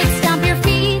you know it, stomp your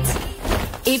feet.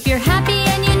 If you're happy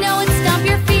and you know it, stomp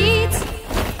your feet.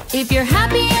 If you're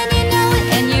happy and you know it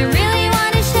and you really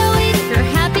want to show it. If you're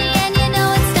happy and you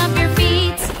know it, stomp your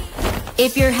feet.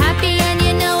 If you're happy and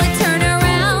you know it, turn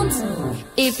around.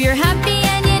 If you're happy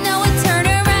and you know it, turn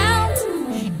around.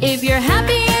 If you're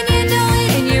happy and you know it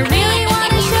and you really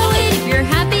want to show it. If you're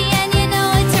happy and you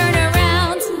know it, turn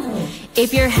around.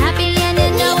 If you're happy and you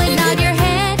know it, nod your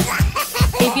head.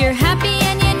 If you're happy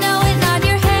and you know it, nod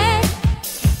your head.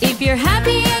 If you're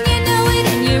happy and you know it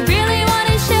and you really want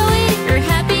to show it. If you're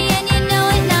happy and you know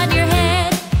it, nod your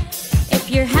head. If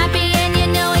you're happy and you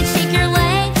know it, shake your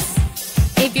legs.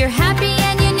 If you're happy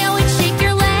and you know it, shake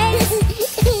your legs.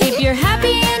 If you're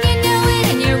happy and you know it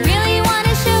and you really want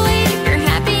to show it. If you're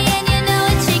happy and you know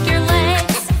it, shake your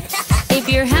legs. If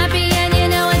you're happy and you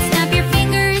know it, snap your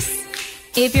fingers.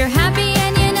 If you're happy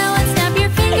and you know it, snap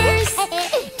your fingers.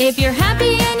 If you're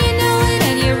happy and you know it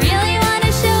and you really want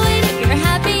to show it. If you're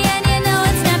happy and you know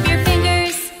it, snap your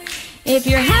fingers. If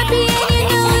you're happy and you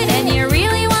know it and you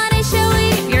really want to show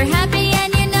it. If you're happy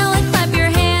and you know it, clap your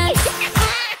hands.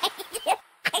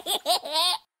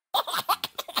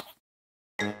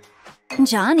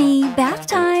 Johnny, bath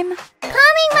time.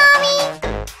 Coming, Mommy!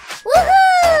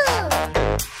 Woohoo!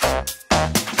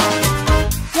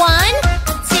 1,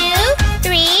 2,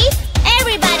 3.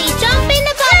 Everybody jump in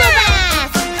the bubble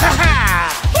bath!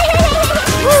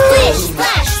 Splish,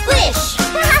 splash, splish!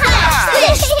 Splash,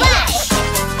 splish, splash!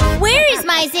 Where is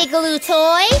my Zigaloo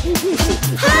toy?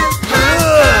 Ha, ha,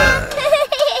 ha!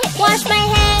 Wash my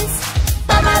hands!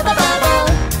 Bubble, bubble, bubble!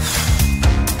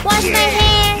 Wash my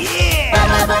hair!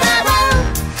 Bubble, bubble, bubble!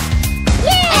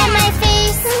 And my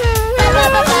face! Bubble,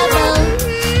 bubble, bubble!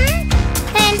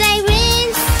 And I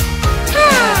rinse!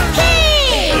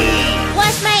 Hey!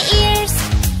 Wash my ears!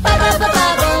 Bubble, bubble,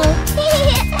 bubble!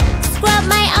 Scrub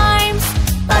my arms!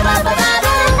 Bubble, bubble,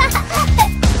 bubble!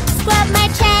 Scrub my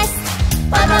chest!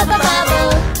 Bubble, bubble,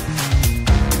 bubble!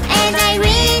 And I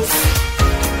rinse!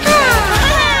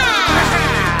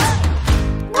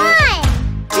 1,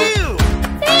 2,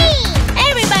 3.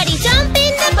 Everybody jump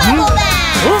in the bubble bath!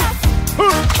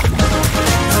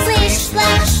 Splish,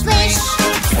 splash, splish!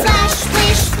 Splash,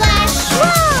 splish, splash!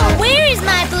 Whoa! Where is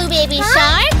my blue baby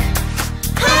shark?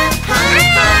 Ha, ha,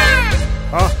 ha!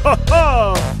 Ha ha ha!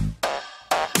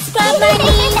 Scrub my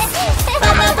knees!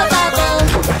 Bubble, bubble, bubble!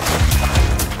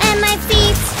 And my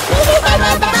feet!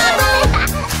 Bubble, bubble, bubble!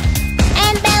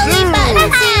 And belly button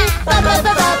too! Bubble,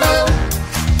 bubble, bubble!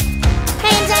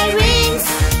 And I rinse!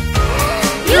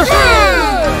 Yoo-hoo!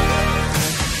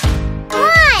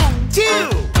 1, 2,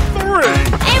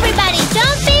 3. everybody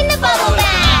jump in the bubble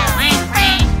bath!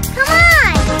 Come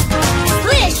on!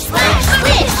 Splish, splash,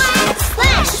 splish!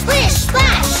 Splash, splish,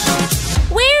 splash!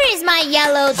 Where is my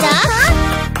yellow duck?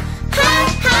 Ha,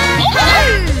 ha, ha!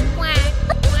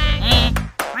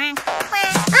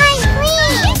 I'm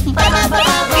clean! Bubble, bubble,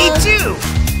 bubble! Me too!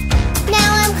 Now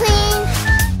I'm clean!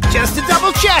 Just to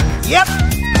double check. Yep.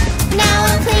 Now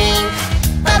I'm clean!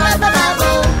 Bubble, bubble,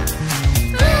 bubble!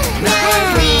 Now I'm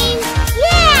clean!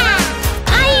 Yeah!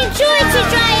 I enjoy to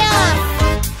dry off!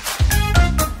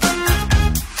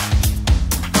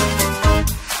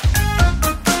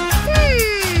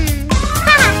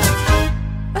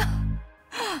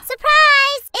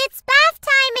 Surprise! It's bath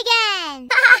time again!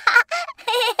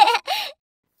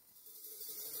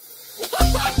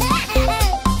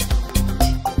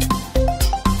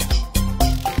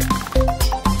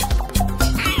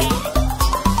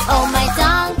 Oh, my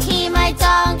donkey, my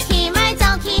donkey, my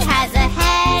donkey has a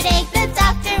headache. The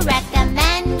doctor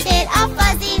recommended a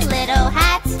fuzzy little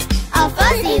hat. A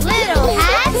fuzzy little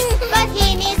hat? But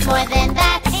he needs more than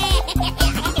that.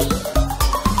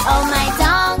 Oh, my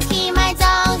donkey, my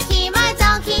donkey, my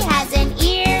donkey has an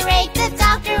earache. The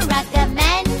doctor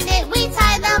recommended we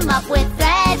tie them up with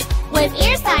thread. With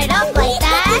ears tied up like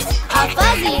that. A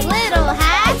fuzzy little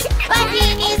hat. But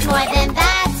he needs more than that.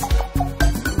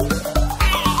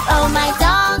 Oh, my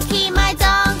donkey, my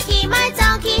donkey, my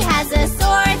donkey has a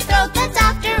sore throat. The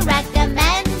doctor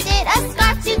recommended a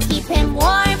scarf to keep him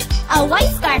warm. A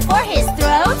white scarf for his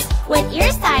throat, with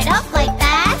ears tied up like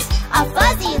that. A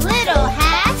fuzzy little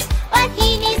hat, but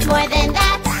he needs more than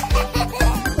that.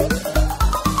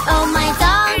 Oh, my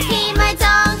donkey, my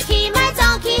donkey, my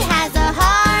donkey has a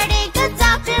heartache. The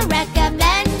doctor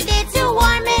recommended to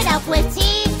warm it up with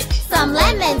tea. Some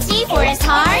lemon tea for his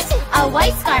heart, a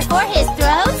white scarf for his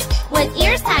throat, with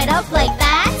ears tied up like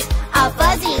that. A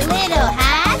fuzzy little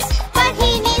hat, but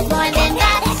he needs more than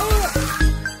that.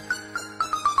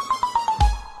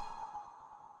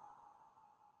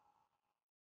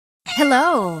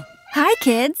 Hello. Hi,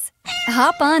 kids.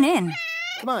 Hop on in.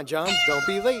 Come on, John, don't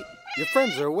be late. Your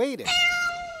friends are waiting.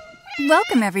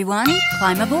 Welcome, everyone.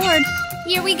 Climb aboard.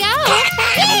 Here we go!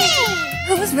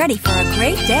 Who's ready for a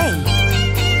great day?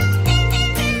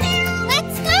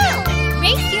 Let's go!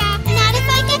 Race ya! Not if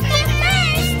I get there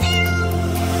first!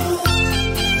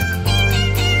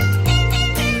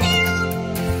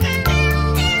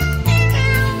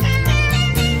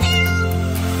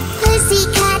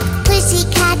 Pussycat,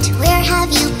 pussycat, where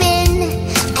have you been?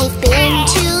 I've been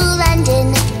to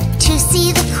London to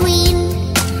see the Queen.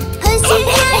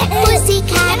 Pussycat,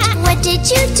 pussycat, what did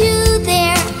you do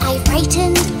there? I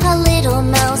frightened a little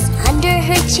mouse under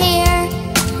her chair.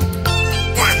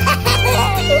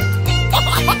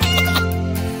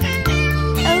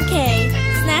 Okay,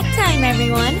 snack time,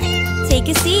 everyone. Take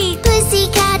a seat.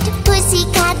 Pussycat,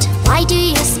 pussycat, why do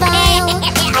you smile?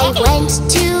 I went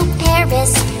to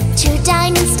Paris to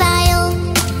dine in style.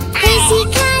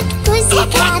 Pussycat,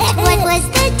 pussycat, what was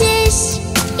the dish?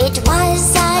 It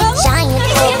was a giant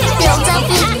boat filled up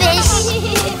with fish.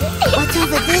 What's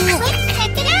over there? Let's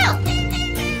check it out.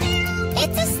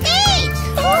 It's a stage.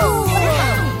 Oh,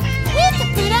 wow. We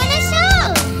could put on a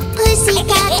show.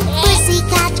 Pussycat,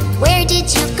 pussycat, where did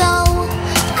you go?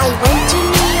 I went to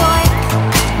New York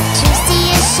to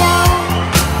see a show.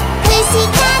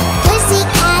 Pussycat,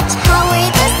 pussycat, how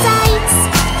are the sights?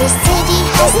 The city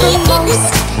has the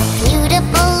most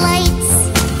beautiful lights.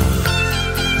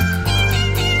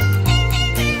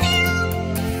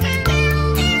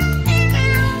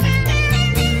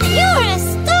 You're a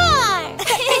star!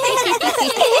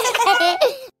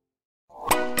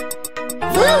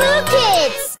 LooLoo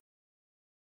Kids!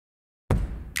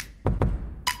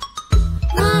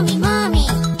 Mommy, Mommy,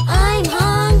 I'm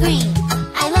hungry.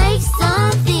 I like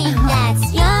something that's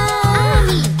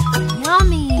yummy.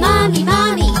 Yummy. Mommy,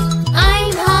 Mommy,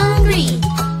 I'm hungry.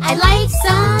 I like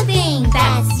something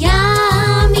that's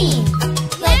yummy.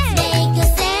 Let's make a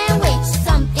sandwich,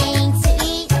 something to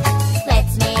eat.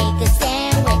 Let's make a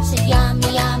sandwich, a yummy,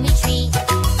 yummy treat.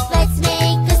 Let's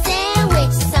make a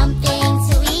sandwich, something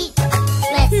to eat.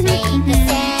 Let's make a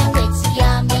sandwich, a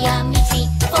yummy, yummy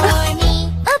treat for me.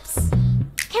 Oops!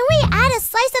 Can we add a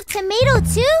slice of tomato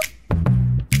too?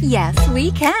 Yes,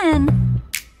 we can.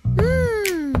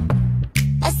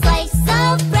 A slice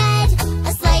of bread,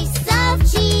 a slice of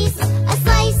cheese, a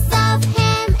slice of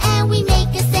ham, and we make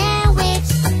a sandwich.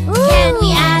 Can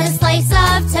we add a slice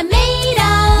of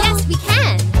tomato? Yes, we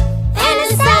can. And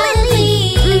a salad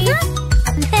leaf.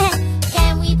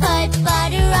 Can we put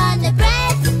butter on the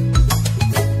bread?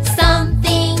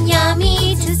 Something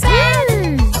yummy to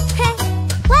spread.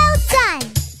 Well done!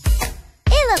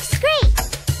 It looks great!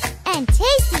 And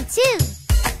tasty too!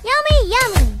 Yummy,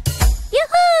 yummy!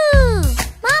 Yoo-hoo!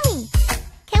 Mommy,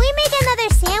 can we make another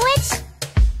sandwich?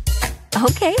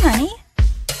 Okay, honey.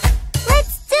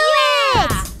 Let's do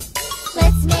it!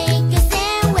 Let's make a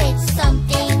sandwich,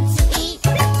 something to eat.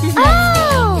 Let's make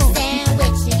a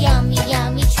sandwich, a yummy,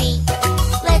 yummy treat.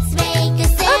 Let's make a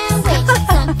sandwich,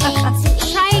 something to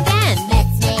eat. Try again.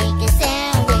 Let's make a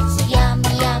sandwich, a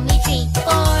yummy, yummy treat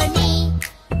for me.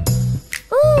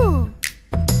 Ooh!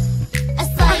 A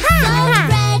slice of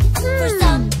bread for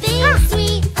something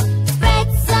sweet. Spread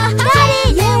some Got bread,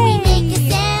 it. then we make a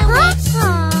sandwich.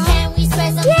 Can we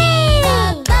spread some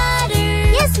peanut butter?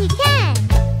 Yes, we can!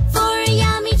 For a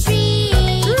yummy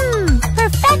treat.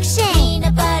 Perfection!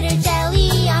 Peanut butter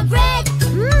jelly on bread.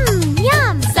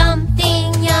 Yum!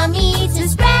 Something yummy to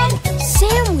spread.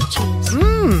 Sandwiches!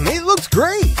 It looks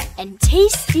great. And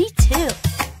tasty too!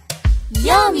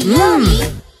 Yummy,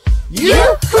 yummy.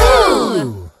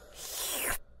 Yoo-hoo!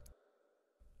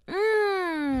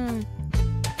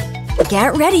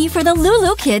 Get ready for the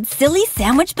LooLoo Kids Silly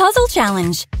Sandwich Puzzle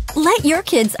Challenge. Let your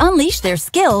kids unleash their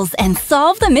skills and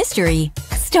solve the mystery.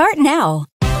 Start now.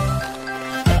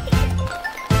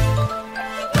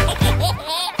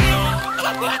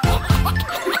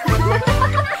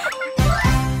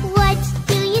 What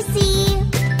do you see?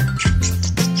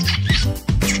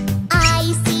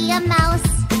 I see a mouse.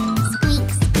 Squeak,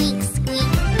 squeak,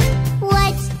 squeak.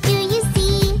 What do you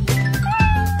see?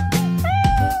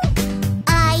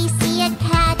 I see a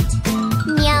cat.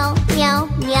 Meow, meow,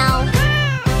 meow.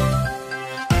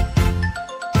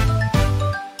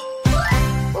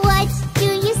 What do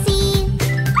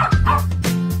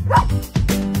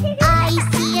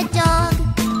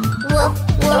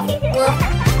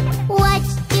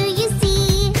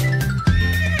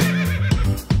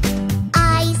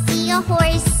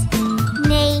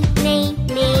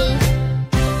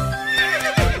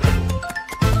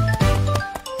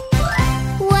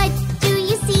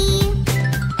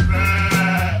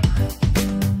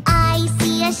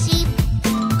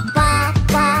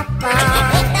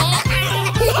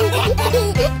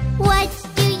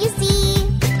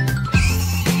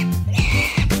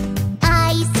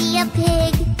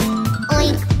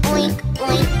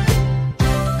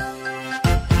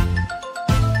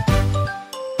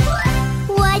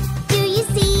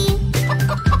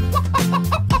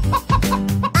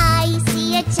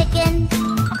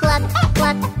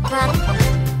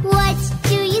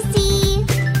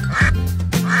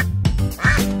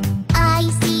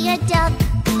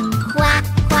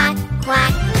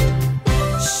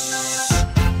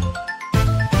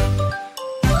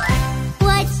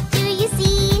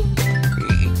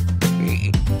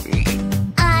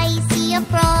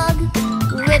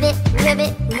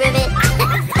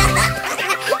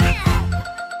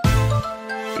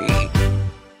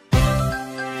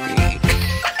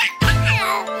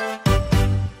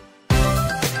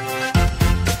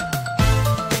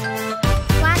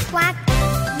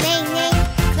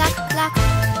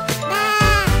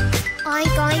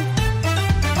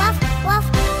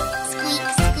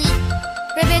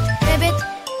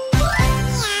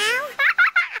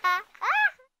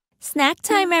snack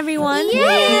time, everyone.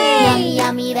 Yummy,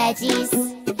 yummy veggies.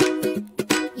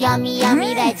 Yummy,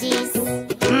 yummy veggies.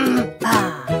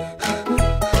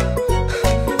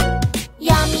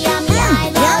 Yummy, yummy, I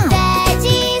love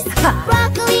veggies.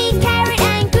 Broccoli, carrot,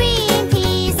 and green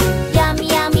peas. Yummy,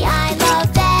 yummy, I love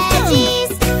veggies.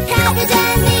 Cabbage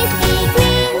and leafy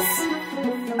greens.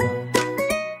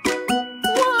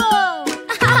 Whoa!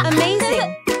 Amazing.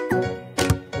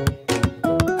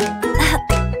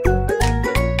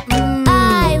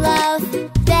 I love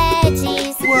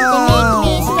veggies. They make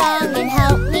me strong and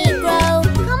help me grow.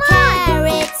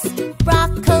 Carrots,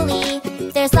 broccoli,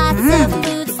 there's lots of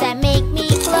foods that make me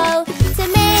glow.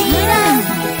 Tomatoes,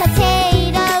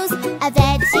 potatoes, a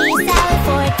veggie salad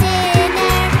for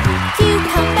dinner.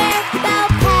 Cucumber, bell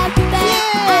pepper,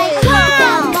 I eat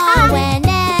them all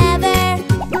whenever.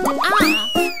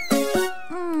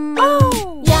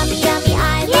 Yummy, yummy,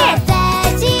 I love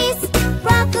veggies.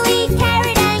 Broccoli,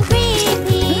 carrot, and green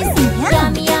peas.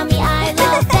 Yummy, yummy, I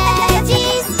love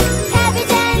veggies.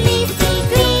 Cabbage and leafy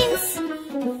greens.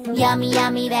 Yummy,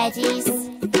 yummy veggies.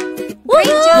 Great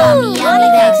job, Yummy, yummy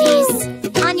veggies.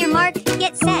 On your mark,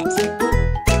 get set.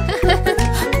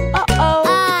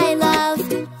 I love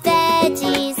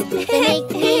veggies. They make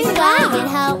me strong and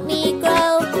help me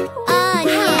grow.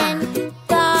 Onion,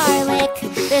 garlic,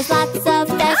 there's lots of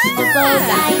vegetables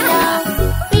I know.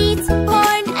 Beets,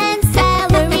 corn, and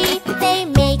celery, they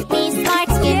make me smart,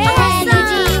 give me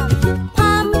energy.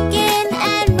 Pumpkin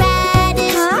and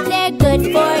radish, they're good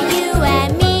for you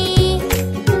and me.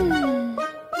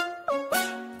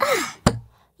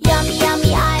 Yummy,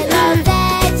 yummy, I love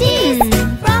veggies.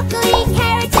 Broccoli,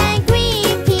 carrots, and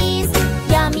green peas.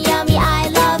 Yummy, yummy, I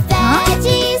love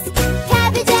veggies.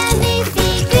 Cabbage and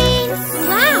leafy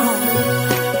greens.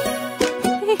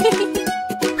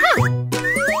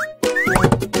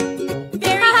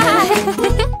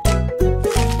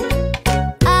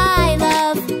 I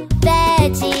love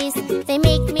veggies. They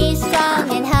make me strong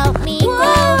and help me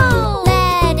grow.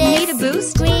 Lettuce, Need a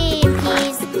boost? green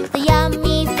peas, the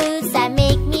yummy foods that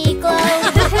make me glow.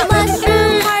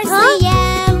 Mushroom, parsley,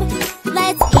 yam,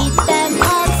 let's eat them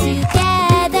all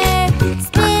together.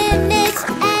 Spinach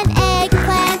and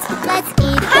eggplant, let's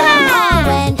eat them all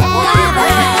whenever.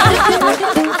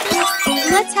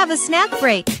 Let's have a snack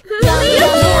break. Yummy,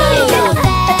 yummy, I love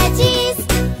veggies.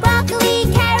 Broccoli,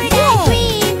 carrot, and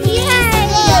green peas.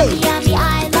 Yummy, yummy, I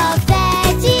love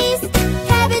veggies.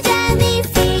 Cabbage and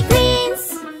leafy greens.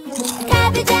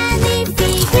 Cabbage and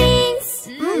leafy greens.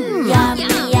 Yummy,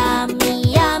 yummy,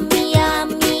 yummy,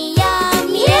 yummy,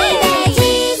 yummy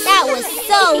veggies. That was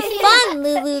so fun,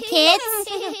 LooLoo Kids.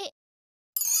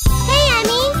 Hey,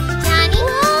 Emmy. Johnny.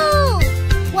 Whoa.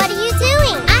 What are you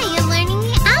doing? I am learning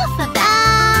the alphabet.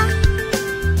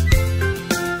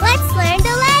 Let's learn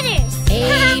the letters.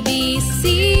 A, B,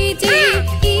 C, D,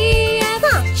 E, F,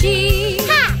 G,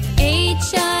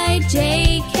 H, I,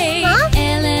 J, K, L,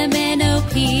 M, N, O,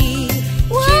 P,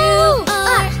 Q,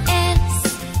 R,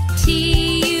 S, T,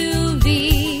 U, V,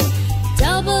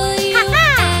 W,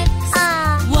 X,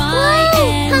 Y,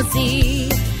 and Z.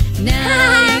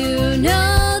 Now you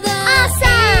know the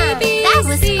That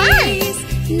was fun. ABCs.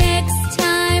 Next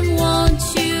time, won't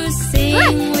you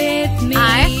sing with me?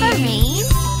 R for rain.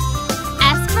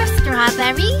 S for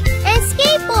strawberry. And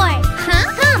skateboard.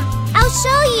 Come, I'll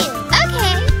show you.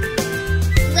 Okay.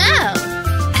 Whoa.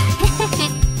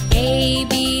 A,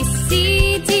 B, C,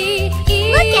 D,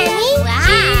 E, Look at me. F,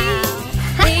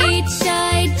 G, H, I,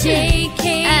 J, K,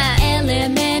 L,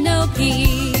 M, N, O, P,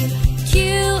 Q,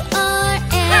 R,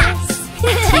 S,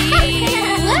 T, U,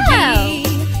 V,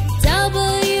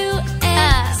 W,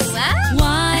 X,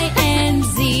 Y, and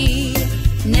Z.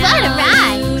 Now What a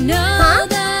ride. you know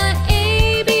the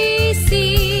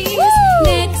ABCs.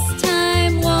 Next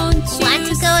time, won't you Want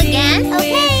to go sing again? with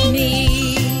Okay. me?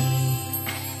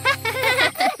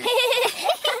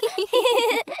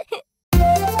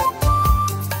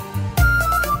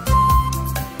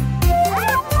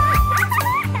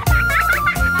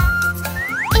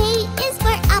 A is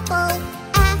for apple.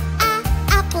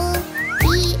 Apple.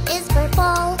 B is for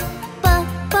ball.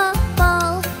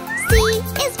 Ball. C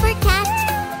is for cat.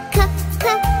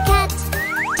 Cat.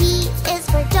 D is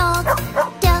for dog.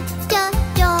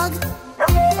 Dog.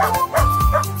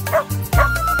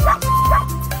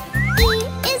 E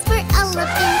is for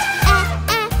elephant.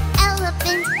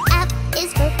 Elephant. F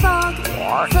is for frog.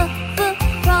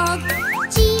 Frog.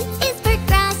 G is for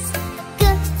grass.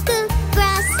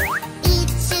 Grass.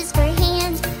 H is for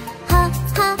hand.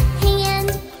 Hand.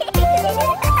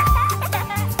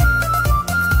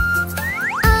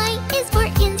 I is for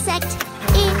insect.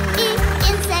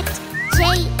 Insect. J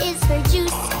is for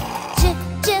juice.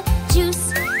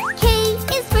 Juice. K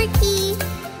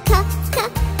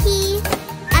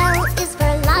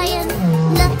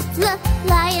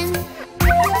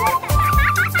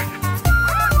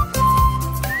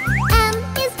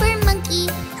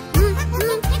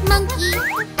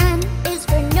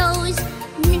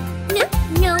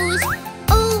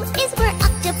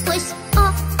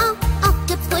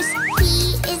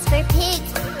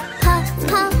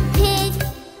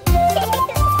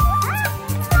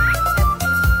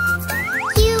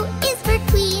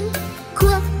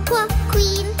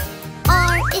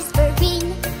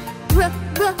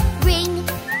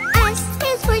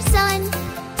sun.